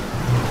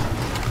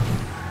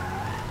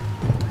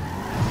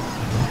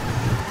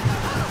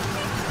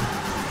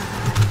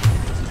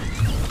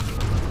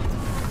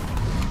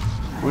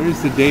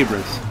 Where's the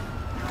debris?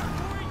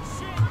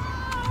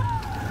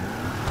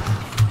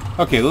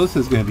 Okay, well, this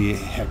is going to be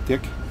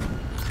hectic.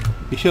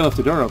 You should have left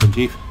the door open,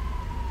 Chief.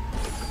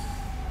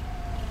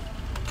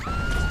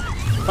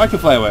 I can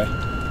fly away.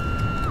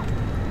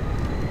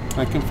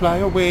 I can fly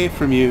away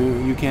from you.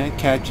 You can't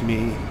catch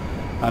me.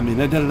 I'm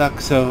in a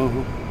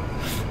Deluxo.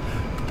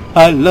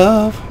 I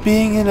love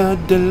being in a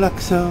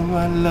Deluxo.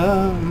 I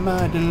love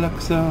my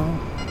Deluxo.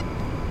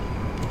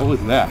 What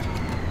was that?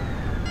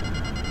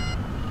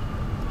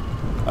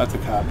 That's a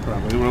cop,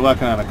 probably. We're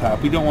locking on a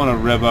cop. We don't want to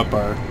rev up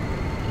our...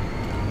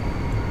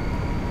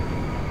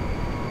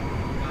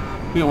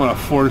 We don't want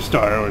a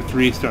 4-star or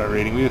 3-star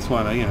rating. We just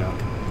want to, you know...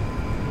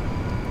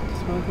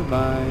 Just want to go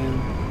by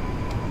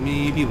and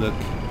maybe look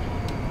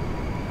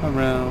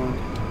around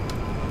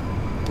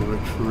for a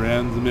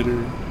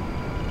transmitter.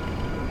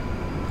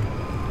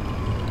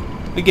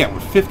 Again,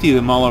 with 50 of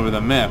them all over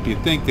the map,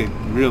 you'd think they'd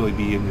really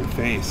be in your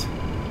face.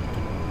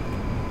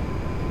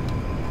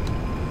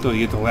 Until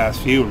you get the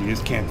last few, where you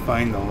just can't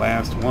find the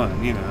last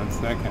one. You know, it's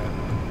that kind of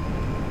thing.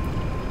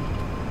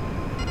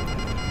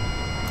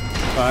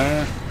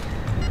 Fire.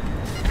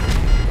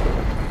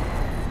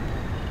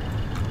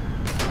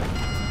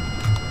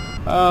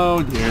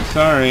 Oh dear,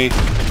 sorry.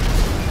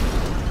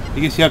 I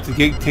guess you have to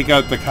take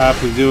out the cop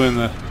who's doing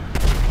the...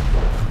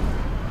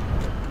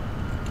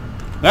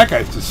 That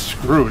guy's just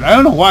screwed. I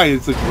don't know why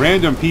it's like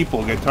random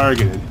people get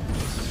targeted.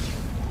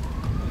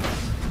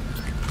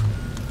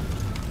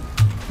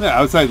 Yeah,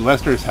 outside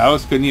Lester's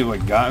house, couldn't you have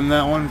like gotten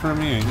that one for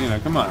me? And, you know,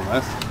 come on,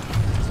 Les.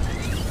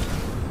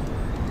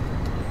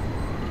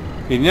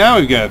 Okay, now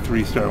we've got a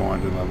 3-star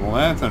wanted level.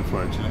 That's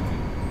unfortunate.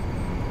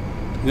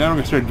 Now we're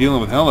gonna start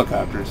dealing with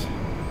helicopters.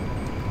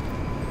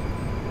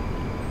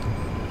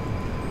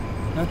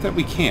 Not that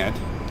we can't.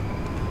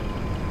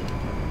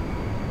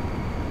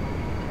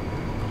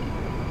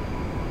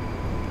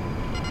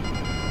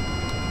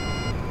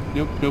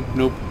 Nope, nope,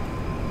 nope.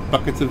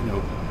 Buckets of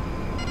nope.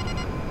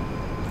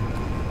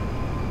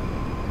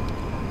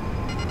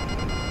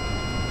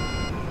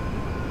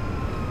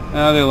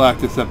 Now they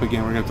locked us up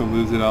again. We're going to have to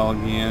lose it all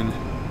again.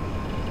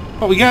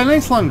 But we got a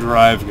nice long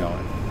drive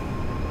going.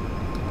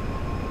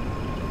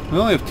 We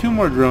only have 2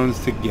 more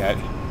drones to get.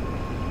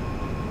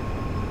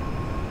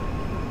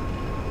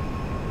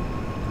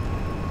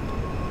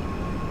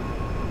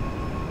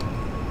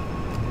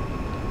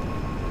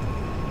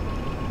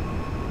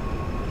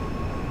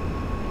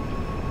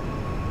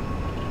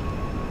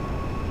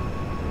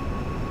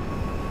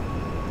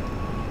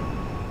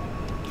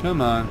 Come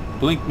on,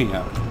 blink me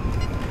out.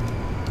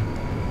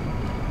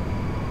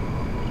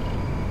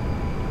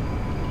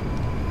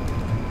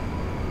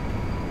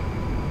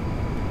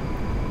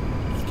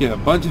 Let's get a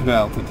bunch of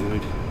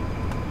altitude.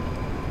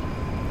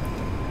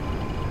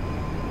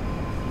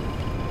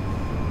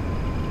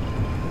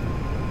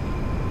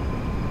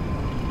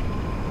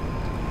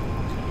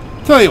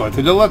 Tell you what,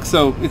 the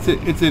Deluxo,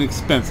 it's an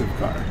expensive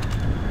car.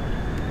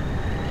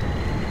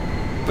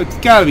 But it's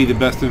gotta be the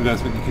best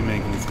investment you can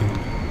make in this game.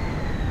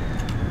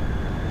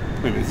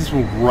 Wait a minute, is this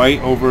one right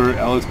over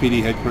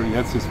LSPD headquarters?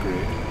 That's just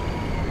great.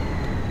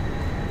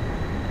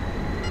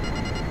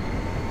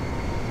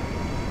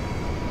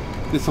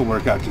 This will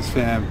work out just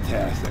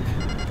fantastic.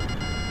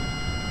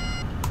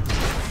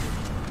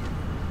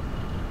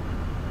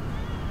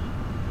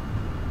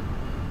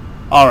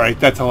 Alright,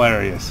 that's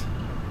hilarious.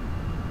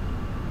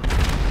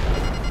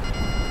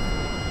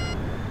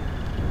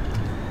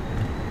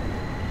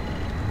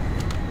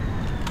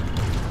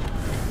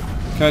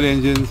 Cut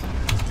engines,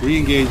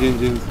 re-engage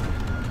engines,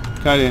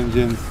 cut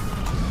engines,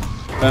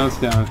 bounce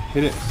down,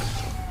 hit it.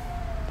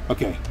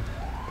 Okay,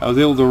 I was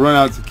able to run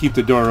out to keep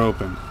the door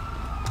open.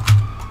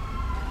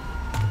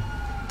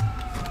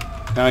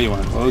 Now you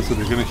want to close, so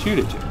they're going to shoot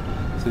at you.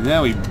 So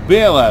now we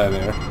bail out of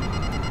there.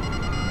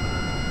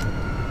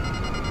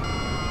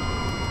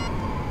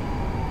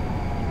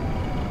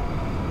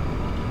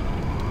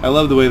 I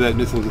love the way that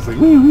missile just like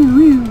woo woo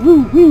woo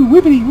woo woo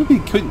whippity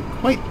whippity. Couldn't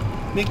quite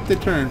make the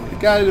turn. It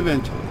got it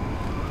eventually.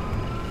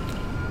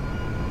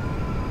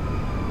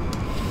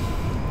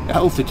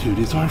 Altitude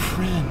is our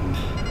friend.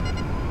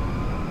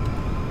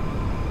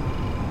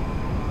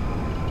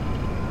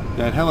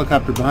 That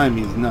helicopter behind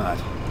me is not.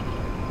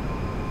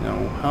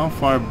 Now, how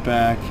far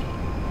back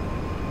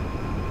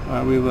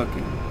are we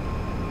looking?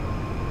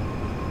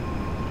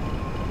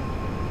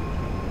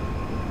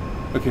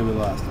 Okay, we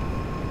lost him.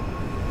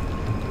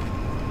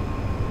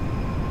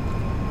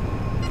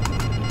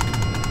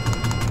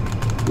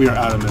 We are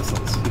out of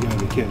missiles. You gotta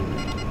be kidding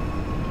me.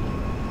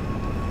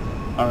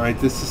 Alright,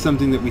 this is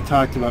something that we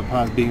talked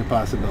about being a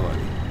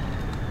possibility.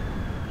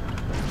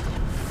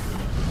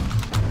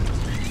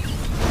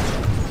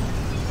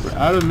 We're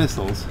out of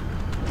missiles,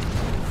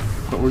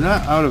 but we're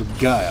not out of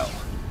guile.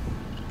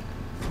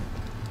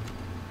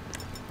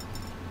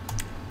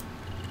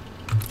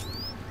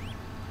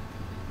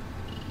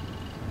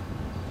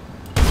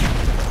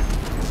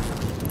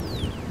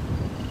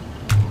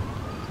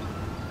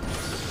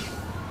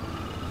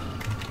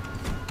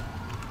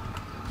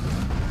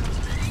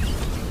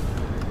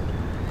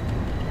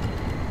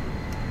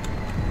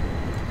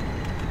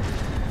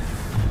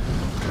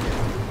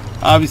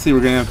 Obviously, we're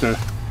going to have to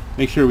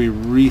make sure we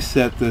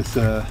reset this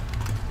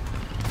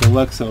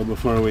Deluxo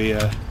before we...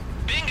 Bingo!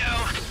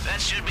 That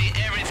should be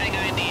everything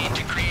I need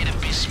to create a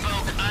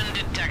bespoke,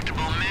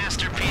 undetectable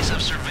masterpiece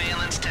of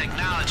surveillance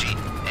technology.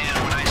 And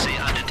when I say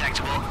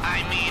undetectable,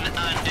 I mean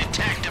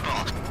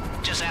undetectable.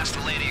 Just ask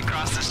the lady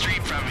across the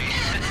street from me.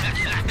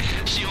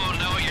 She won't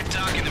know what you're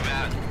talking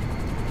about.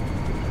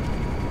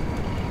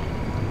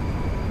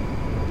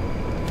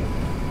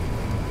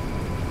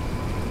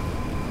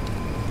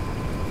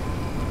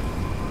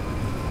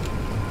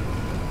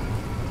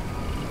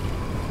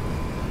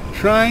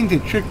 Trying to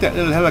trick that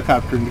little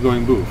helicopter into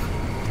going boof.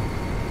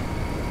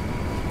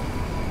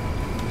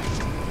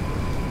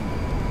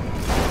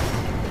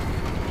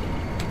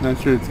 Not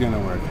sure it's gonna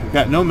work. I've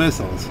got no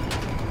missiles.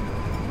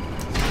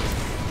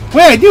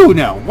 Wait, I do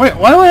now! Why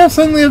do I have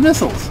suddenly have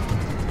missiles?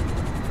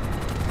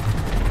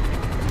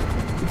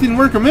 It didn't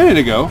work a minute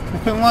ago. I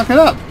couldn't lock it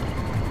up.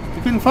 I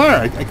couldn't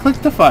fire. I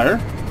clicked to fire.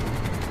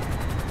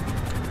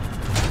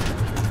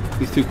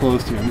 He's too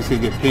close to me. I'm just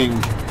gonna get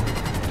pinged.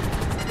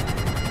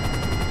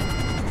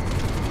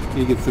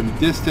 You get some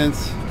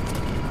distance,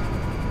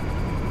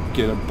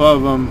 get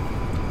above them,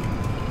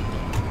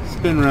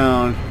 spin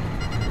around,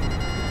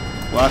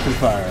 lock and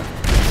fire.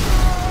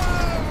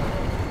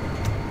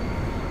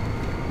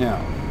 Now,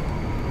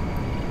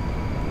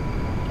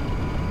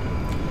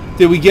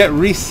 did we get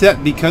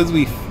reset because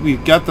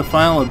we've got the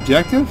final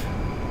objective?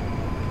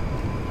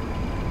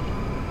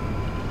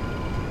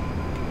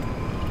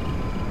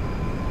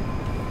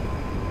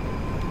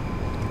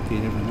 You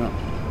never know.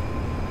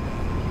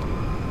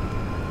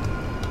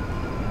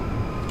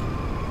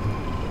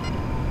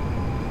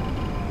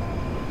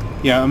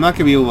 Yeah, I'm not going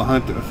to be able to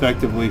hunt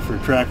effectively for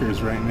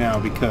trackers right now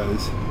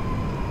because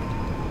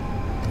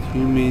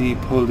too many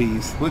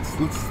police. Let's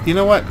you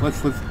know what?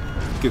 Let's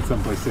get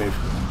someplace safe.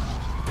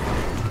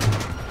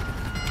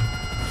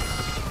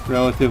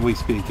 Relatively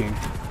speaking.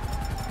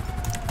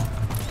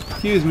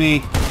 Excuse me.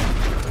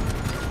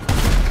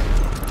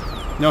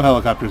 No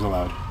helicopters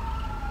allowed.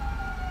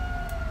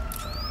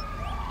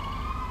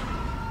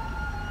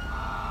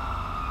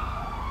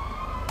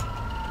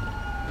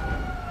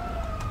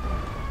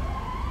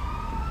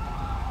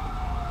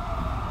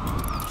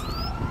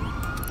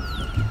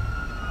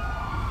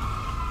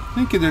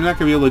 Thinking they're not going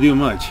to be able to do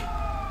much.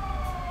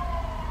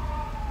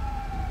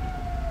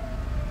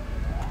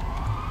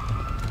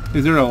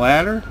 Is there a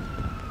ladder?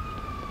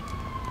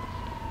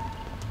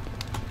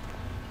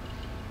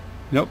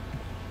 Nope.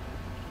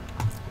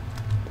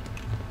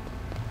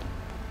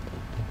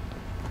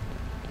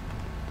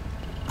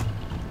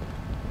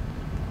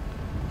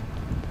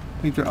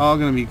 I think they're all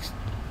going to be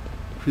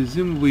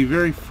presumably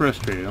very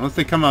frustrated, unless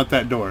they come out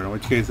that door, in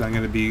which case I'm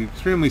going to be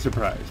extremely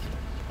surprised.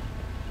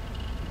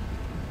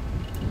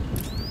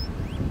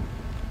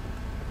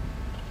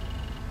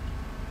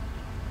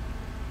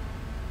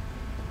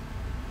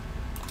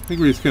 I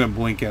think we're just going to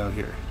blink out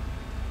here.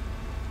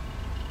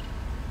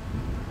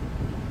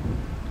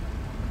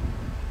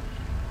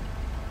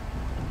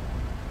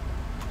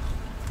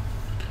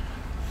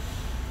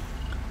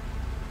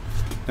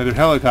 Another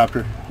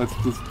helicopter. Let's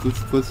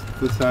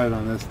decide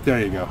on this. There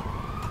you go.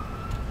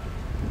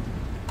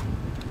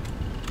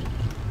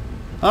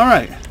 All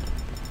right.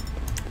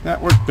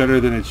 That worked better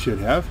than it should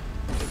have.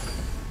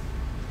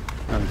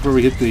 Now, before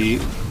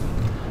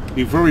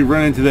we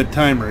run into that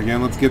timer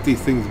again, let's get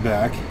these things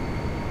back.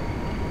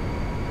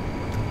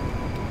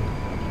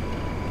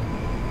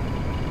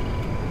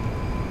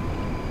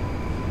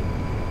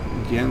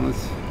 Again,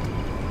 let's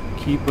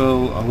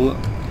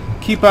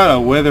keep out a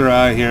weather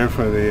eye here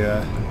for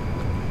the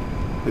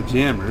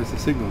jammers, the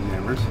signal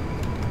jammers.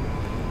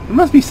 There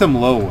must be some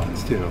low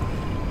ones too,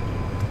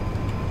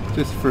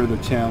 just for the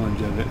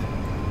challenge of it.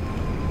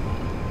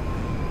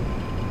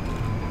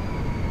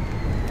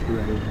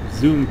 We're going to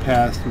zoom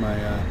past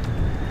my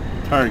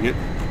target.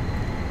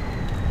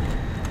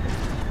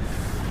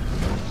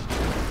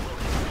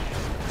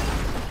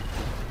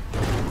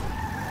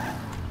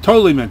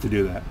 Totally meant to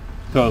do that.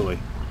 Totally.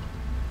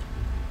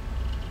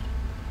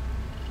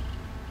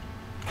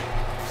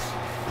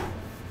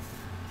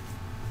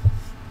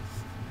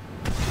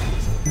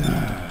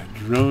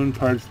 Drone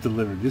parts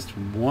delivered. Just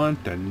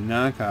want to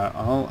knock out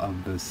all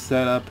of the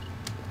setup.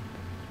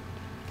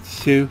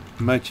 Too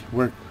much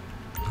work.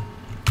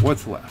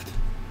 What's left?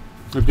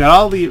 We've got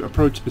all the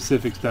approach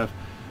specific stuff.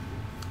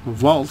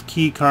 Vault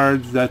key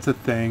cards, that's a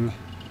thing.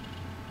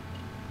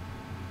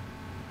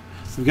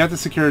 We've got the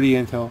security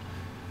intel.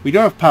 We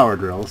don't have power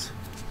drills.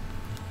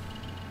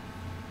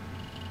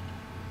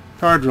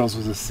 Power drills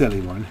was a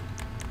silly one.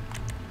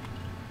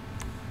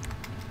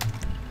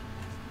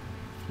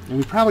 And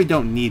we probably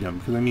don't need them,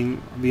 because I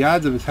mean, the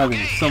odds of us having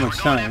so much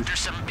time. After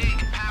some big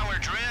power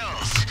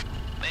drills.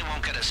 They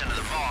won't get us into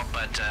the vault,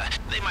 but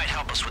they might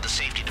help us with the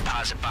safety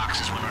deposit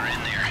boxes when we're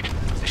in there.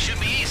 It should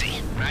be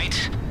easy, right?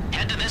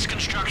 Head to this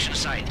construction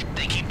site.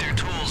 They keep their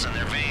tools in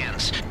their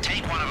vans.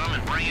 Take one of them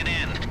and bring it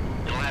in.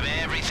 It'll have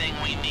everything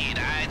we need.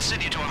 I'd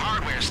send you to a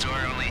hardware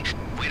store, only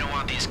we don't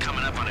want these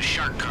coming up on a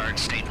shark card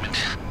statement.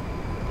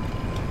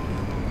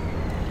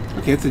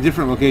 Okay, it's a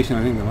different location,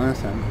 I think, than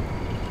last time.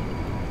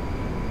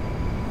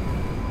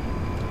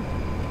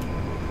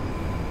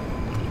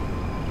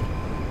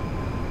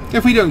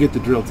 If we don't get the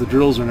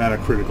drills are not a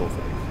critical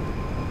thing.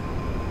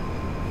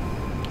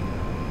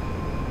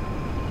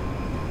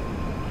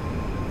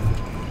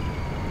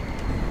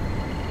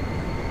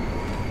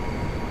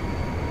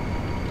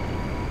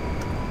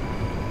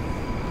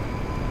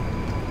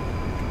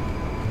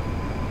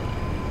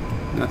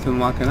 Nothing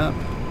locking up.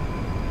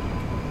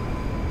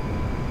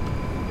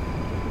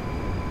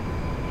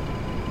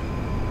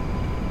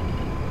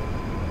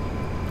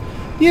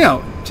 You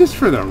know, just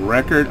for the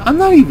record, I'm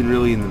not even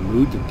really in the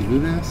mood to do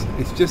this.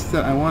 It's just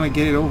that I want to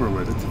get it over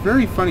with. It's a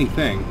very funny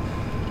thing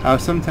how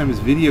sometimes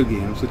video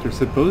games, which are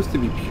supposed to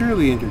be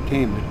purely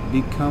entertainment,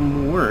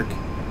 become work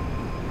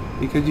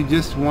because you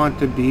just want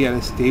to be at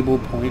a stable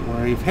point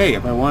where if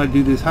I want to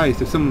do this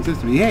heist, if someone says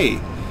to me, hey, you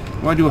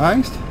want to do a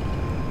heist?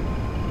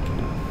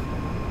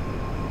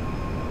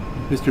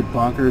 Mr.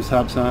 Bonkers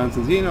hops on and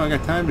says, you know, I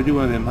got time to do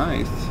one of them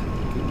heists.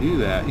 You can do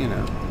that, you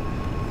know.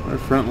 Or a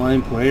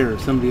frontline player or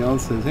somebody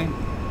else says, hey,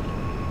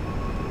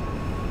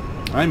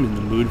 I'm in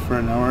the mood for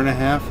an hour and a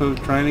half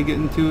of trying to get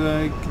into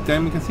a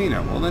diamond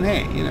casino. Well then,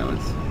 hey, you know,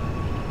 it's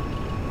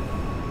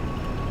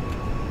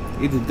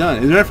done.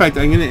 As a matter of fact,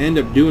 I'm going to end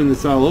up doing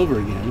this all over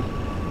again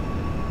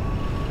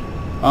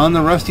on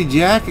the Rusty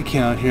Jack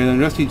account here, the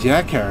Rusty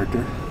Jack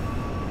character.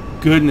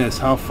 Goodness,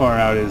 how far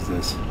out is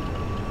this?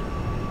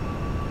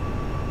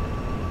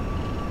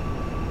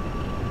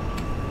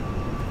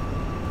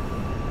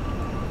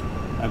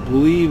 I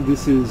believe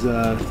this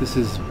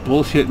is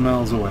bullshit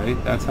miles away.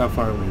 That's how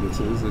far away this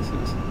is. This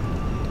is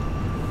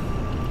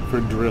for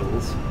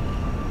drills.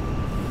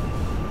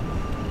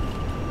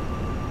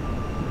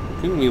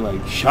 Couldn't we like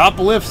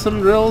shoplift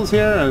some drills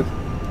here?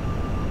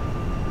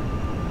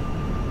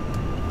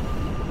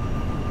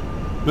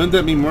 Wouldn't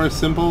that be more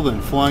simple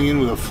than flying in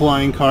with a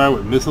flying car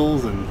with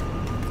missiles, and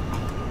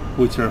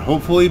which are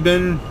hopefully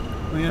been,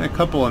 we had a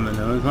couple on the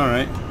nose. All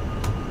right.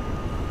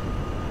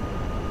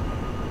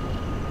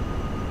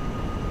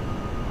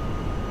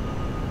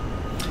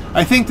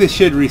 I think this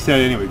should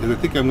reset anyway, because I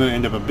think I'm going to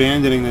end up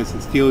abandoning this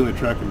and stealing the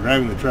truck and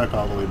driving the truck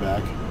all the way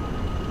back.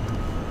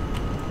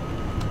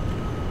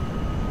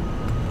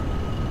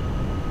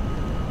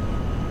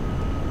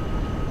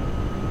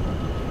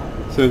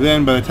 So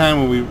then, by the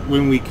time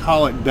when we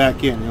call it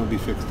back in, it'll be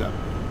fixed up.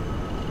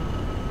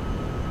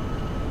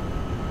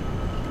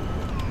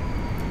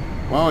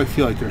 Well, I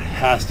feel like there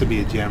has to be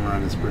a jammer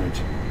on this bridge.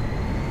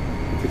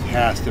 It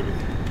has to be.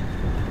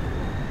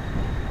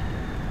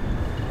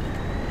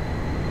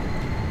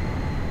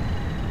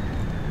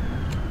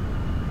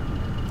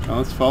 Well,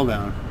 let's fall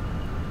down.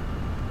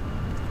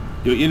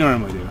 Do what you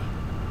normally do.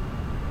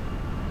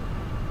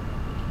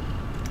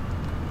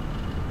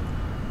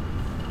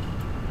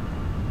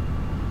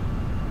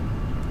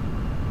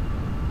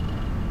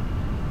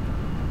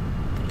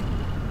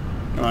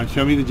 Come on,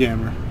 show me the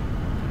jammer.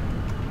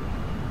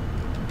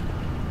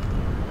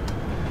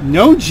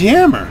 No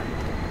jammer!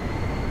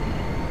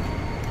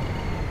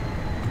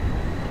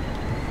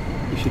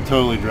 We should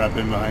totally drop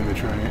in behind the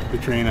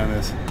train on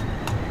this.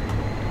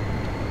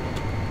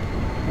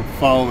 And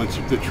follow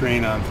the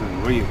train on through.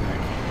 What do you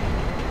think?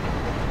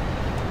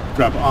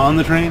 Drop on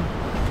the train?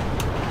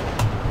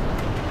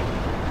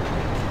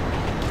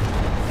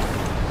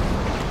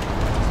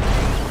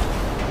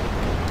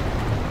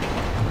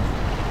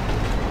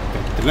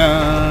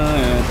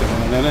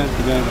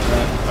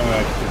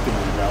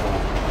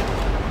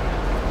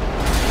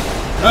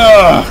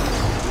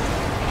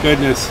 Oh,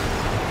 goodness.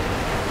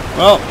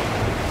 Well,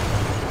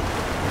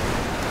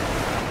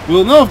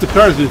 we'll know if the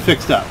car's been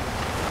fixed up.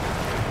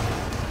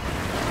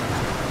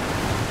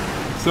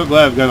 So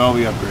glad I've got all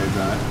the upgrades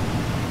on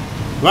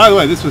it. By the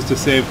way, this was to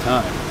save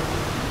time.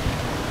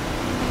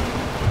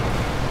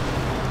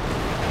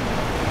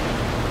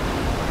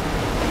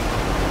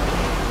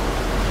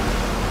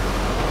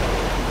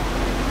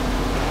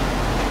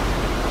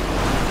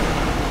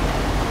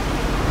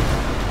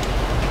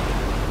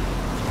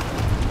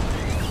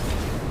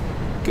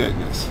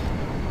 Goodness.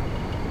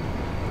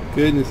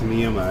 Goodness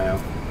me, oh my.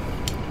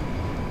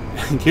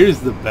 And here's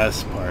the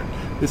best part.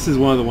 This is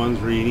one of the ones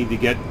where you need to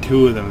get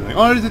two of them. Like,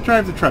 oh, does it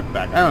drive the truck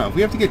back? I don't know. If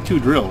we have to get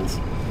 2 drills,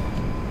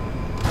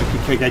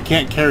 I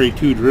can't carry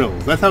 2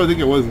 drills. That's how I think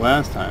it was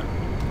last time.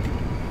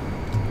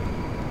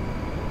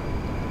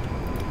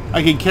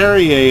 I can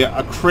carry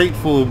a crate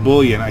full of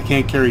bullion. I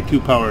can't carry 2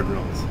 power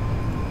drills.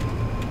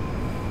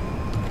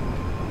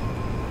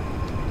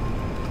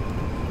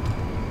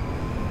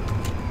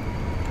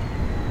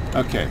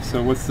 Okay,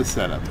 so what's the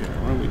setup here?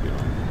 What are we doing?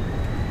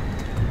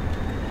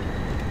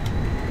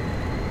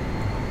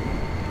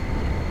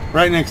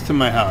 Right next to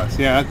my house.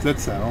 Yeah,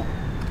 that's settled.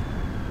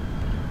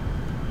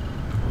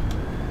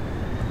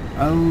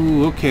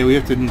 Oh, okay. We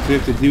have to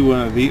do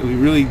one of these. We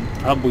really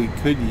probably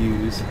could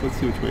use. Let's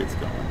see which way it's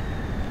going.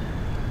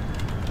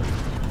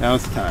 Now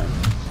it's time.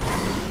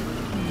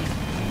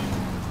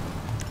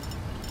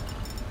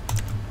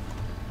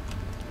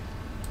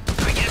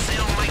 I guess they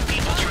don't like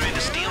people trying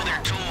to steal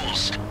their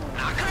tools.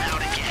 Knock them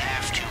out if you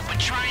have to, but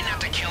try not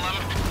to kill them.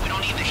 We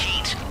don't need the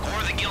heat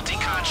or the guilty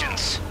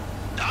conscience.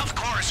 Of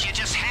course, you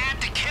just had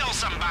to kill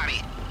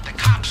somebody. The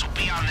cops will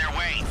be on their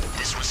way.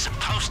 This was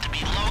supposed to be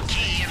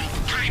low-key and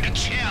kind of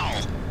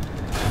chill.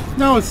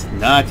 No, it's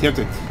not. You have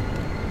to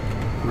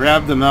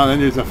grab them out,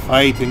 and there's a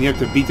fight, and you have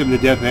to beat them to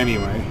death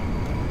anyway.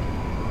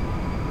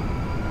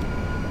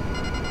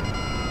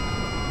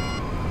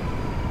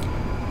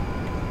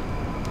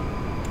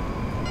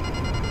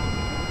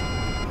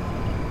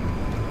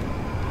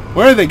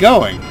 Where are they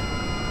going?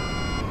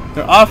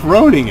 They're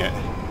off-roading it.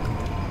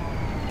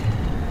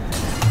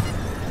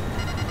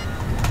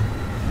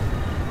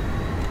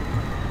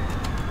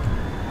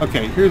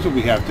 Okay, here's what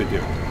we have to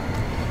do.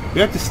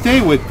 We have to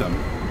stay with them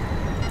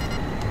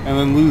and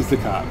then lose the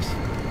cops.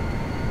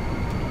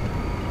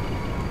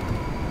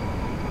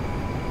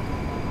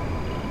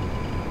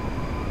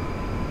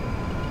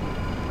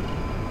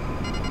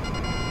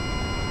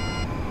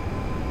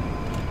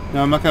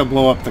 No, I'm not going to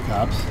blow up the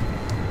cops.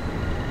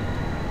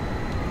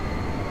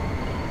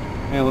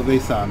 Hey, well, they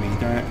saw me,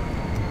 darn it.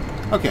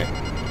 Okay.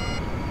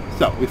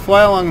 So, we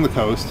fly along the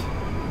coast.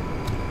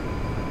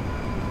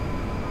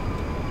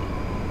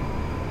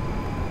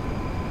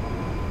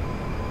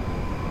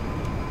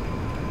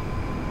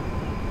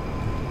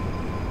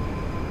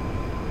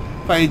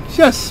 If I had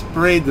just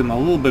sprayed them a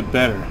little bit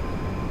better.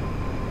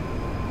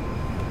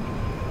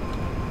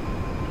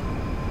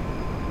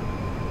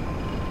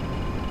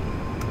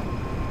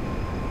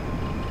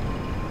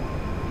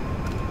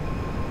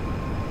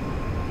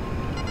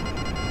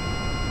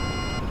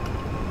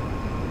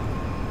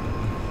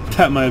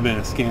 That might have been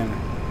a scanner.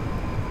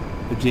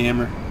 A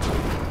jammer.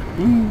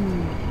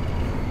 Ooh.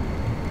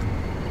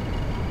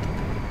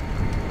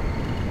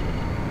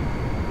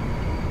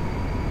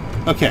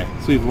 Okay,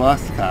 so we've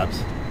lost the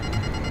cops.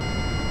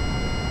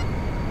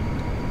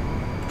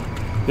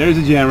 There's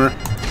a jammer.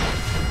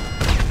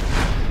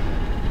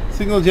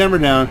 Signal jammer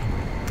down.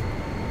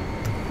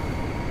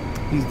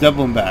 He's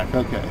doubling back.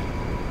 Okay.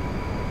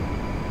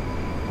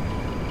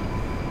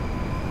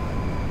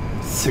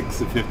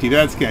 6 of 50.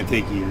 That's gonna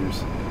take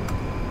years.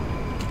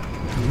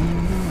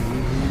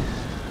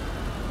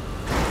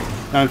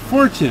 Now,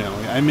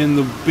 unfortunately, I'm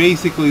in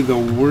basically the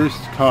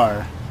worst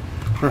car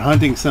for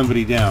hunting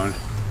somebody down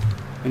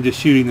and just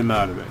shooting them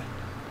out of it.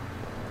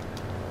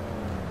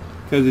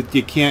 Because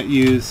you can't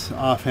use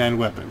offhand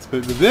weapons.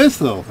 But this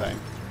little thing,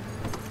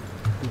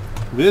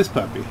 this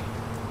puppy,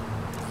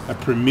 a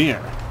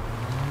Premier,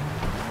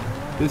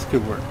 this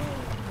could work.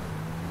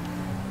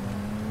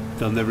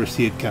 They'll never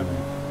see it coming.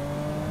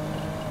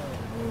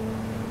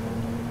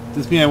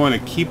 Does this mean I want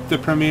to keep the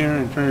Premier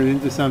and turn it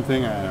into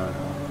something? I don't know.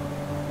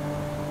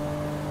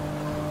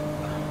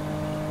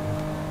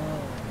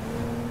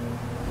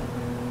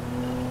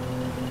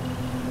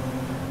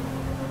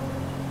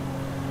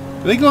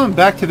 Are they going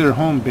back to their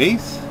home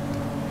base?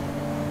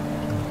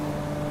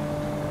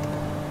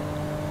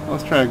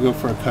 Let's try to go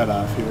for a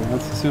cutoff here.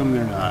 Let's assume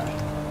they're not.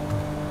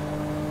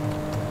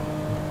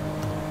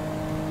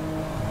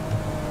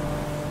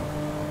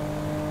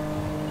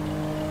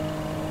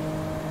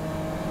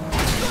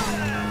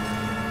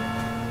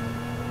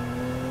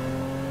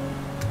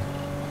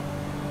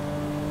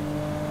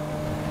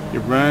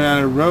 You're running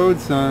out of road,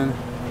 son.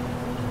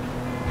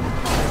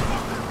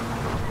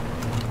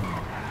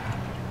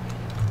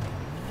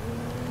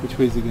 Which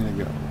way is he gonna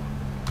go?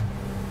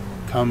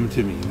 Come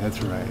to me,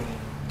 that's right.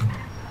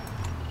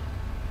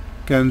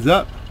 Guns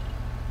up.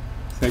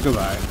 Say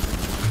goodbye.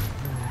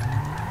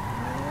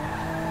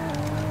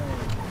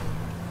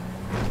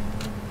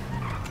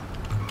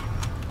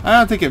 I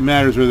don't think it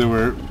matters whether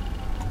we're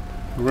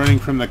running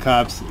from the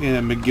cops in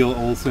a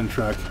McGill-Olsen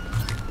truck.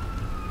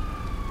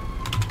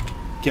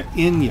 Get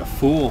in, you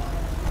fool.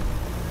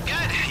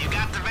 Good, you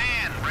got the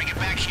van. Bring it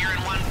back here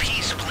in one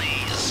piece,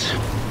 please.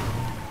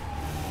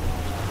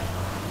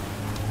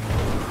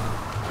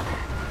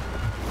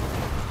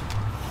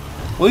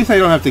 Well, at least I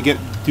don't have to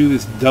do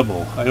this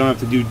double. I don't have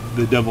to do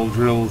the double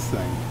drills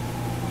thing.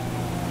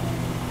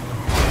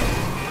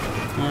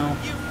 Well,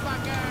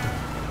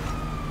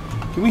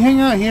 can we hang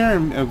out here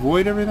and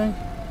avoid everything?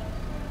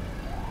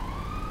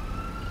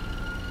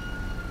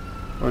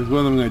 Or is one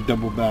of them going to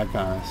double back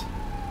on us?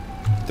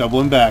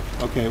 Doubling back.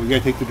 Okay, we got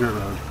to take the dirt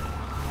road.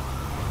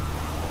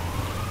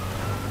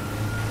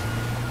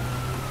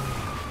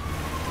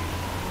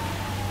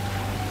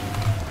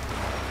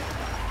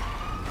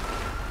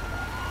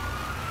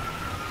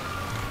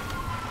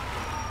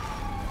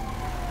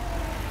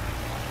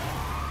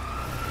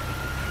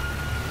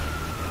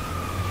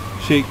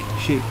 Shake,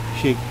 shake,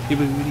 shake,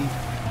 dibbity,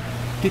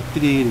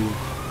 diddity,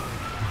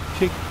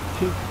 shake,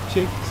 shake,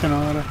 shake,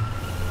 Sonata,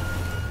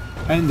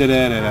 and da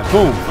da da da.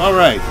 Boom! All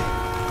right.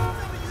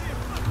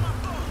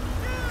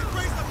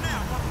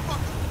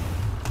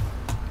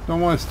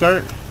 Don't want to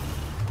start.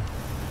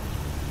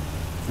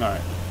 All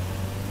right.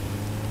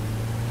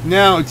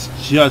 Now it's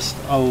just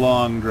a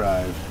long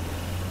drive.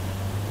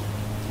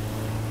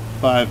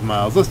 5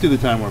 miles. Let's do the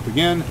time warp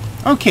again.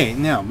 Okay,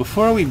 now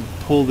before we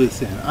pull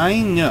this in, I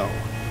know.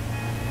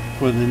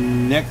 For the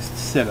next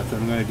setup that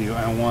I'm going to do,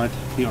 I want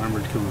the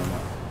armored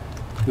Kuruma.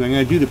 Because I'm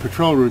going to do the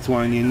patrol routes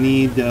one, and you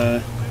need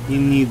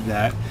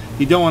that.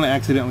 You don't want to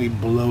accidentally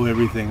blow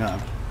everything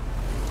up.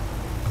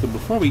 So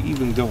before we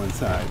even go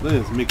inside, let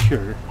us make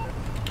sure.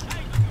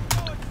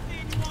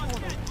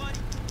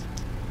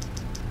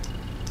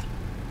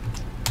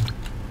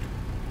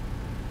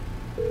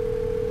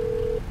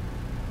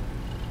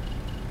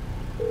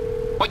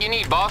 What you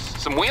need, boss?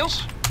 Some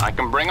wheels? I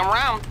can bring them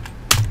around.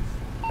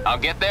 I'll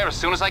get there as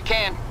soon as I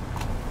can.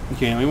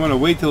 Okay, we want to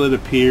wait till it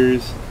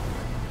appears.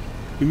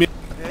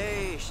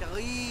 Hey,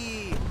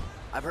 Cherie!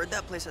 I've heard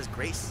that place has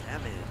great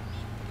salmon.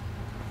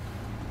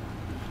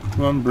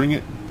 Come on, bring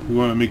it. We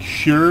want to make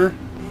sure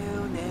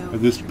that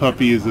this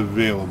puppy is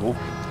available.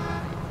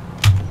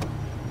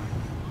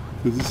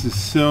 Because this is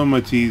so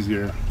much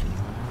easier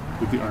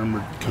with the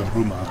armored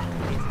Kuruma.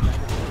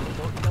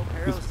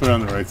 Let's put it on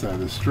the right side of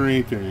the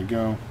street. There you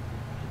go.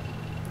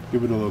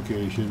 Give it a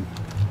location.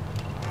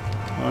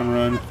 Come on,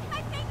 run.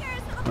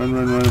 Run,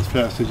 run, run as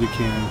fast as you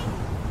can.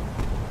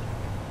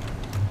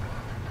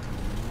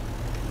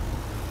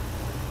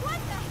 What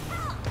the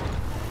hell?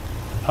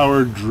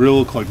 Power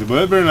drill collected. But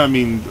that better not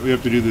mean we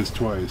have to do this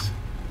twice.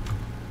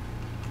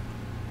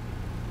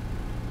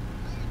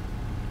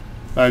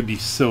 I'd be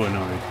so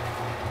annoyed.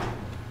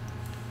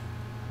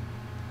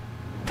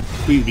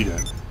 Please be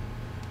done.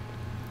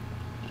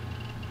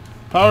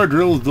 Power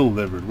drill is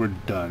delivered. We're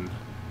done.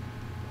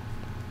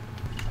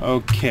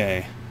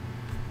 Okay.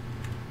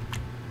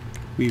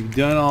 We've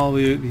done all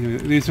the...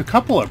 there's a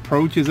couple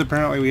approaches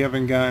apparently we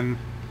haven't gotten,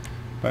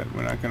 but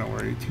we're not going to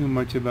worry too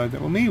much about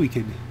that. Well, maybe we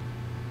could...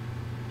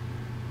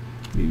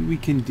 maybe we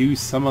can do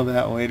some of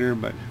that later,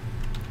 but...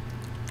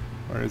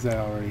 or is that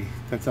already...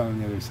 that's on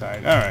the other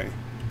side. Alright.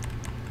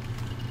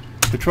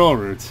 Patrol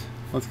routes.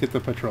 Let's get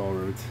the patrol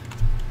routes.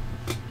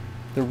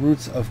 The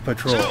routes of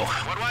patrol. So,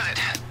 what was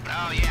it?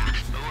 Oh yeah,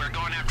 we were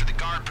going after the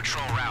guard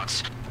patrol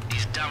routes.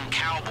 These dumb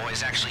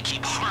cowboys actually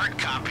keep hard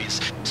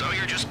copies, so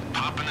you're just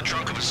popping the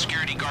trunk of a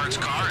security guard's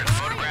car and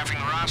photographing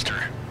the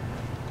roster.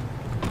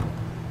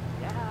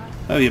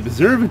 Oh, the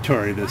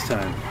observatory this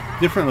time.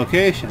 Different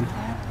location.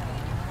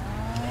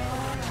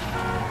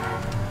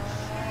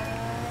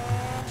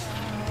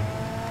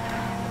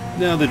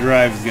 Now the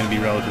drive is going to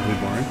be relatively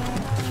boring.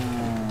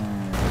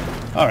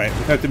 Alright,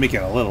 we have to make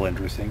it a little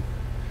interesting.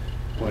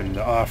 Going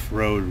the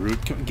off-road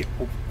route. Can we get...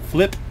 oh,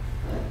 flip!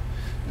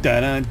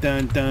 Dun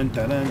dun dun dun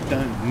dun dun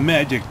dun.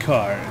 Magic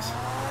cars.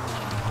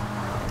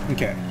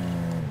 Okay.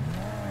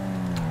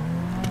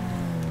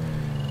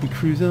 We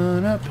cruise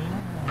on up.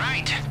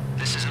 Right.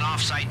 This is an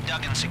off-site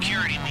Duggan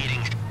security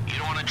meeting. You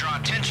don't want to draw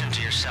attention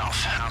to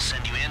yourself. I'll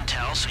send you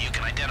intel so you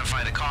can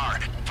identify the car.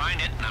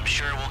 Find it, and I'm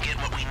sure we'll get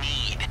what we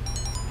need.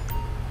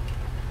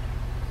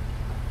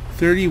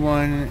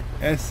 31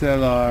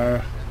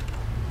 SLR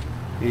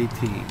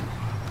 18.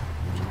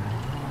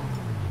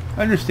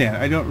 Understand,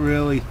 I don't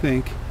really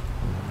think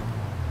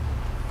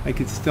I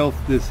could stealth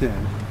this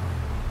in.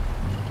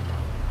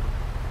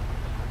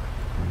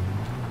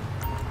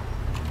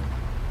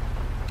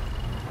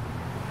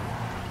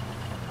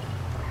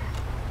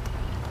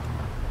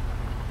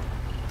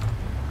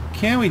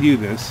 Can we do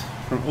this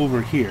from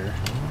over here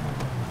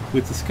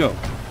with the scope?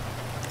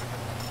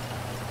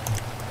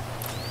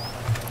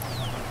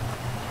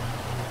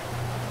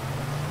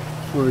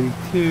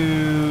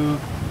 $42,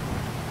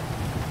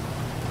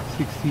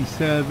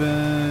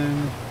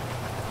 $67,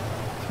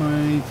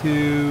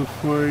 $22,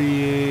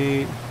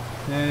 $48.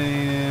 That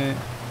ain't it.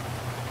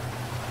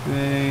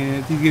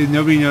 That ain't it.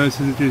 Nobody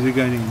notices that there's a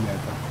gun in that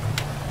though.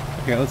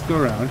 Okay, let's go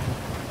around.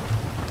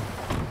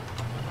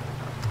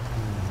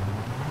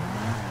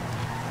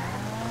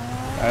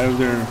 Out of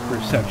their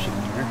perception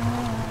here.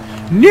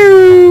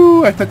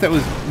 No! I thought that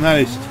was not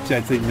a... I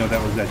didn't know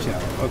that was that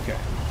shallow. Okay.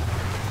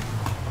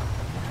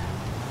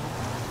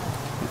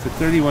 It's a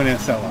 31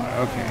 SLR.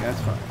 Okay, that's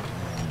fine.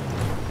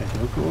 And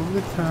don't go over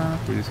the top.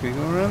 We're just going to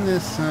go around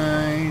this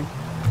side.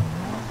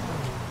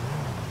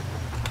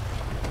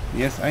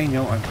 Yes, I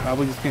know. I'm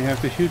probably just going to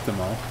have to shoot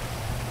them all.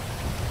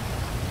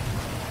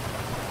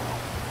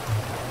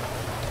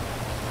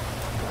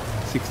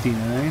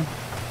 $69.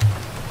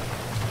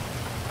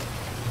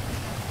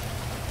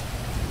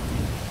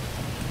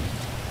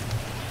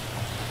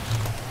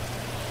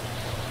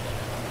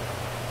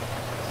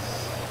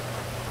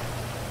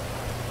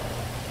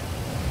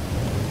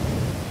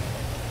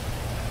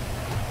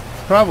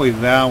 Probably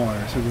that one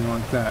or something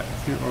like that,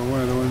 or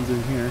one of the ones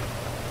in here.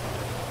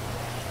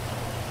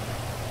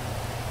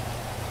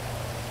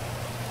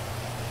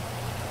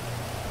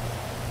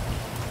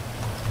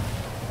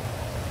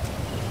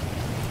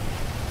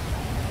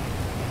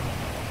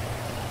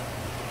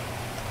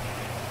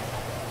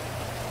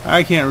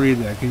 I can't read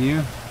that, can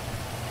you?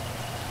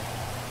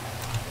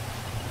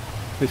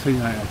 Especially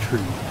not in a tree.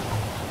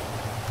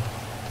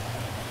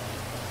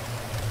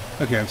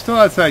 Okay, I'm still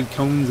outside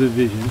cones of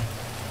vision.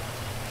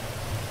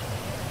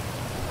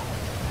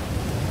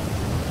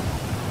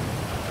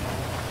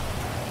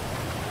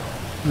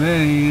 That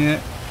ain't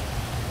it.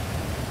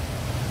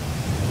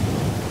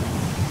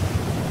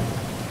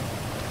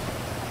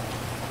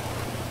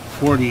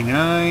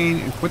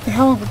 $49. What the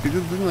hell? It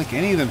doesn't look like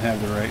any of them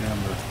have the right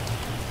number.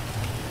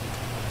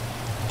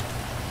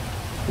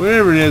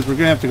 Whatever it is, we're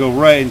gonna have to go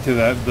right into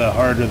the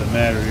heart of the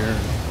matter here.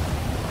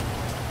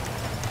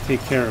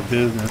 Take care of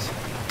business.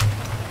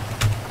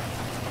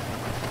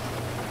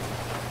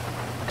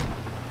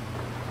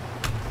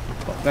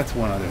 Oh, that's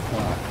one other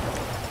thought.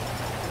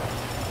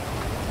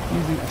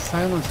 Using a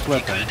silenced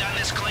weapon. You could have done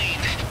this clean.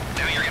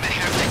 Now you're gonna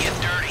have to get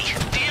dirty.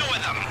 Deal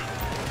with them.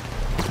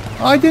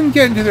 Oh, I didn't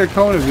get into their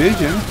cone of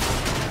vision.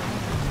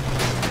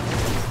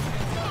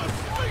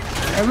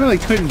 I really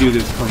couldn't do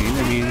this clean.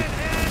 I mean,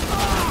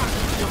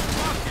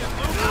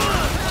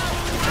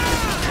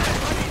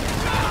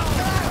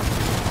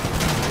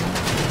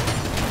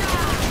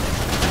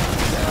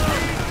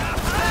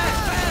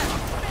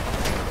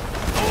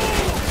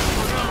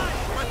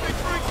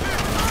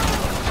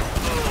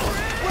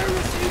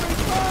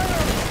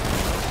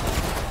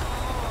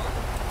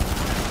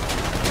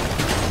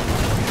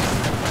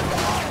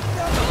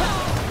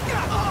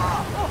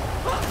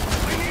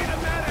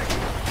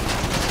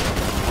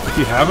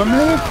 you have a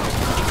medic?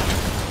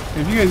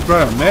 If you guys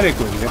brought a medic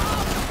with you.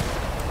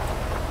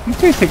 These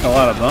guys take a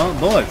lot of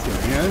bullets here.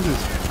 Yeah,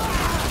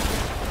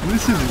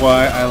 this is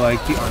why I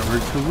like the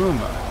armored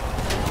Kuruma.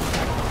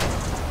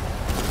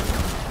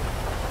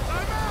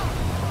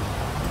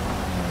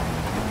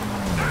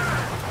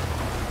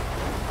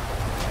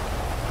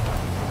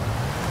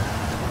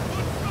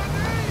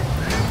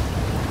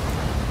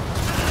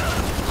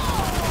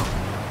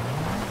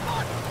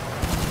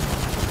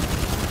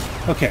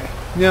 Okay,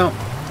 now,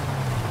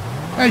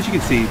 as you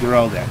can see, they're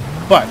all dead.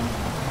 But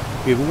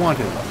we have a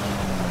wanted level.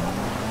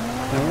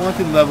 And a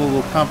wanted level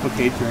will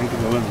complicate trying to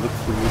go and look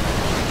through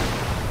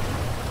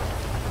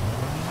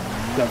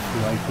stuff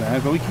like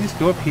that. But we can just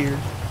go up here,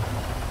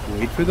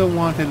 wait for the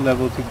wanted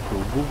level to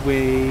go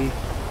away.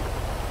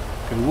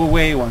 Go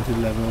away, wanted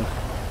level.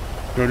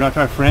 You're not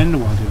our friend,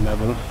 wanted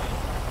level.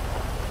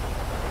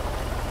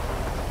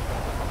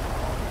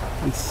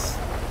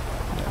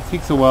 It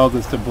takes a while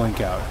just to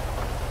blink out.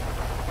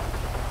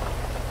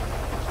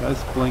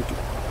 Just blink.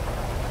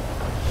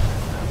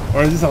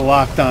 Or is this a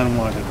locked on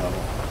wanted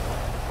level?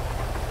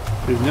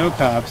 There's no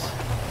cops.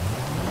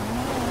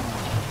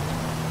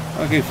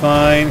 Okay,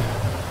 fine.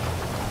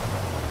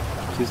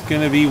 Just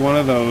gonna be one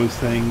of those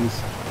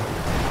things.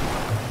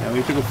 Now we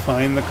have to go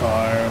find the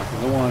car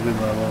for the wanted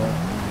level.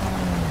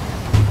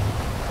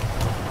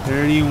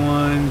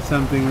 31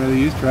 something or other.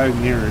 You just drive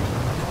near it.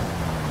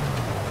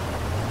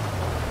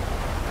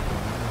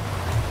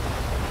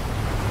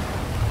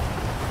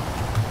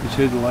 It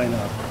should light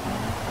up.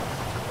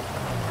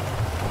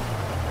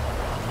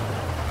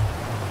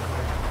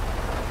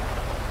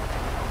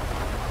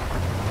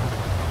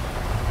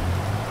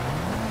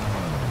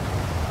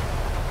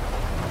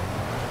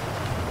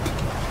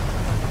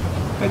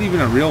 Not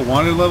even a real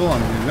wanted level? I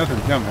mean, there's nothing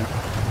coming.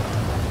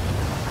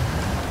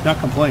 Not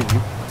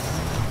complaining.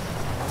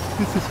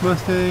 Is this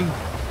Mustang?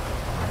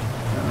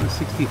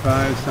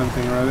 65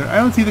 something or other. I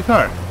don't see the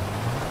car.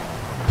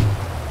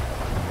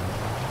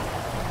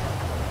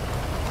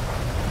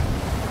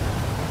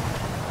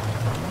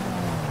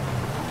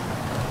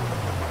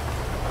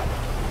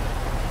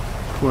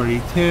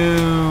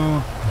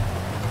 $42.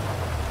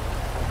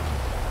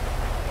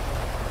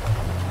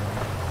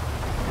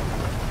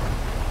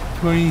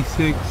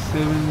 $26,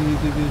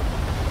 $70.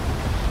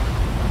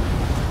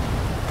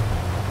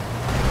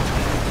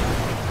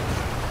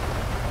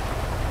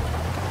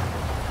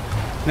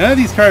 None of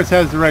these cars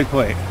has the right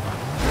plate.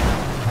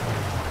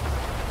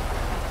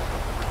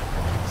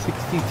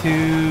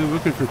 62,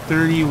 looking for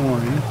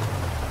 31.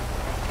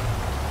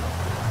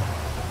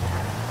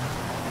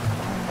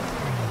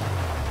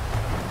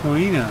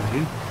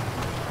 $29,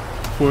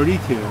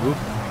 42,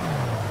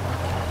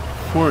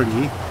 40,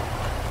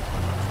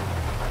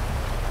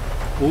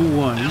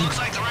 01. That looks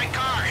like the right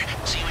car.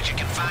 See what you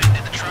can find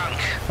in the trunk.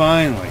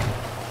 Finally.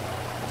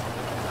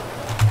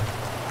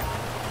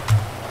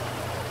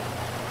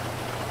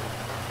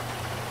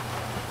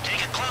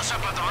 Take a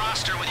close-up of the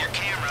roster with your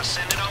camera,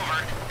 send it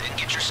over, and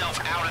get yourself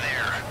out of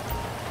there.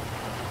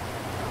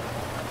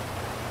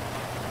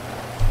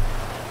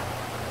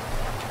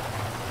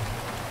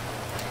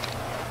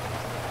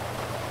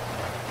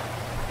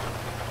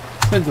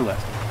 Send to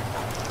left.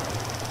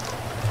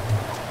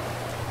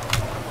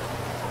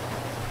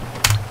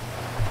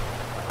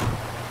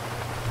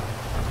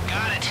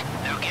 Got it.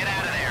 Now get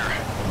out of there.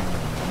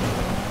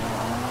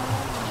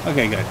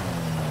 Okay, good.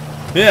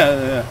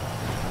 Yeah,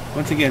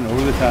 once again,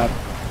 over the top.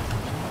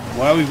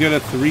 Why we've got a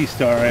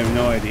 3-star, I have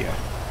no idea.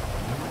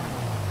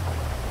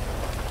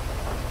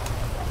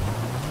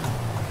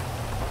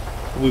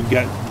 We've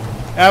got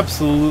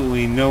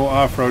absolutely no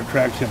off-road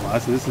traction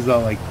loss, so this is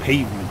all like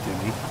pavement to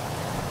me.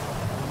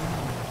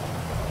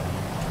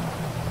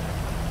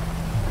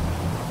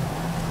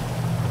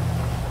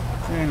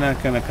 They're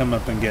not going to come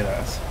up and get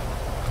us.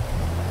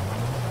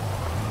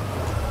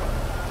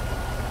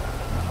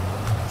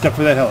 Except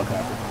for that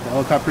helicopter. The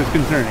helicopter is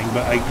concerning,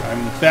 but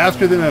I'm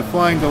faster than a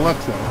flying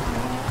Deluxo.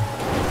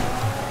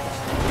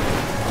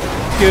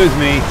 Excuse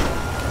me.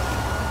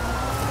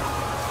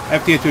 I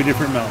have to get to a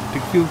different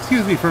mountain.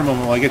 Excuse me for a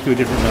moment while I get to a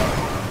different mountain.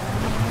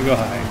 To go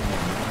high.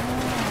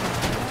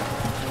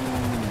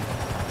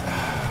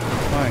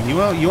 Fine.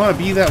 You want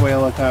to be that way,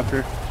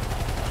 helicopter.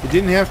 It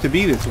didn't have to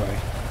be this way.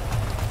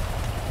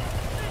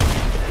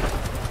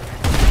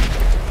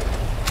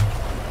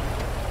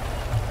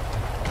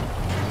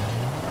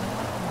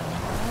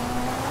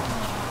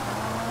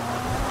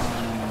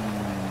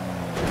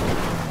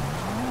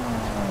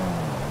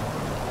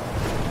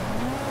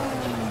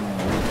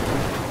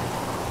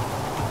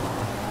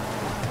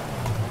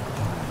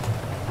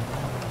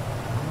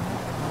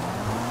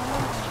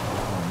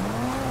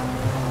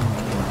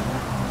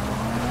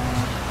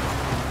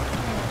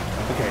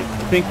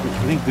 I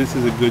think this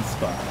is a good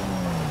spot.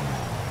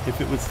 If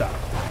it would stop.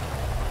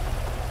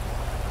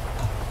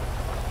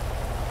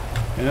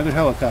 Another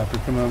helicopter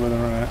coming over the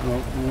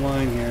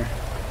line here.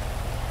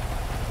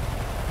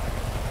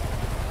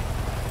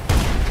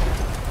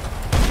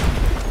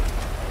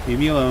 Leave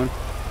me alone.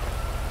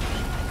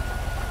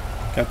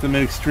 Got them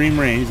at extreme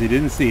range. They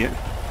didn't see it.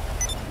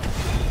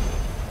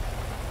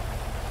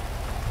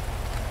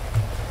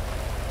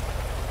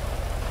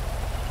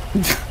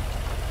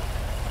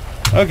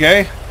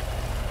 Okay.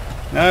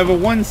 Now I have a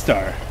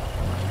 1-star.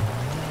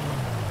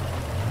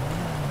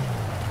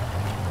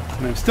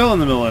 And I'm still in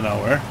the middle of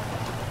nowhere.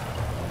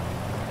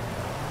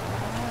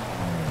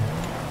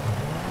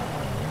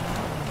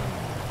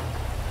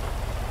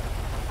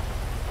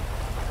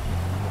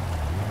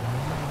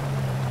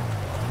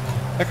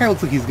 That guy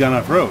looks like he's gone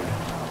off-road.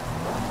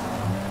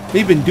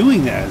 They've been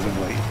doing that as of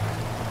late.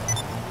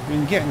 They've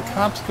been getting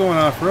cops going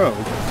off-road.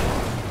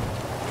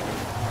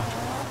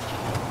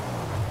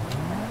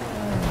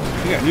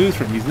 I got news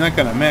for him. He's not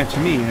going to match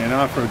me in an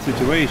off-road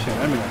situation.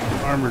 I'm in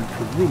an armored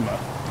Kuruma.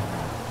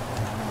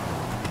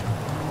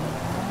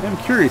 I'm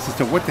curious as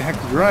to what the heck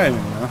he's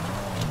driving now.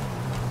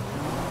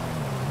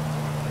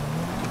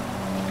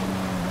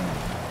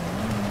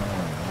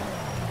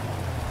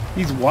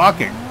 He's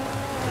walking.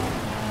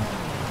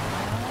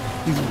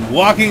 He's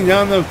walking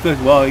down the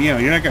well, you know,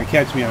 you're not going to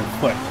catch me on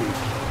foot, please.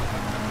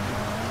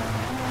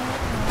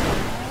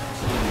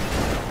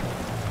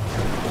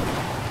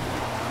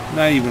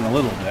 Not even a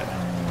little bit.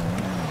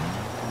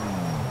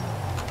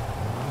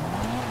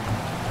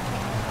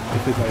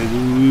 If I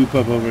loop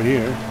up over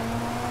here.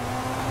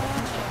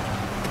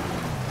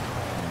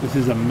 This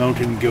is a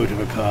mountain goat of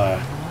a car.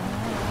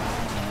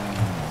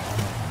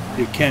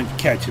 You can't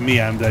catch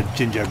me, I'm the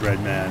gingerbread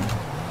man.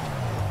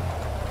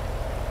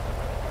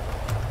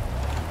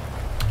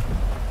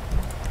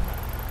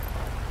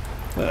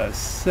 Let us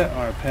set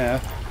our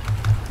path.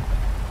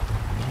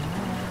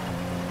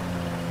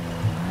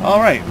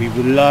 Alright, we've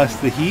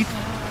lost the heat.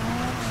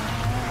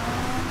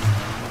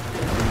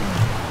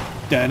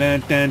 Dun dun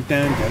dun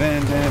dun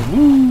dun dun.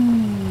 Woo!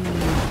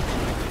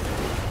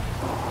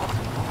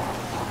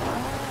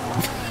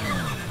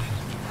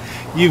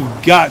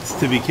 You've got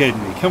to be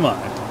kidding me. Come on.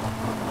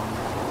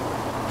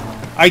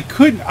 I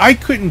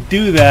couldn't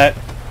do that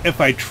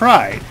if I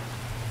tried.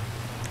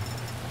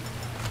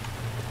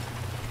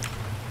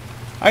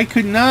 I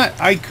could not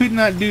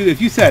do this.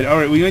 You said, all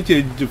right, we want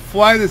you to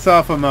fly this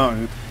off a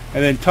mountain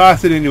and then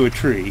toss it into a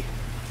tree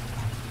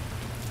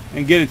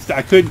and get it.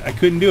 I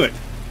couldn't do it.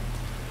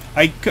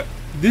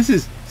 This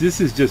is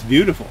just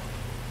beautiful.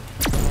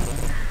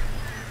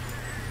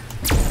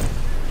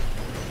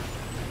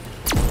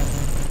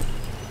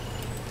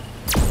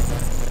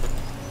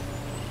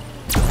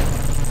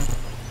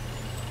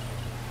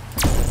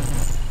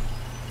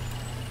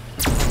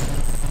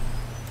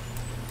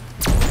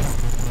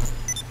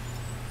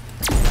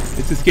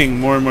 It's just getting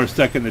more and more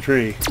stuck in the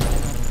tree.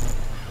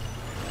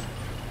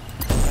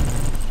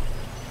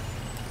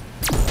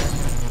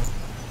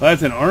 Well,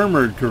 that's an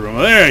armored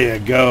Kuruma. There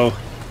you go.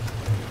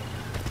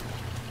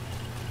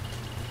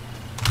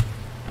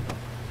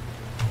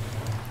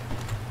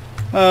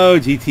 Oh,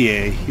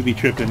 GTA. You be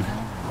tripping.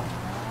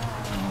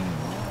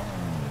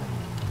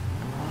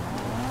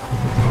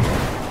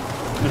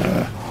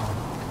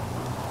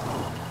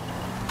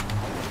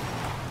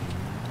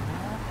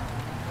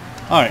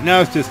 Alright,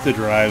 now it's just the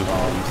drive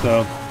home,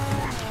 so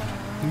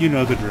you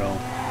know the drill.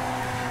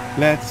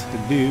 Let's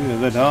do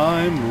the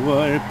time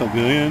warp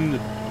again.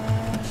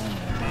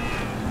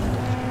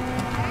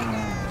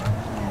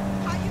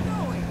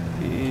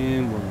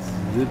 And we'll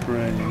zip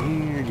right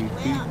in here.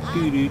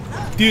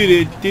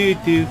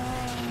 Do.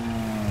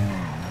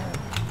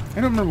 I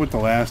don't remember what the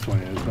last one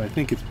is, but I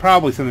think it's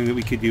probably something that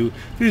we could do.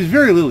 There's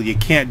very little you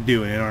can't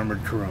do in an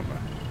armored Kuruma.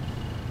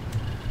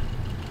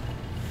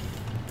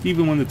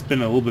 Even one that's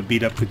been a little bit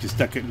beat up because you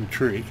stuck it in a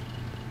tree.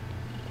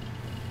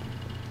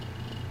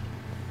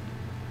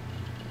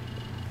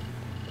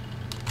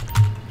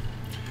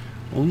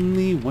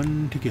 Only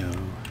one to go.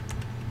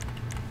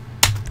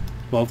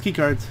 Vault key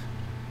cards.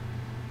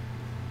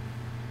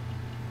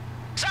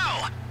 So,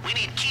 we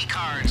need key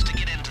cards to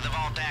get into the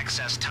vault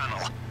access tunnel.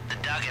 The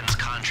Duggins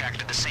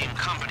contracted the same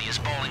company as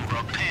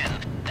Bolingbroke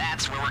Pen.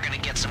 That's where we're gonna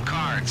get some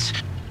cards.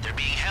 They're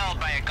being held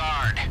by a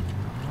guard.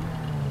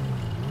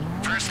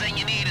 First thing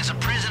you need is a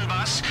prison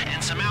bus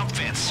and some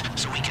outfits,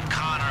 so we can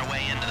con our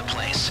way into the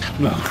place.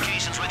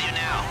 Location's with you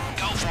now.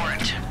 Go for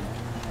it.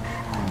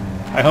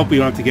 I hope we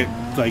don't have to get,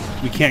 like,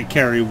 we can't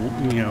carry,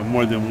 you know,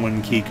 more than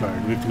one key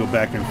card. We have to go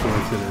back and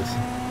forth to this.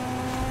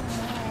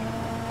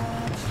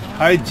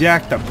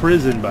 Hijack the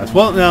prison bus.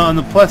 Well, now, on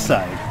the plus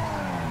side,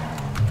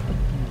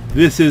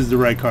 this is the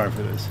right car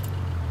for this.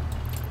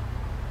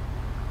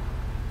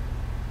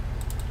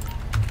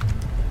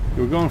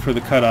 We're going for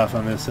the cutoff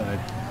on this side.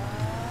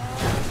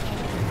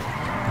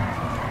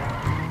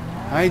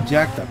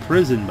 Hijack the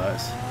prison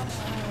bus.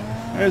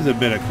 There's a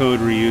bit of code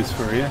reuse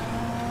for you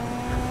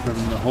from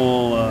the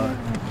whole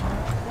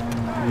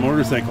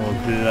motorcycle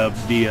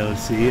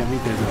DLC. I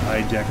think there's a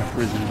hijack a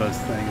prison bus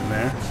thing in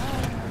there.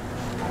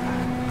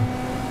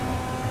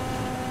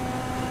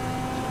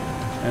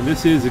 And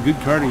this is a good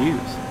car to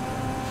use.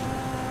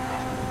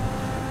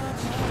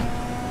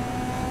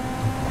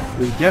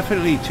 We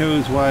definitely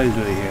chose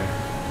wisely here.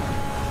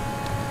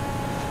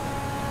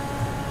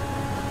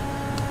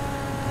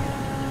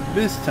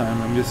 This time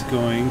I'm just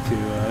going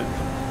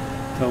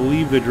to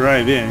leave the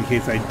drive in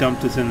case I dump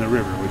this in the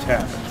river, which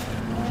happens.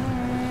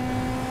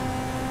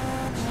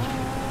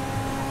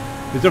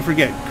 Because don't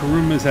forget,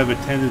 Kurumas have a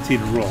tendency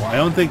to roll. I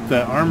don't think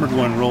the armored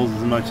one rolls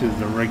as much as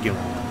the regular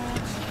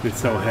one.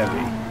 It's so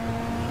heavy.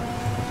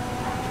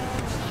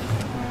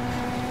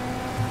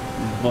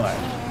 But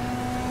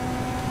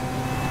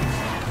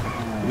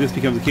this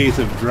becomes a case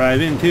of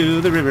drive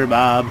into the river,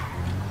 Bob,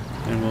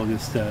 and we'll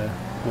just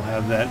we'll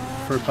have that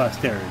for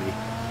posterity.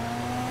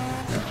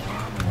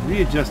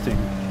 Readjusting.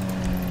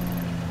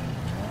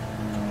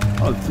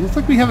 Oh, it looks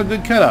like we have a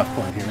good cutoff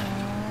point here.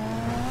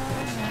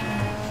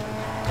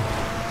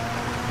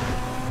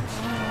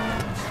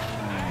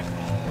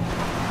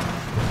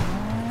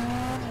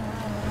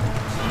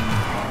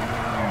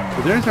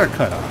 So there's our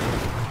cutoff.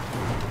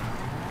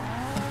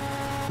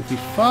 If we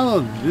follow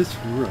this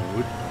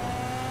road,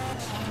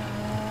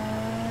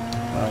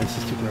 this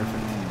is too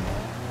perfect.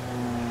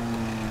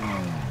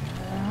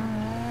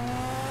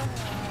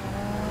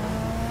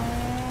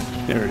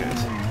 There it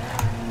is.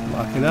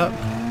 Lock it up.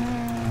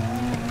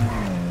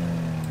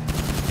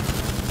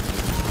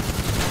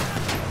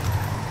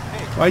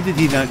 Why did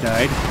he not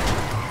die?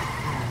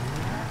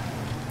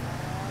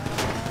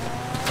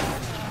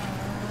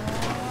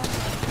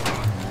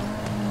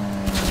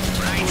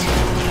 Right.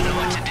 You know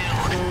what to do.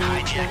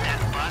 Hijack that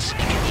bus and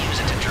you can use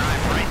it to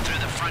drive right through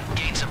the front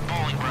gates of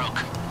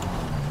Bolingbroke.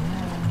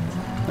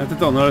 Not that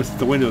they'll notice that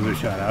the windows are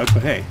shot out,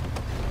 but hey.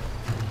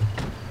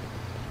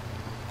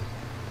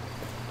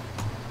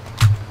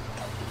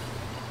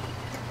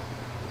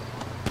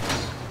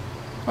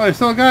 Oh, there's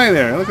still a guy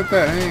there. Look at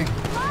that. Hey.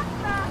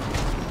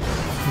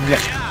 Good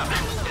job.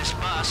 This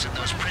bus and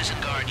those prison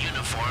guard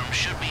uniforms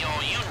should be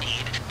all you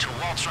need to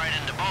waltz right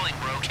into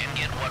Bolingbroke and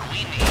get what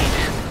we need.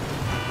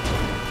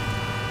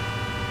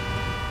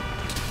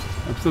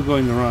 I'm still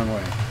going the wrong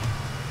way.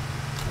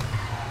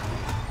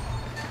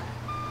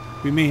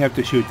 We may have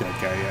to shoot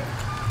that guy yet.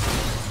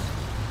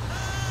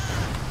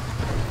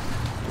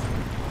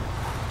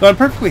 So I'm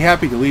perfectly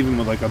happy to leave him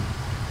with like a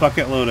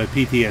bucket load of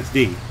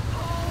PTSD.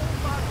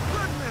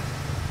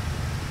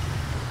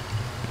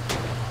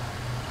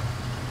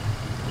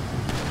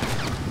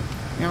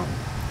 You know.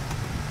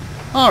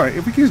 Alright,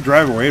 if we can just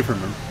drive away from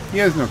him. He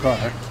has no car.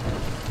 It'd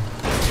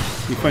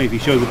be funny if he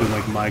shows up in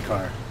like my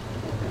car.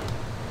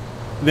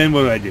 Then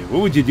what do I do?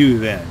 What would you do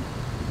then?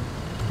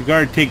 The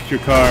guard takes your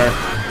car.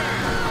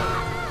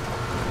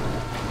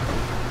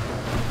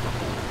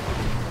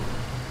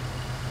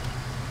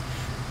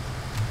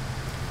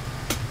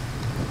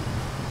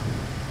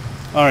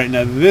 Alright,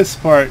 now this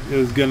part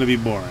is going to be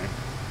boring.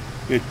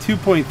 We have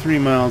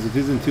 2.3 miles, which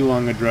isn't too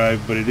long a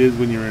drive, but it is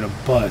when you're in a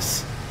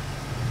bus.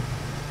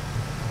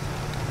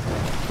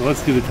 So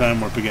let's do the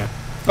time warp again.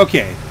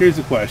 Okay, here's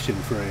a question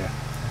for you.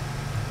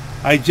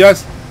 I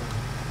just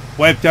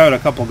wiped out a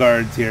couple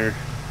guards here.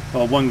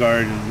 Well, one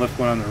guard and left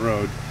one on the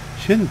road.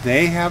 Shouldn't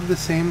they have the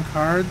same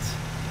cards?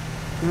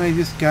 Haven't I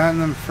just gotten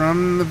them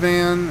from the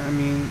van? I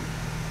mean,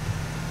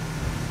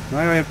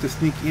 why do I have to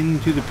sneak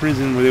into the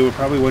prison where they would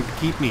probably want to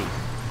keep me?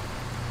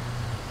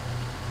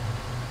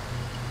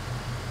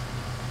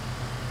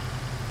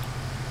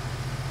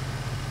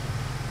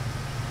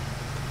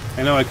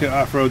 I know I could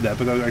off-road that,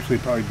 but that would actually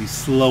probably be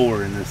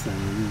slower in this thing.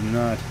 It is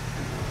not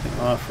an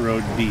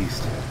off-road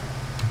beast.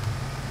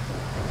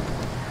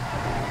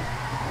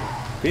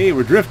 Hey,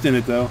 we're drifting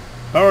it though.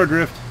 Power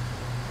drift.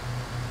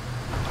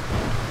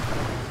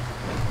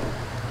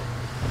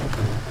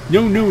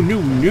 No, no, no,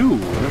 no.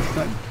 Let's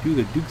not do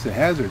the Dukes of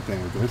Hazzard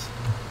thing with this.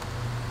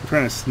 We're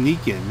trying to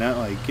sneak in, not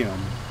like, you know,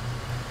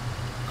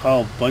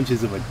 call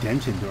bunches of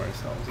attention to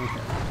ourselves.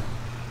 Okay.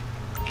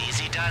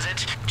 Easy does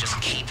it.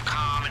 Just keep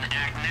calm and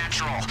act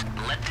natural.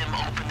 Let them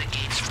open the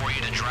gates for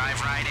you to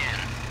drive right in.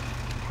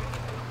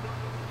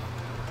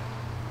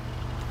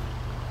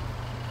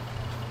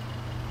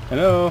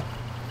 Hello?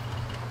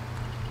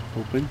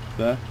 Open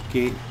the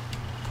gate,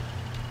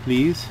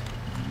 please.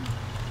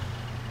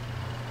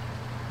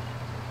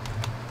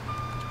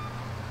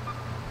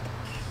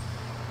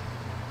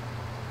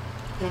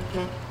 Why did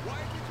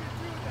you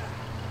do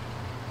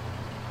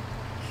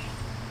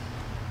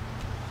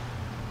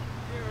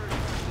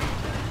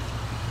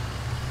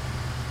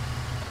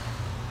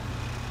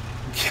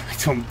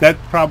that? That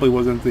probably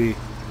wasn't the...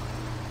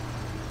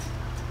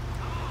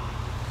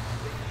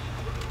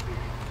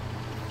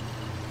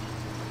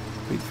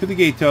 Wait for the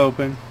gate to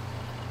open.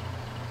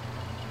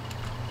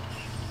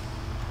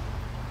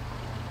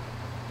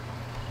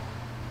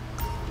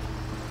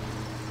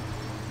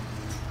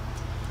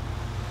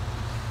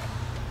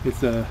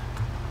 It's a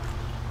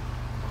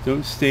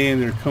don't stay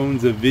in their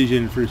cones of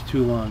vision for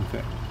too long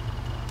thing.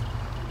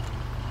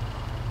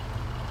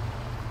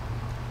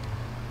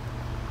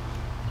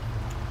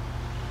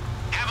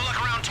 Have a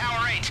look around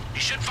Tower 8.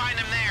 You should find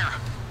them there.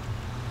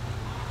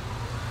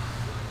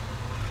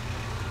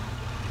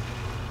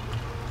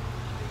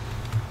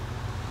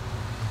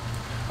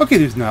 Okay,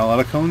 there's not a lot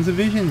of cones of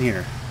vision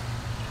here.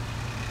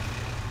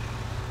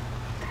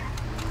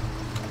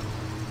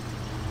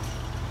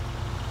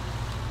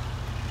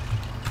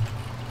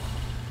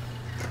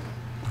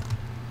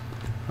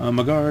 I'm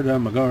a guard,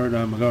 I'm a guard,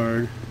 I'm a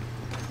guard.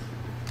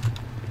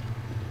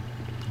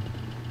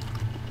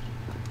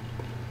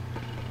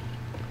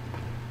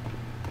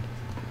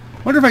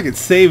 Wonder if I could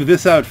save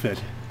this outfit.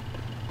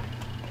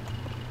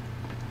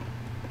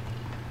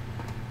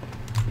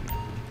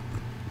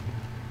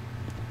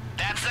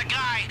 That's the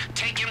guy.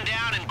 Take him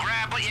down and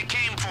grab what you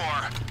came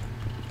for.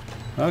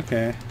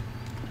 Okay.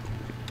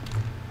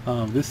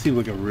 This seemed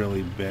like a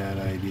really bad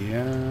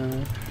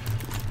idea.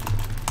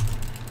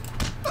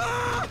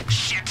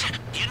 Shit.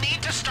 You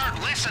need to start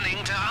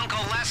listening to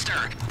Uncle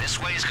Lester.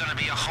 This way's gonna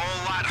be a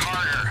whole lot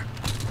harder.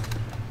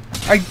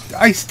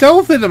 I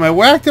stealthed him. I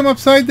whacked him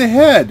upside the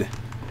head.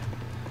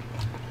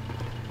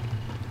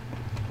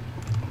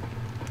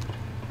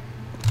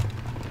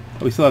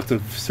 Oh, we still have to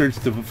search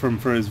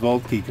for his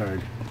vault key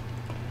card.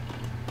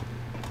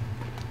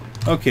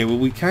 Okay, well,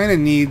 we kind of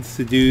need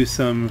to do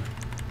some.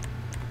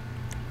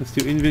 Let's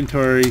do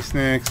inventory,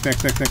 snack.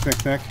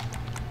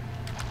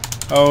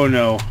 Oh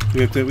no,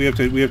 we have to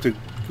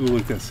go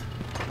like this.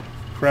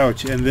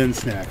 Crouch and then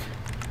snack.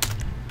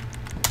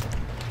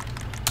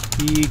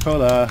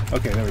 E-cola.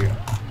 Okay, there we go.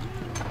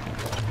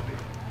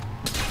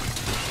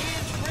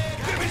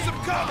 Give me some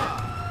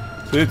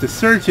cover! So we have to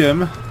search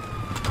him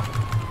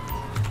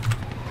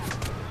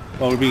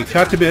while we're being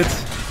shot to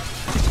bits.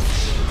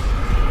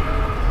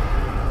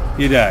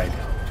 You died.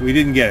 We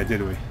didn't get it,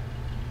 did we?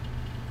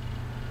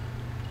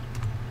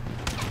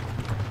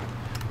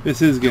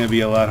 This is going to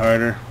be a lot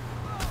harder.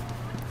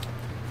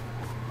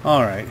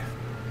 Alright.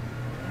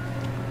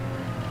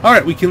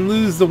 Alright, we can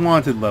lose the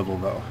wanted level,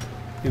 though.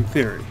 In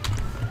theory.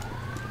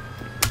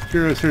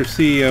 Heroes her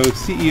CEO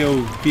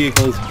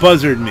vehicles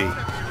buzzard me.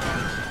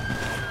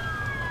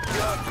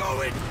 You're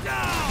going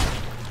down!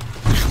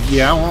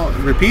 Yeah, well,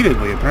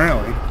 repeatedly,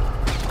 apparently.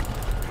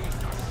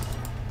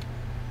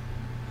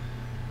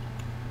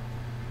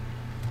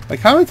 Like,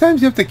 how many times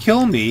do you have to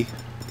kill me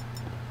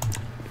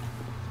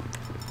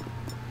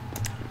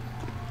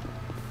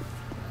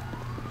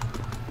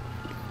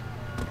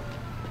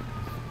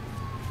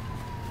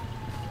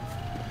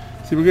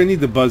See, we're gonna need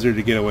the buzzer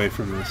to get away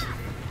from this.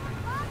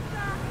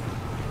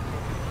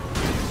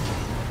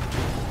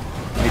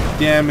 I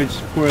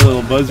damaged poor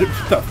little buzzer.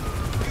 Stuff.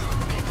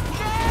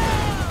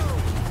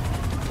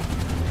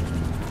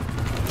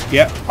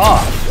 Get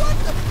off! What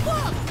the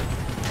fuck?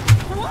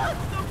 What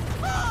the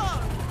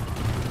fuck?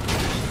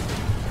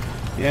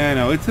 Yeah, I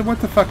know. It's a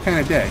what the fuck kind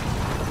of day.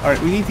 Alright,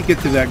 we need to get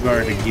to that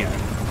guard again.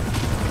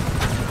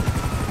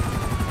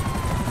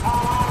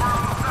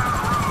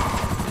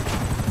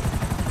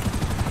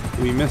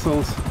 Give me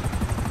missiles.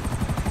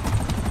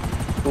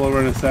 Pull over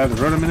on the side of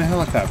the road. I'm in a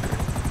helicopter.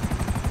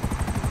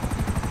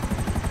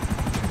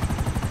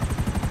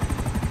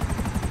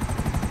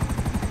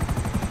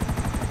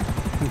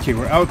 Okay,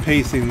 we're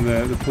outpacing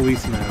the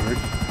police maverick.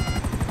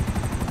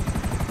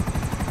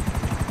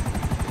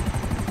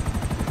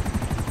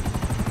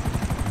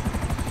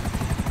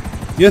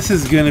 This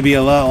is going to be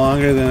a lot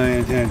longer than I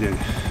intended.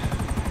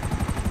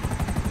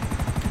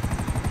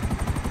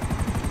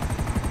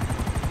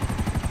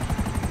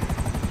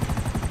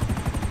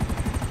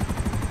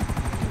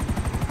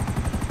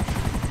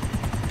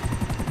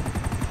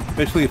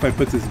 Especially if I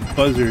put this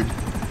buzzard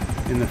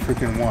in the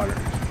frickin' water.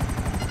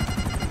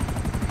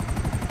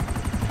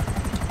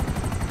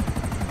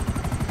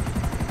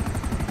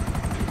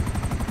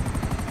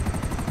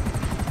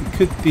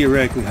 Could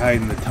theoretically hide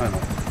in the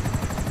tunnel.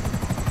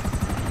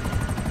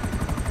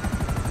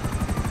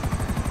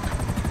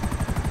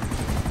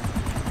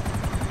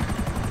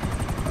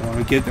 I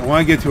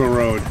want to get to a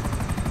road.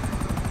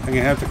 I'm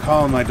gonna have to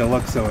call on my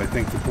Deluxo, I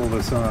think, to pull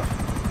this off.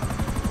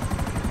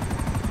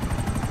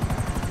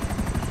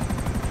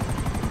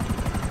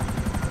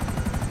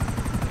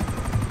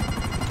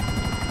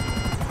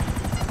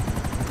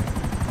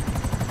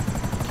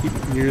 Keep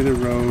it near the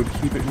road.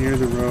 Keep it near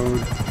the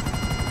road.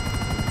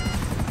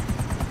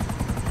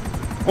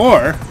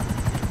 Or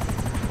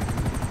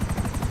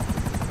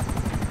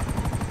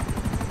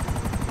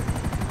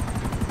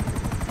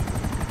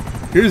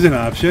here's an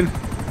option.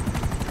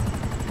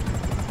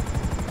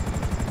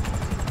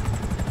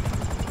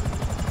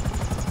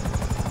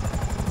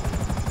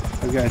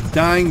 I've got a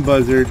dying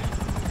buzzard.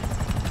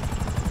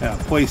 Yeah,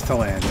 place to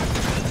land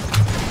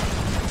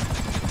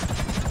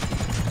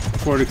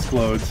before it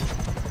explodes.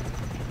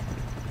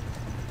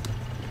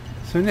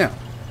 So now.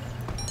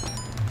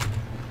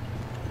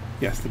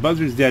 Yes, the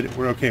buzzard's dead.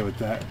 We're okay with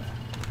that.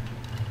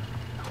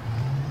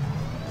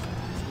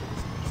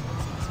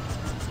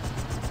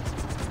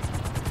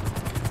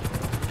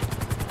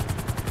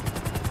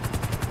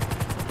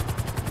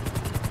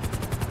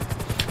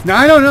 Now,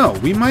 I don't know.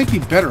 We might be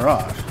better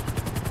off.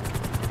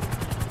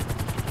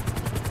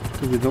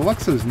 Because the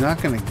Deluxo's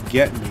not going to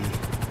get me.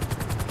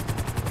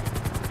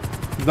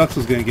 The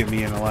Deluxo's going to get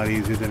me in a lot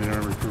easier than an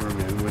armored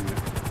crewman, wouldn't it?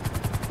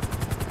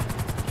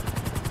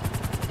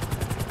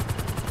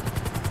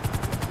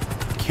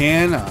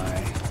 Can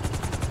I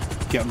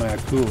get my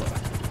Akula?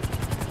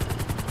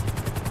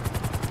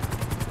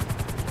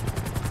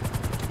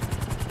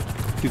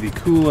 The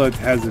Akula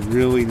has a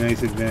really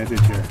nice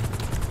advantage here.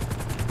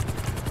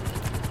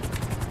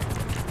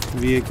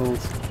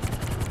 Vehicles.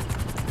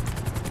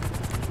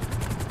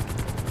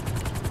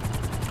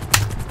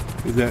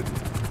 Is that,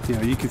 you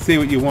know, you can say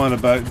what you want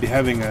about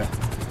having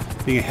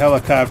being a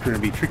helicopter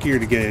and be trickier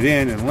to get it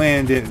in and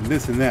land it and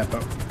this and that,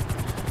 but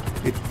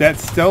it's that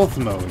stealth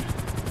mode.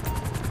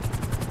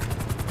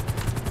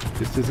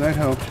 Just as I'd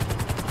hoped.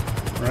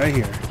 Right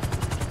here.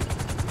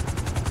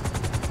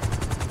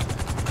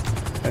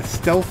 That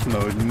stealth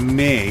mode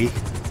may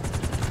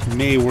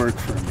work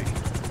for me.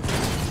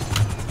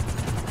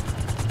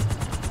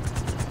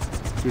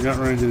 Do not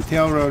run into the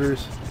tail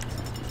rotors.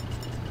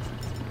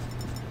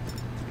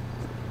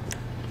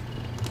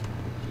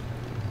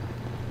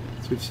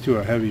 Switch to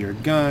a heavier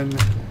gun.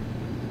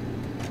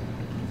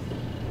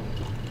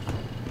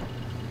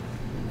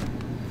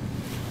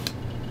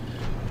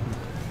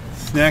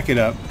 Snack it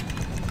up.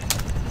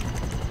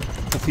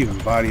 That's even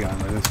body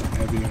armor. This one,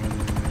 heavy armor,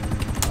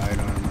 light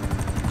armor,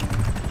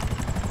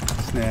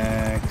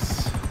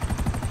 snacks,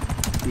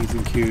 P's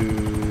and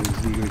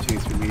Q's, ego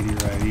chaser,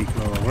 meteorite,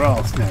 eco. We're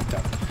all snapped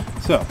up.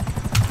 So,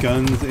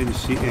 guns and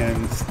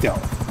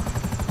stealth.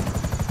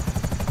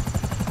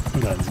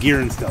 Guns, gear,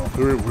 and stealth.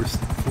 We're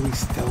fully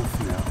stealth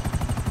now.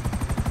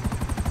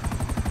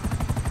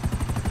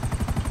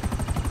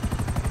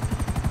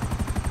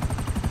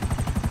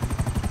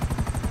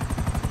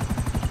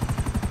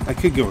 I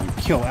could go and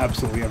kill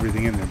absolutely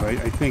everything in there, but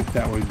I think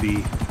that would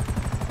be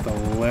the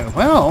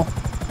well.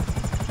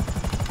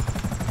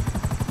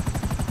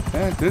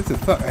 There's a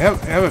thought. I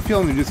have a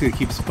feeling they're just going to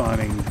keep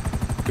spawning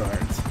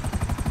guards.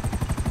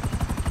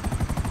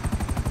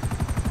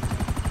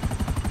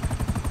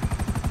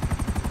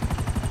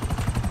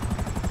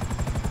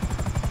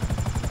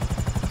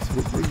 So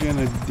what we're going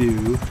to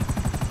do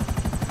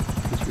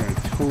is we're going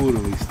to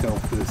totally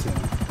stealth this in.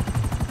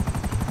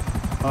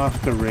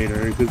 Off the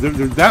radar, because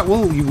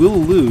you will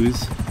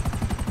lose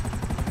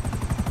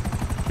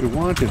your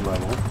wanted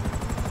level.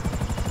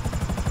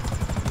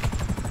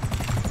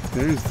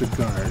 There's the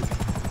guard.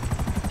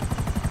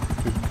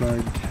 The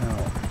guard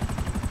tower.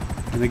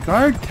 And the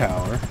guard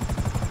tower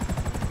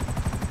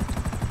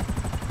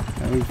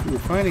We're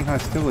finding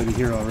hostility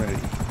here already.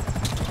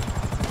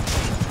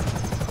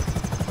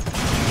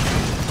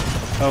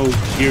 Oh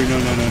dear, no.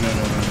 That's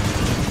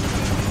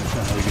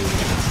not how we do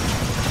this.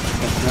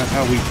 That's not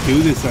how we do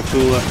this,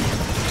 Akula.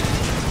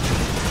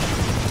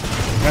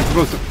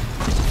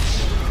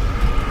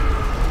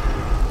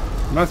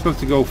 I'm not supposed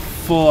to go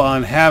full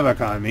on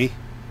havoc on me.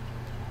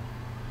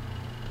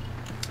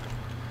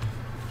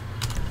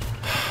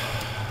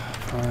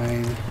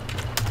 Fine.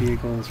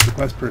 Vehicles.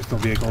 Request personal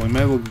vehicle. We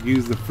might as well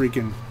use the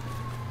freaking...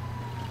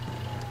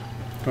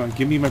 Come on,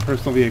 give me my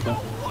personal vehicle.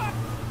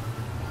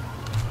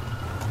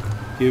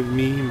 Give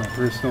me my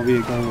personal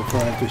vehicle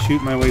before I have to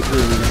shoot my way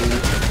through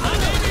everything.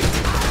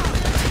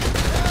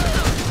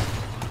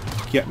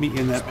 Get me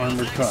in that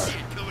armored car.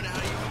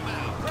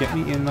 Get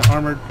me in the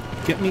armored...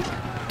 Get me!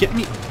 Get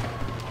me!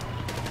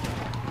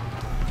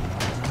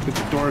 Get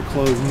the door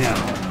closed now.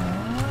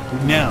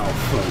 Now,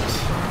 folks.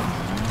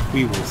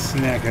 We will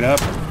snack it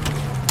up.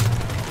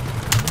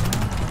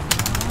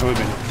 I would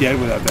have been dead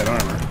without that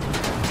armor.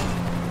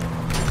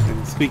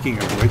 And speaking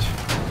of which...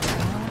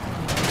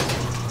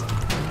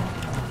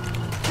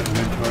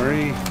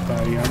 Inventory,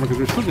 body armor, because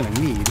we're still going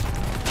to need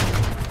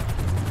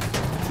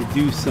to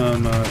do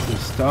some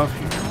stuff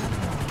here.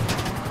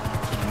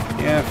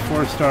 Yeah,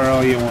 4-star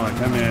all you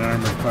want. I'm in an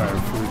armored car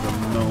for the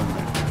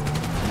moment.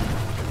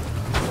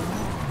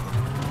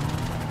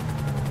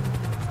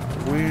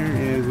 Where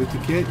is it to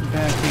get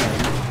back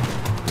in?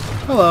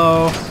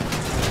 Hello!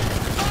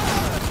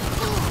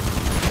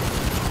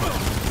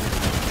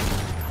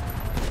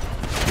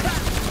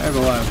 I have a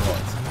lot of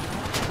bullets.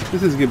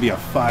 This is going to be a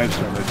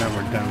 5-star by the time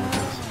we're done with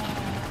this.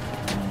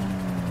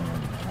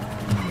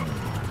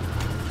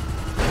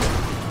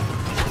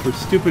 For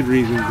stupid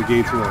reasons, the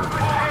gates will open.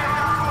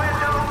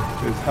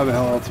 Because how the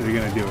hell else are you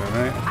going to do it,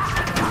 right?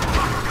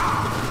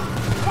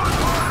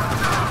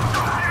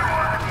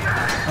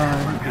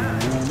 I'm in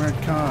an armored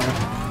car.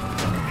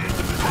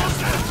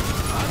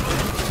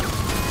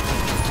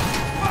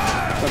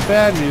 The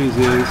bad news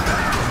is...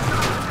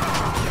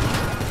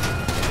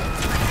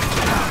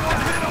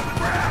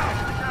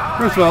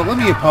 First of all, let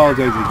me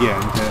apologize again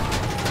to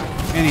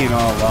any and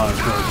all law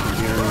enforcement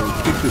here.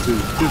 I think this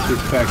is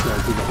disrespectful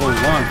to the whole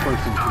law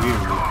enforcement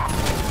community.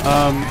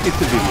 It's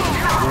a video.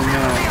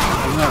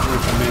 I'm not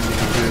recommending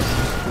this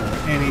for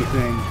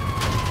anything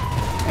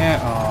at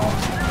all.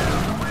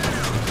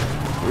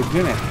 We're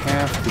gonna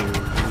have to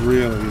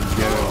really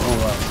get a whole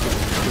lot of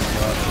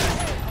stuff,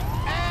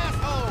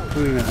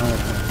 including an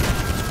elephant.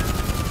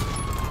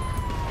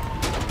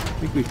 I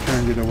think we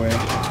turned it away.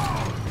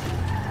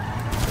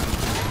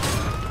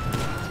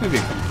 It's gonna be a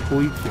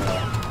complete fail.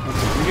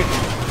 Okay,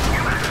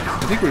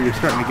 I think we're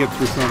starting to get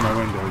through some of my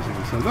windows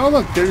here. So, oh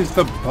look, there's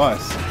the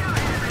bus.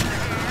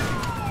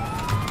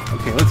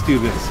 Okay, let's do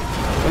this.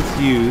 Let's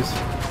use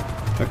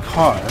the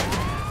car.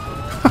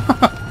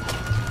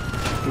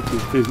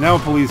 There's now a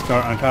police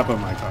car on top of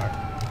my car.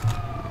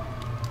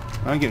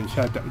 I'm getting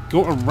shot down.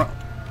 Go around.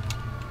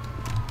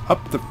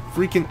 Up the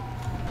freaking...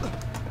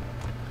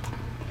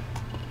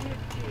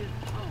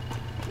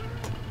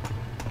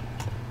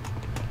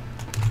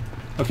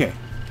 Okay,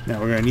 now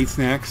we're gonna need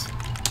snacks.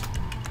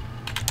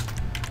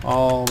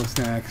 All the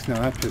snacks. No,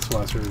 not piss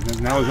washer.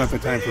 Now is not the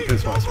time for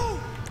piss washer.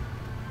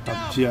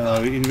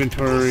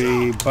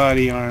 Inventory,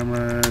 body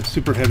armor,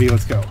 super heavy.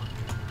 Let's go.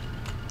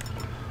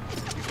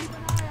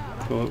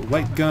 So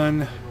light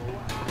gun.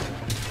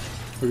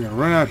 We're gonna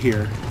run out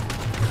here,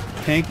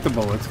 tank the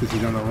bullets because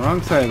he's on the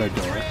wrong side of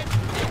the door.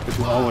 This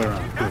is all the way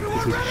around. Good.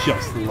 This is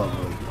just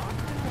lovely.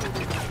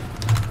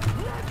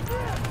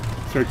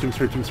 Search him,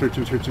 search him, search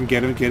him, search him.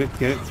 Get him, get it,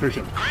 search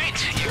him. Great,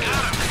 you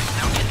got him.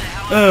 Now get the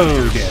hell out.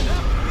 Oh,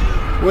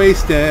 dead.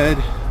 Wasted.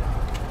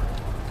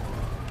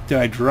 Did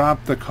I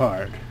drop the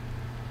card?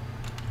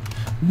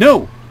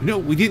 No! No,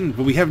 we didn't,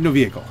 but we have no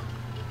vehicle.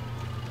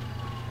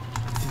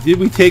 Did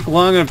we take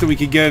long enough that we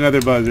could get another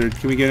buzzard?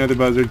 Can we get another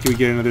buzzard? Can we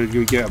get another... Can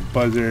we get a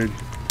buzzard?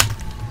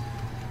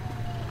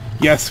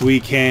 Yes, we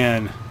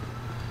can.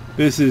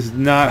 This is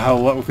not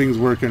how things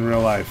work in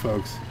real life,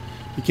 folks.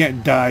 You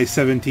can't die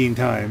 17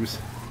 times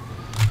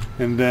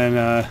and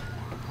then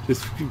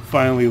just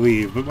finally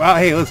leave. But well,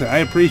 hey, listen, I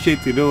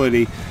appreciate the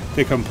ability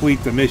to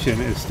complete the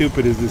mission, as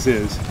stupid as this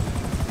is.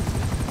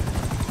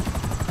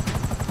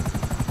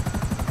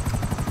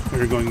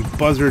 We're going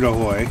buzzard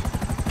ahoy.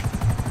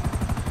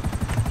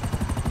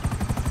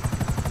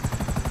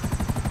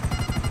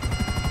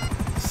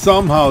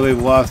 Somehow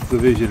they've lost the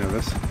vision of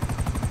us.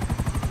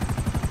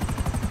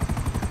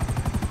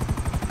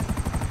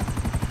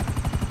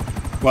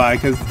 Why?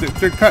 Because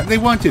they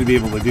want you to be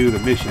able to do the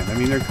mission. I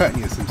mean, they're cutting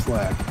you some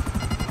slack.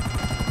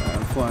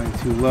 I'm flying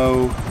too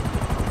low.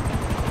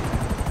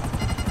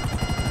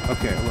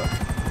 Okay, look.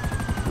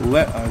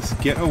 Let us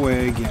get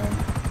away again.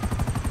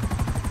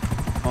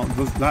 Well,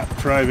 let's not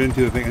drive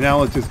into the thing. Now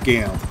let's just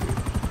gain altitude.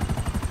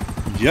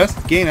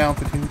 Just gain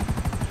altitude.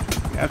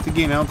 We have to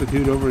gain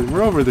altitude over...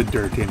 We're over the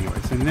dirt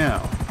anyway. So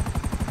now,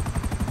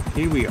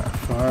 here we are,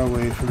 far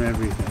away from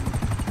everything.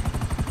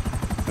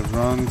 The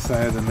wrong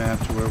side of the map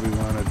to where we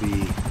want to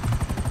be.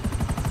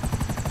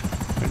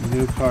 But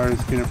no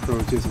cars can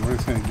approach us, and we're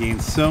just going to gain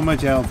so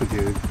much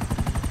altitude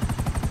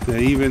that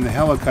even the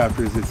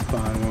helicopters that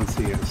spawn won't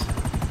see us.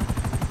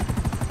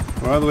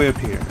 We're all the way up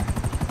here.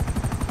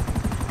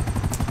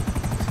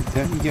 So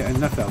didn't get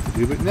enough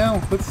altitude, but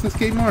now let's just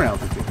gain more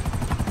altitude.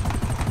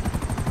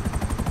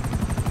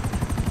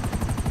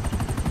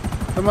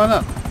 Come on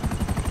up.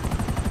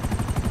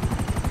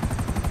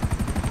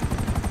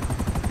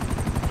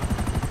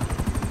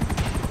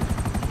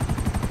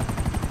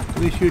 Are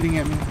they shooting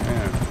at me? I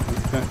don't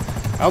know.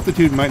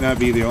 Altitude might not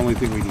be the only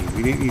thing we need.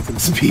 We need some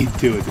speed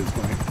too at this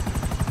point.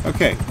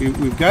 Okay,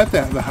 we've got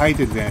the height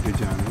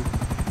advantage on them.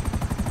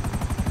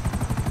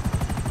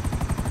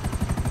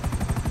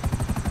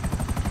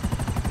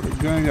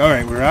 We're going. All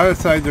right, we're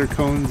outside their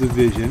cones of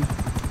vision.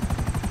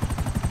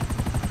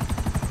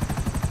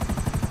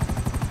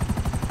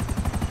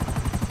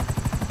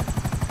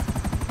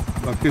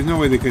 Look, there's no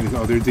way they could.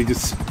 Oh, they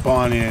just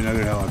spawn in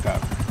another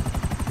helicopter.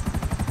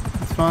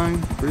 It's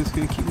fine. We're just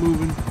gonna keep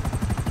moving.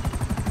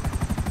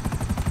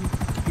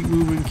 Keep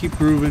moving. Keep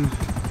grooving.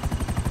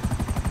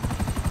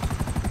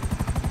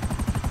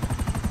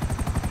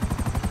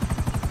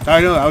 I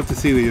know out to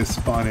sea they just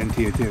spawn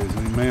into you too, so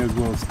we might as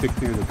well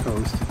stick near the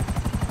coast.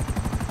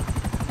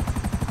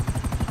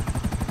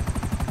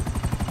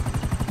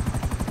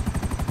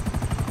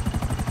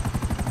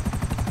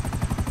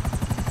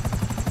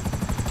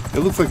 It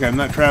looks like I'm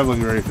not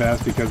traveling very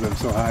fast because I'm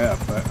so high up,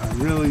 but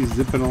I'm really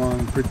zipping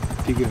along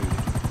pretty good.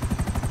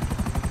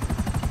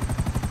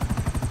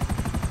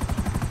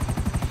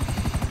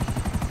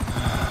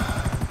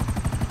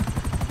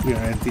 We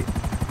are at the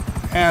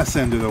ass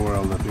end of the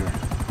world up here.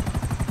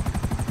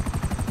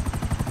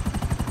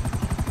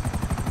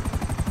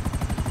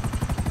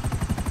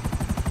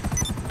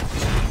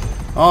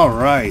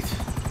 Alright.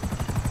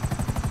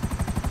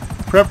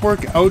 Prep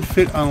work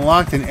outfit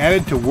unlocked and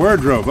added to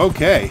wardrobe.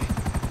 Okay.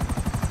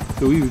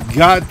 So we've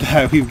got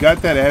that. We've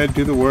got that added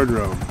to the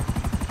wardrobe.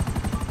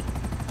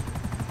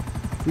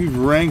 We've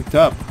ranked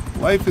up.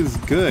 Life is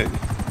good.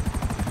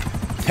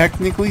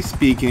 Technically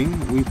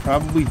speaking, we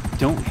probably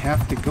don't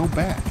have to go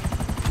back.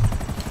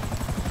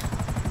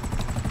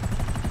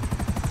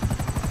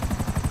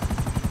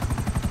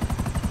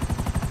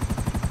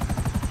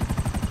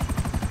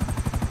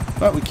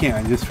 But we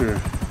can, just for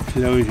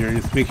shows here,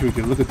 just make sure we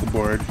can look at the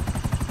board.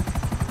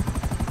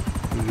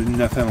 There's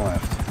nothing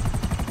left.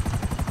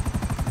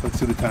 Let's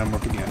do the time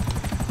warp again.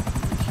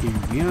 Here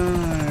we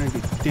are.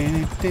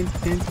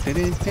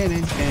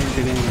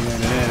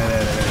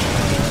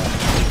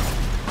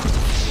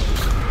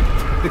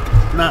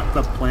 It's not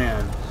the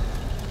plan.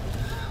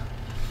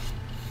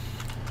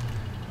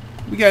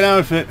 We got an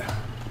outfit.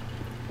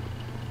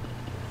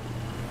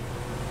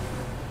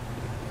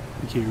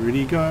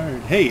 Security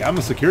guard. Hey, I'm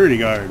a security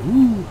guard.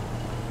 Woo!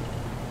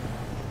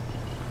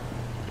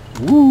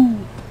 Woo!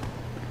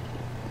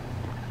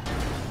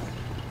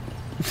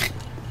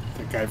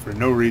 That guy for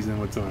no reason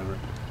whatsoever.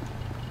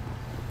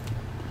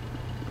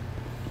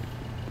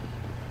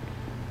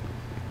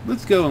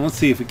 Let's go and let's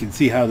see if we can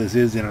see how this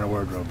is in our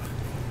wardrobe.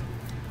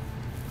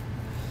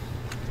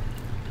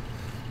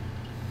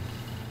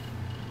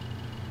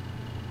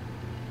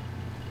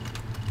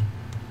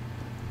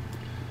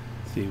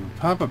 See, we'll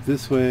pop up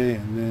this way,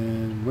 and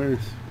then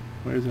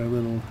where's our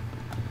little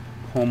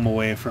home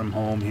away from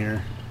home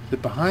here? Is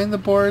it behind the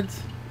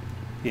boards?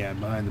 Yeah,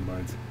 behind the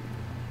boards.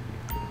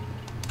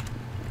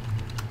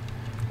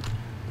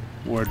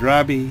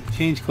 Wardrobe,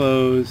 change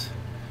clothes,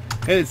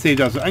 edit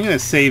saved also. I'm gonna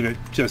save it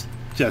just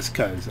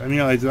cause. I mean,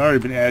 it's already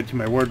been added to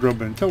my wardrobe,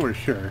 but until we're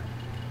sure.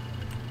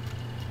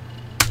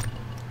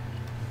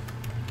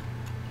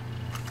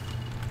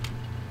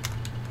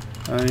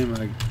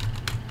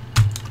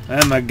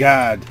 Oh my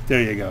god,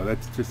 there you go.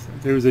 That's just,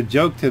 there was a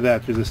joke to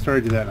that, there's a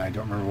story to that, and I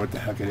don't remember what the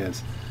heck it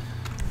is.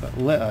 But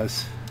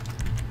let's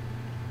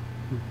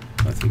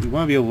see, we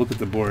want to be able to look at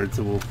the board,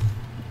 so we'll...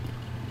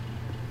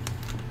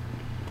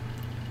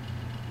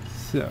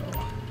 So...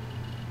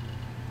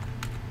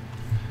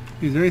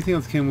 Is there anything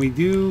else? Can we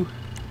do...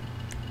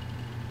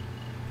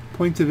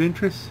 Points of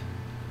interest?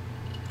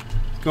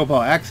 Scope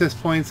all access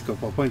points,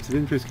 scope all points of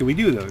interest. Can we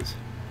do those?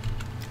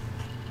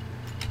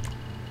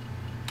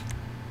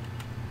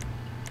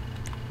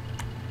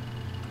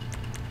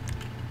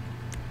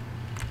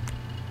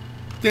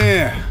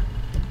 Yeah,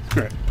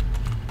 screw it.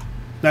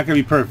 It's not going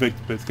to be perfect,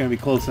 but it's going to be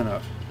close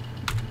enough.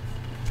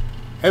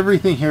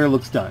 Everything here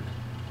looks done.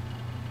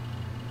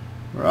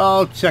 We're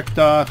all checked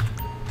off.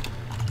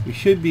 We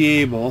should be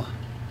able...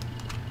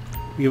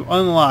 We have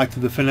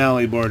unlocked the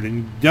finale board,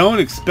 and don't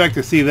expect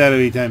to see that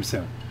anytime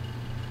soon.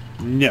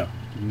 No.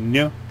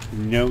 No.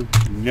 No.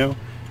 No.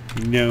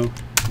 No.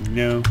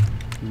 No.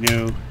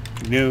 No.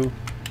 No.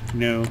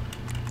 No.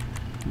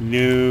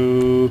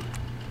 No.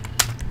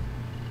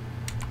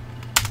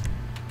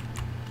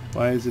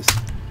 Why is this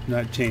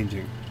not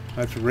changing?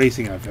 That's a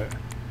racing outfit.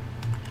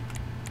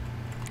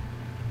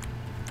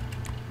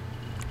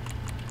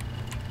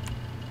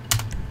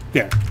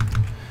 There.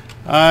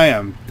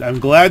 I'm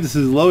glad this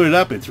is loaded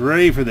up. It's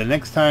ready for the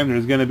next time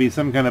there's going to be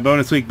some kind of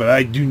bonus week, but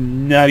I do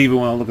not even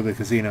want to look at the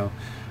casino.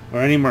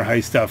 or any more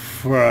heist stuff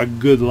for a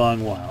good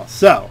long while.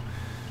 So,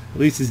 at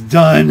least it's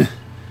done.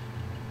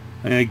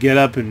 I'm going to get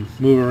up and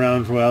move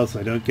around for a while so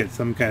I don't get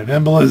some kind of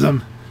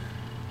embolism.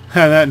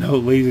 On that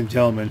note, ladies and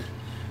gentlemen,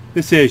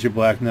 this is your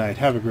Black Knight.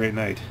 Have a great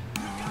night.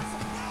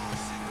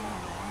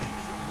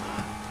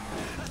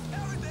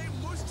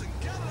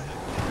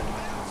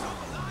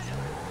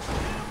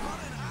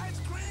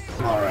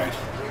 Alright.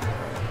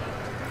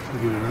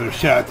 We'll give it another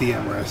shot at the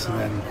Empress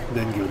and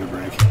then give it a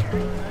break.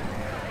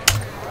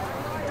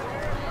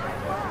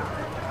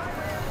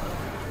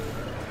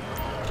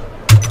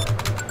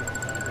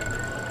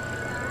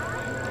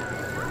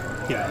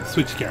 Yeah,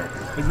 switch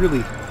characters.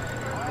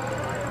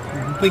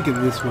 I'm thinking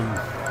this one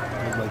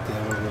I'd like to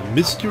have a little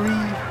mystery.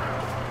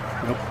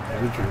 Nope,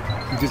 never true.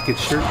 You just get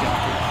shirt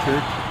after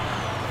shirt,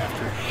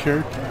 after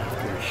shirt,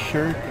 after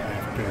shirt,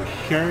 after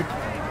shirt.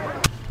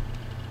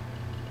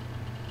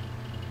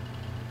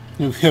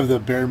 We have the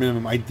bare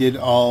minimum. I did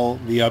all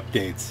the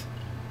updates.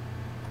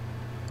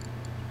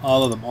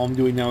 All of them. All I'm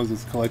doing now is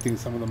just collecting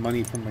some of the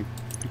money from my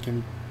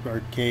freaking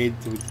arcade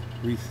so we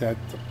reset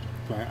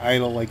my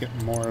idle like it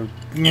more.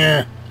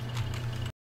 Yeah.